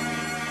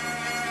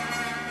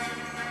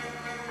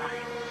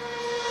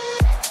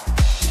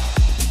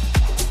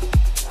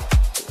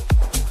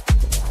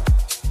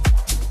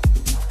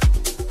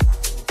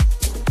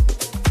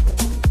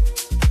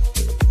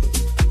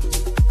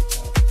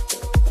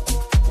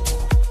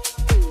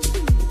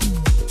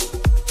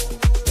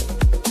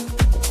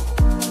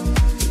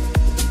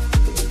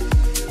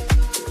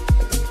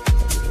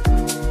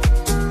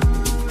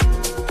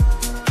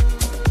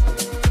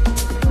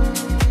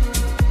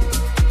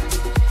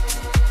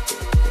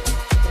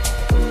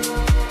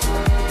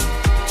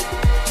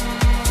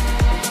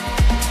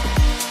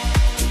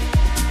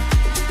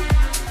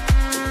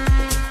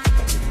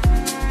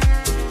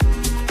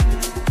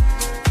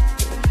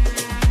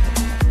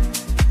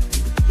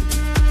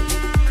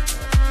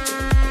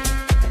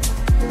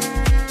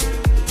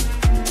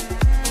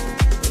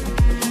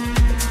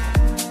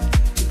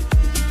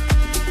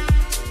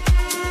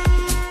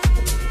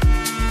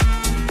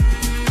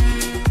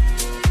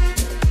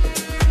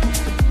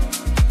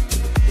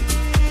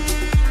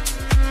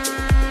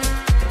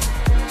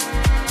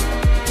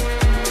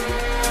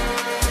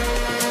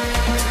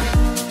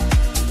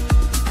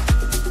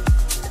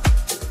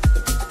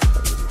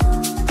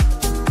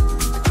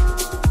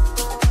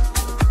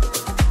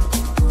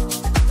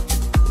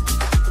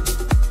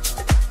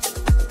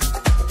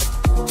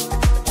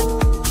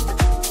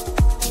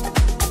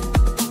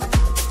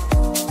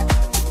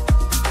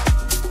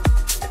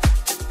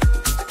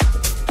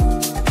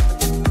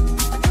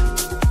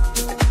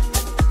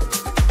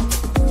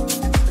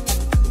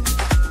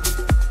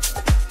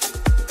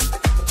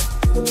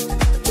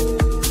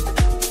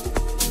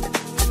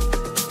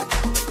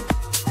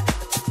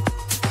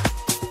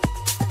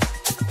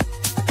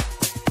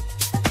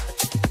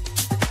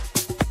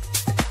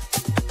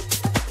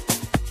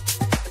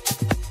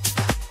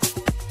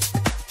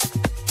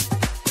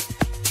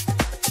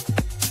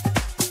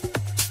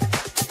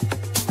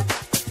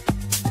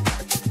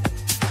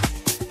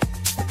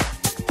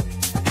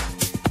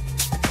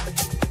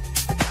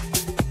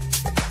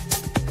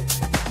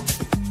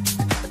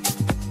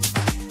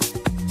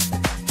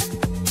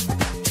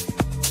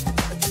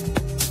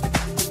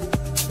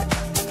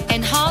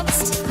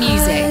 Enhanced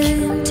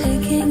music. I'm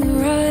taking a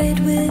ride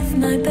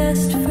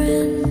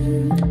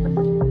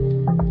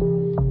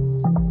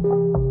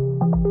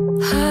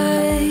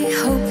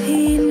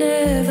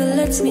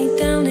lets me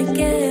down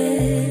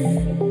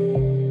again.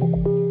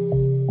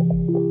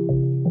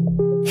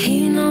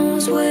 He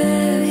knows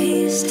where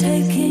he's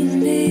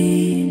taking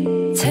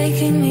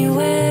me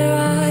where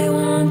I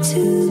want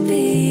to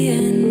be,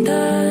 and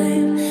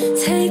I'm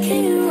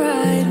taking a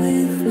ride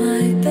with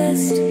my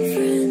best friend.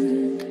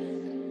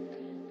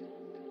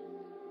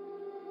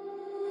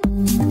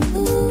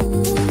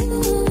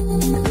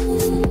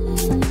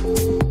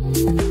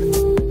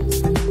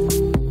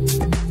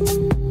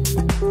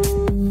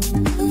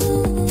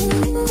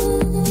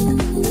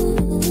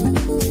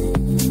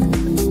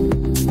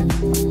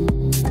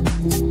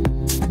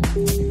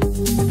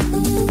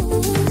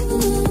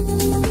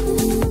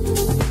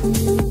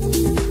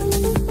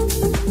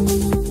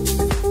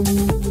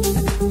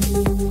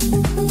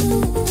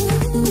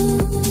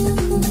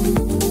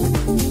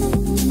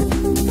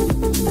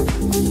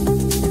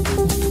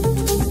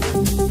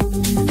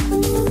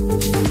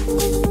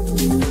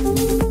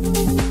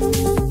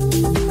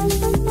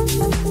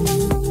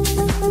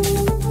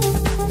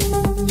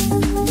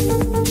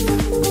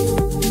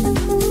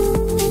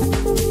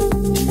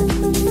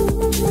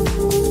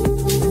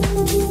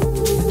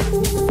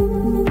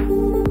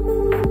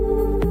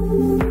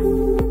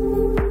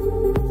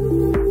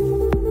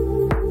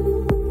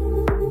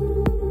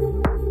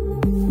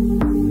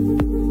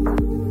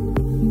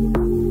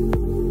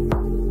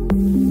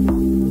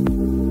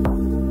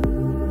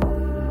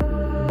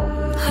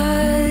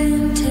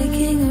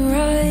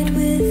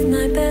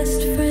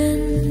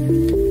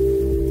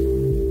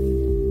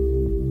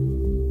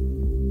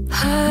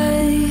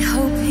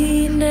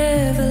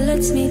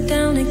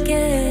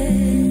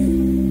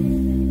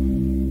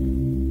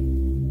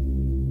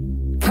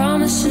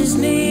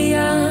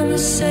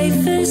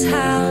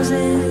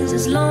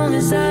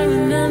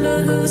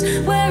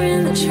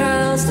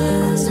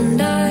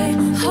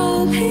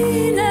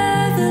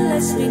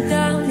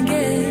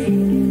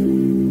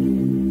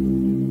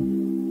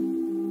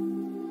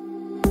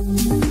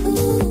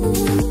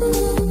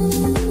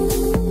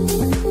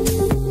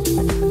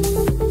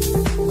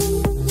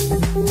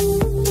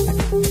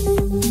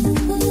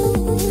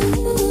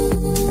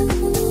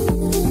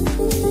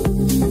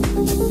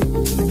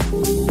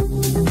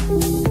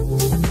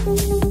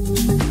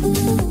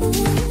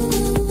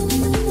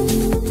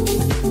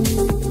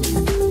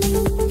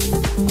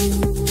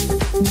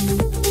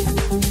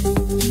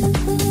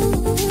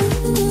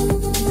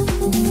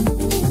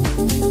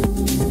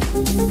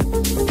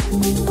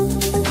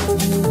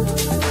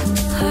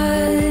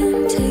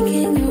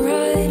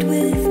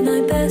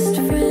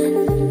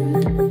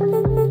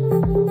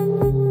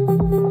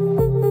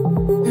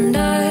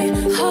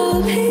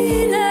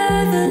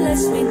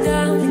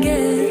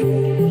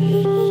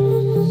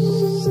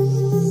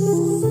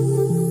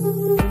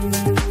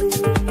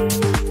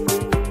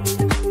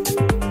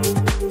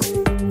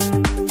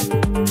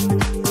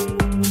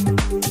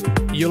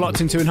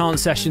 Into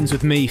Enhanced Sessions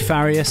with me,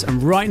 Farius,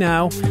 and right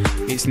now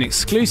it's an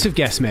exclusive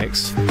guest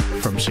mix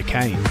from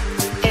Chicane.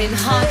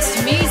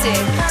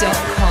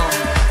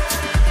 EnhancedMusic.com.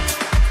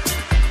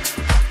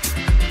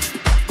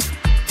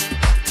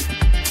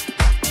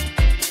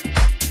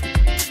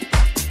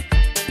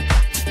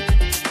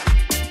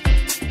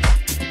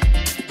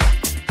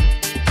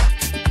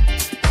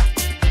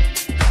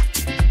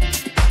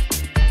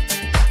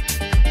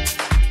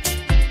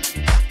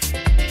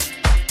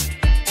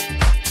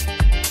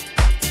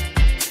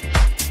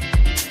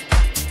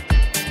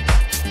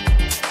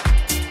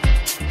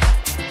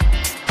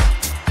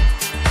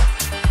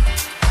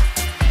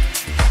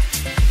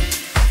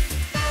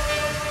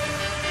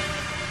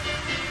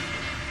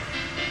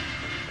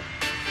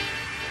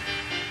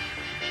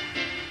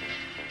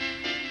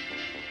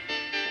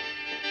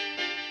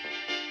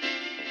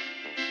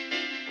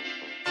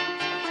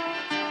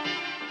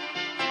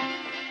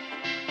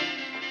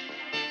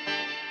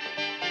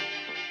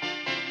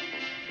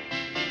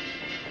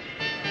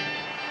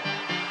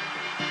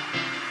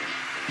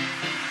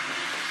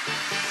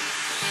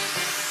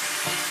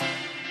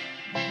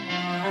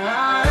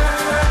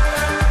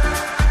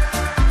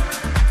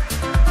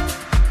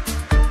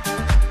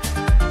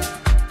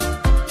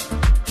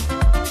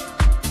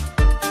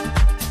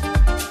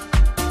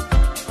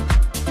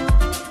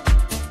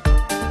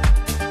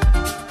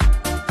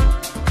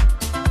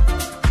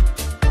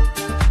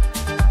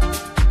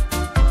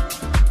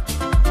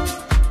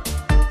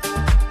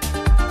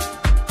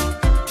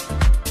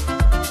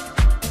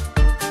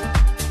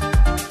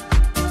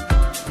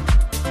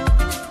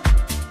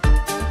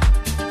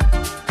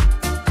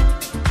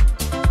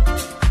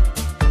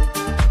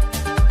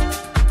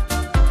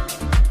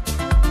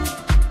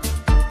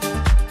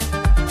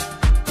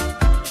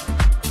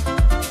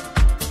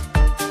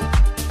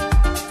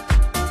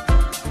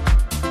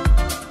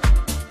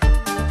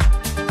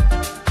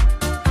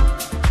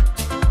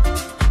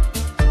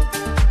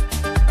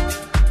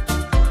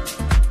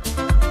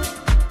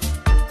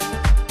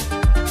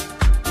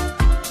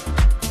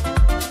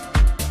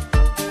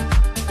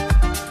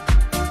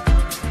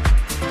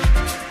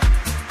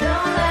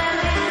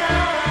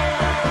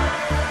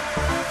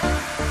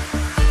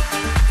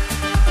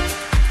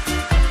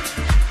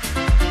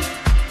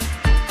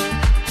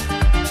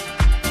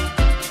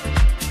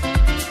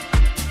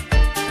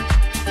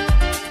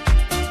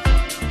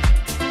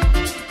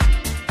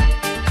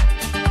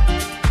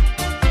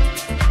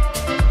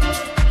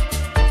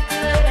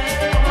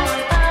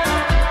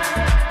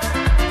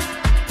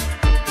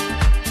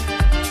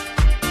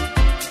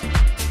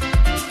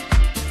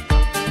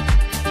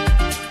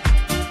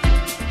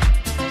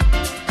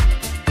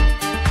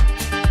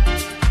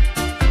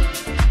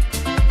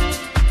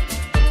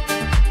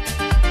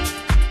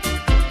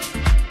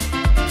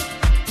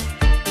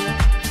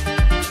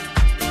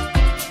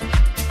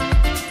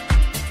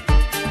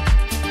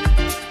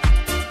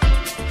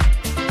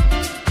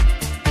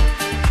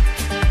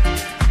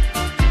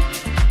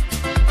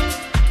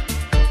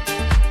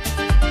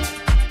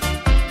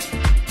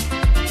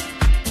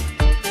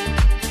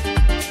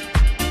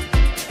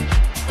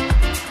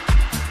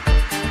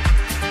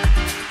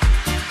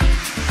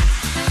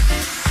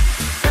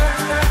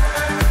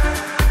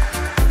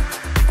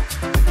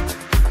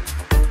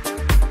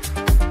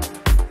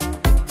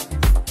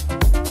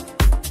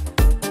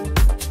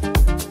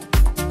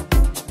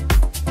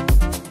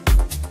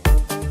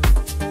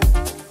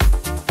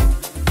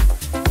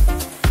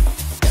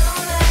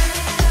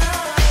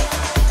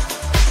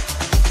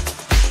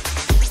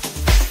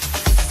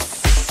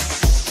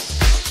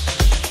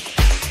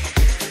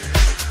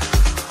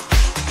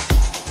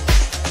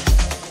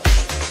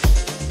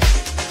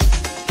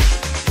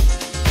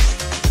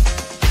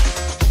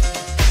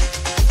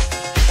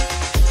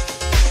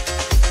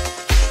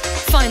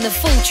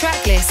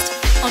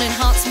 on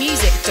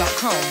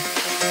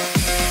enhancemusic.com.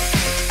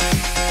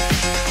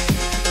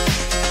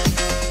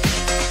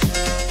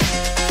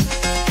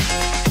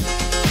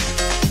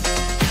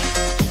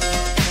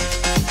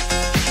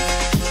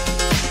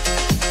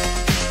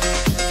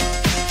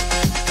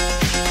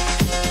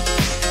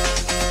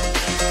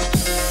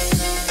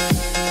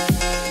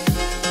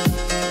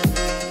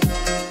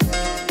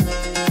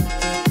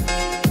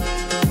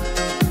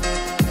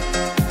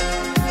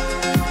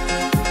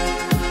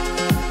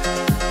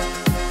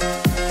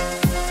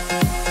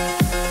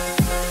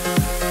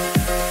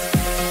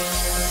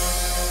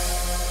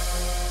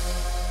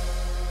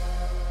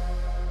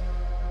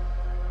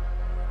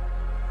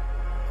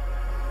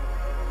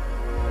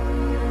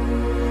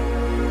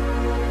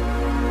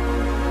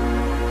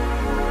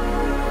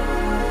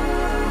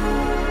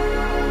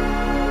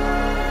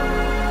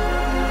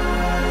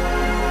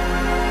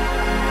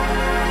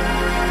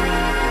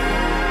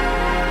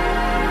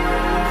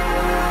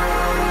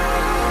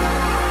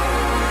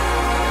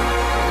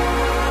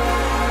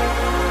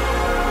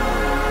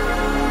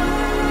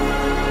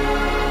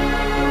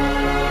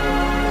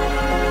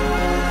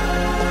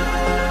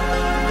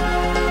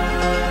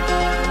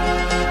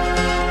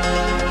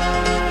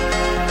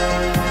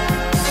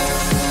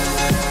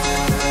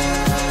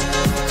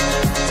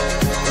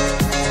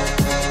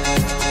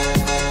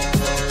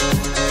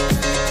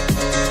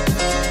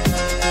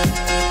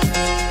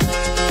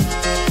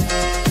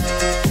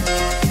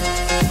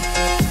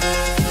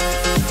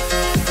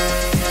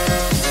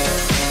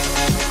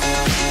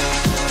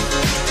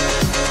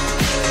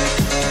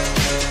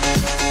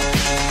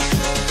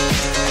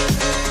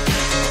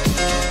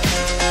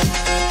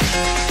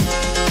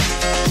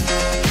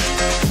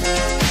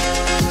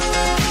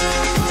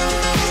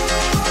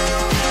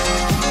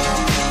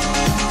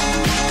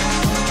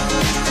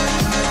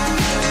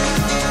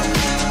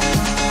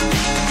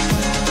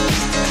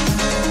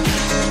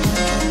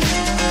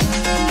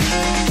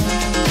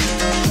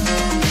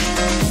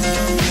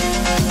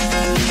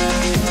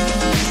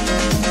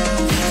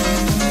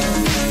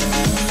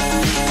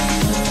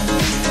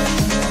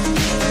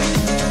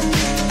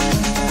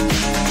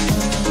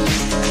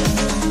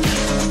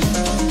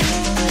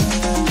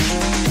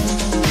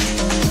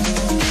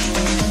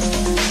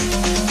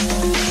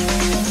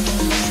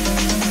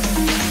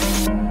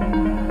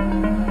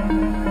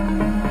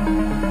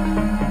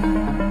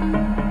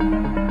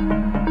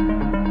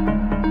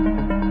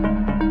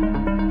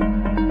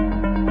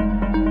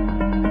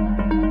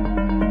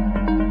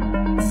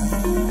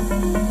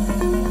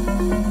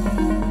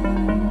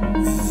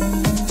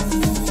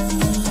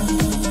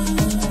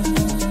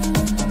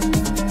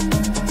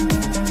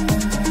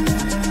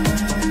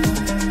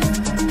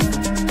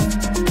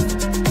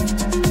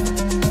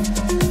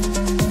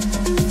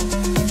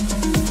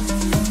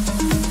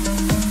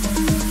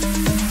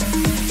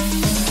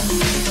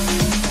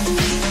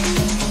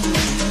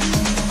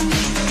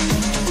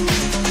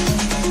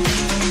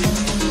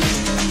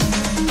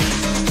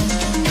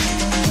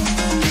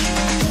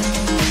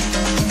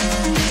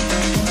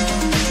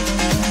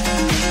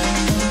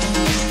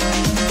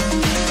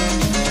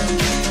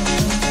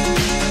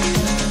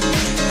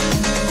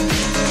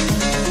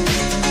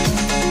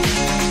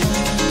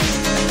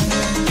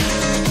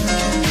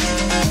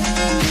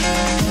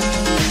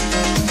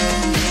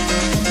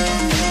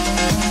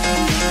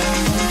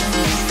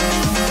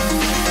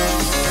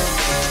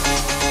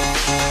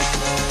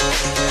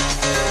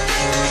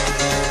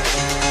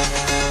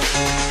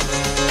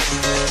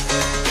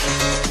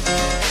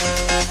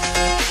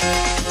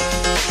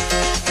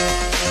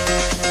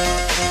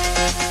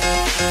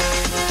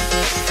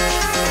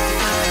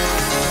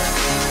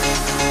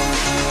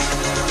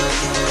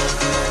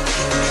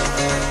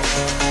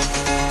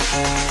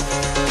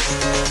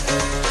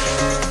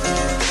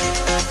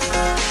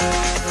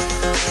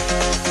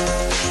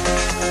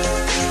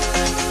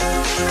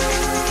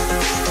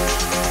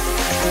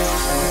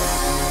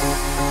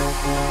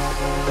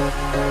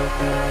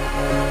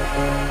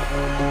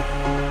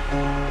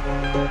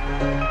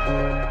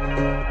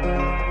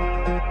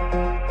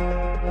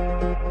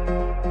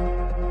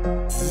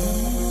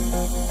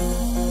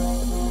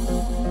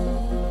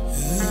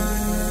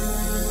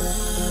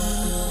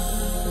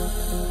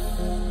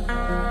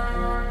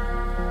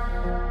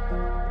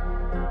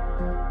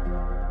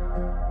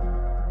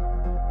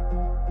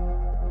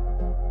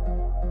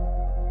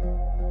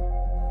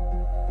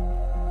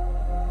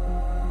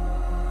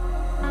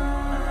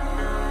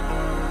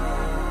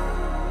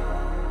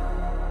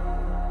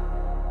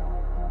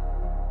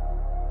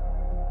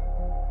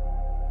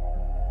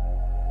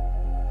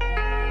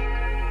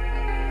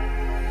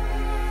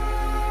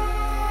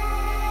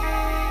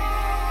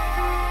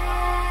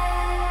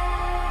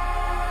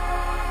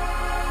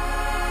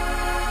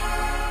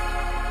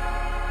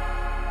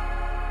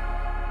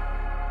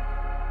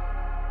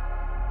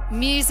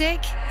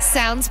 Music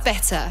sounds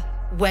better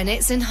when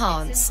it's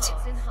enhanced.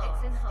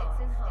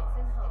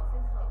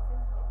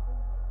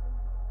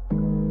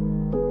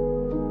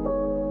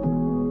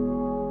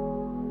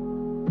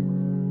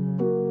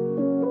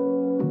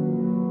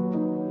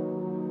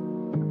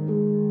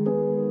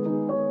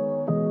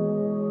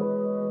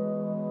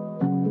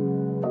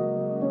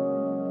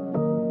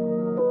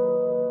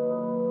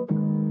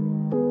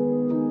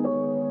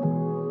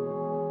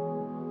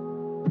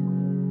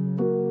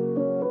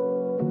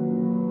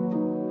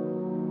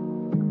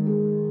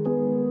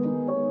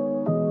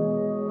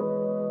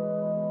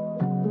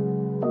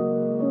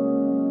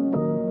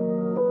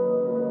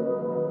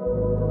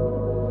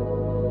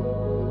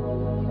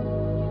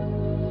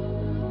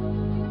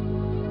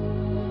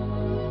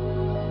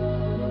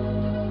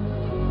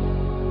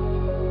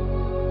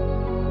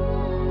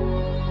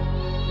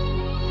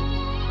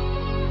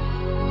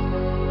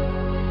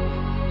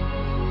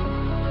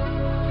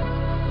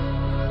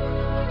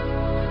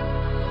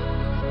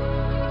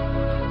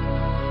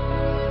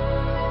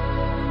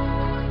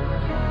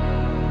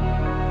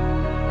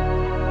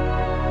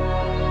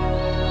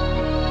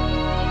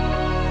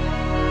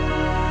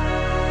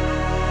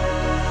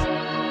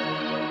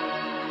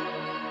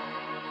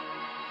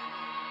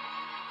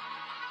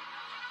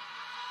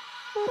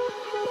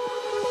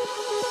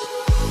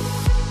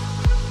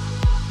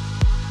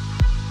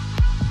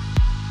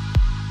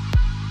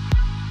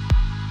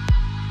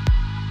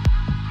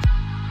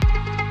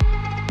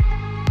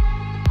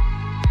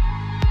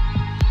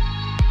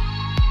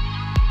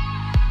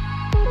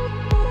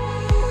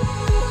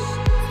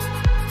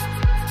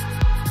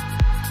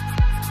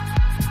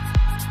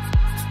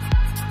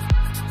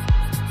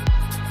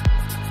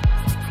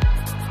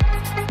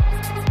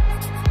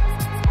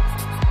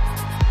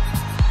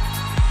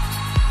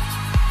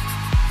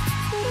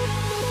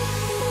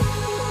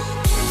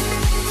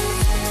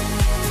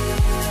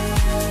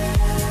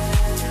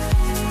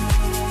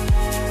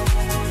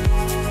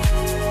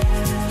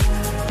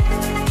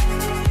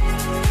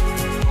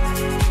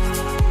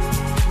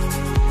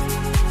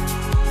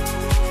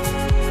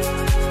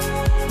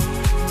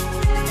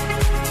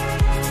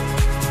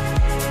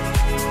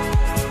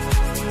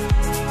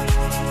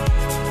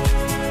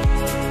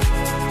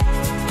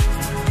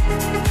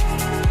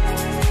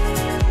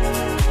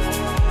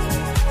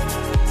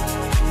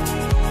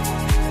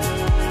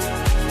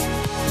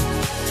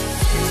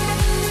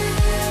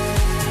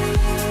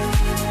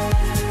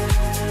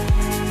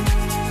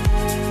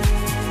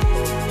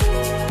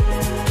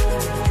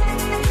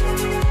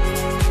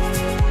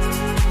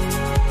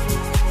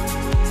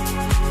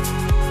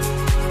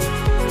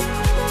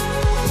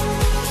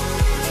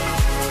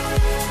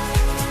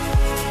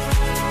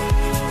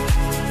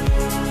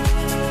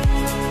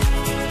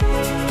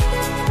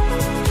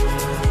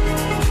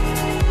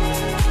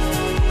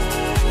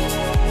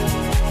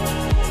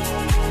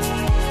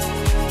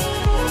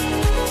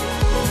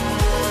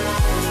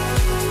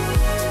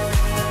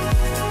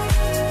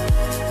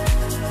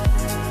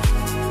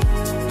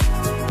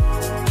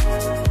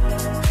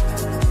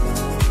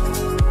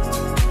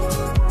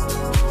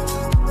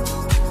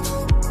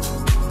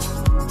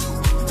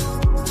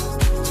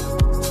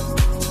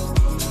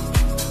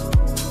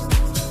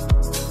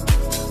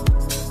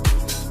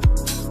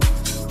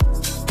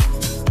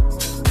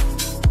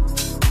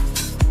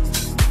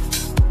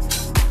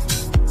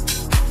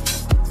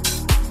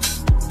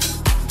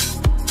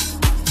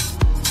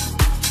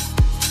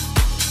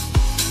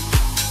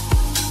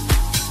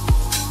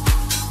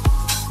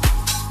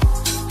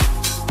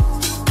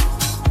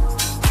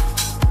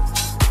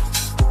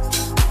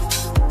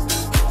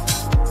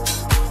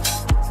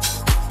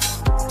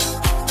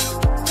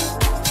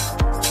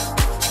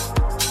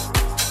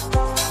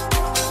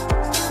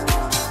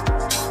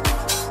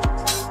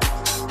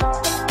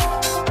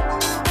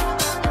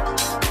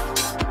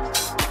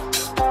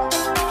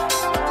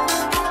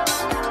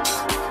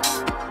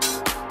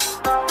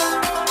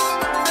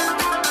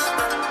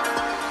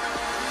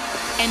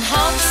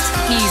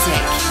 Enhanced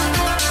Music.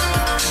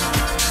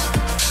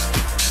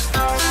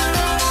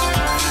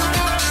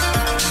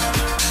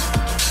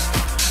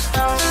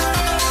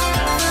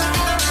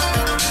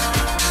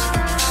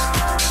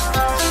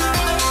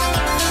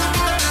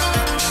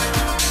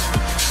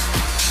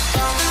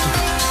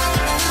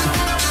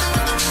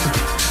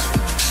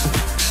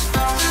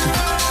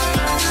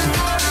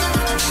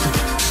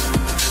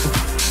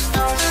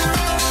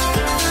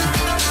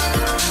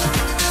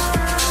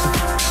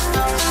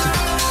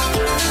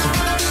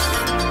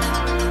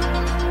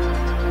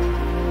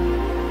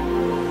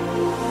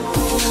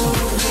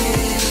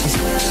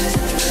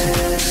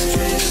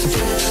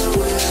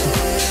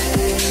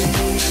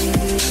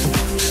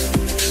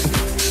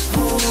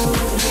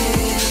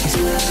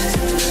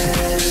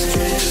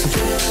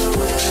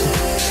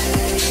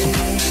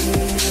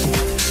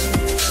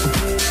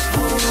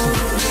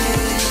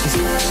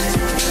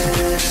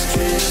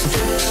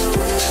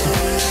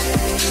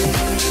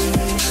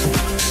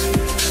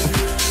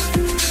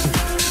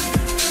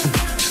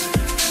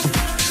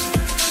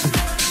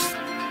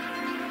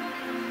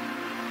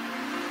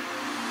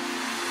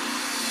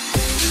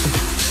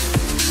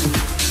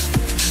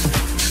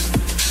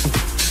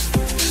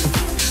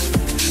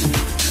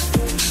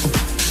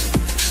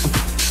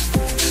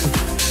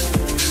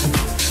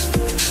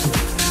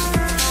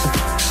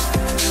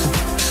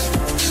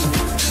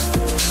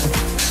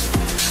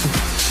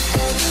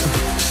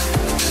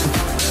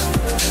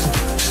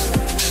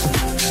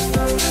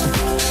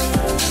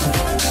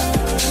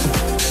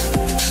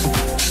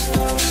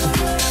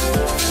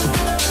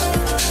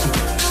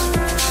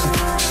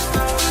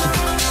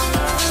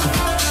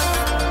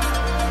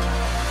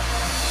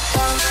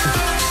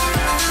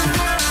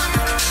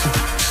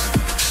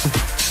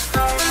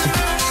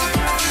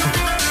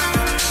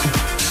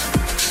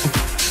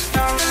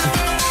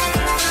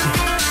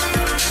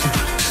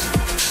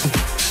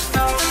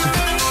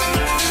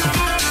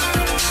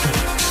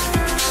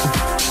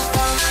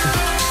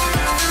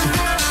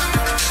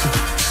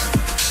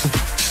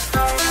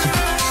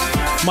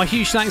 My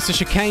huge thanks to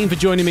Chicane for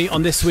joining me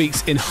on this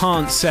week's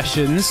Enhanced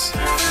Sessions.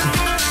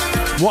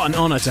 What an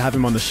honour to have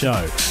him on the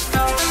show.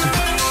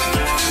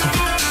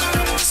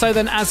 So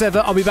then, as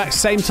ever, I'll be back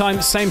same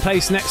time, same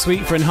place next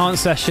week for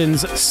Enhanced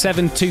Sessions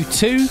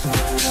 722,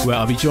 where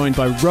I'll be joined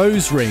by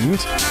Rose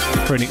Ringed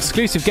for an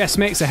exclusive guest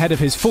mix ahead of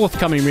his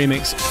forthcoming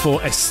remix for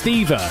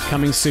Estiva,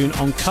 coming soon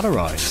on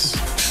Colorize.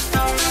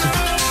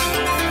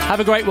 Have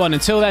a great one.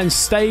 Until then,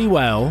 stay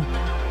well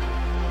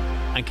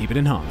and keep it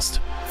enhanced.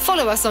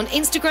 Follow us on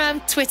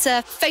Instagram,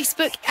 Twitter,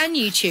 Facebook and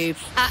YouTube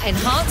at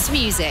Enhanced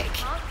Music.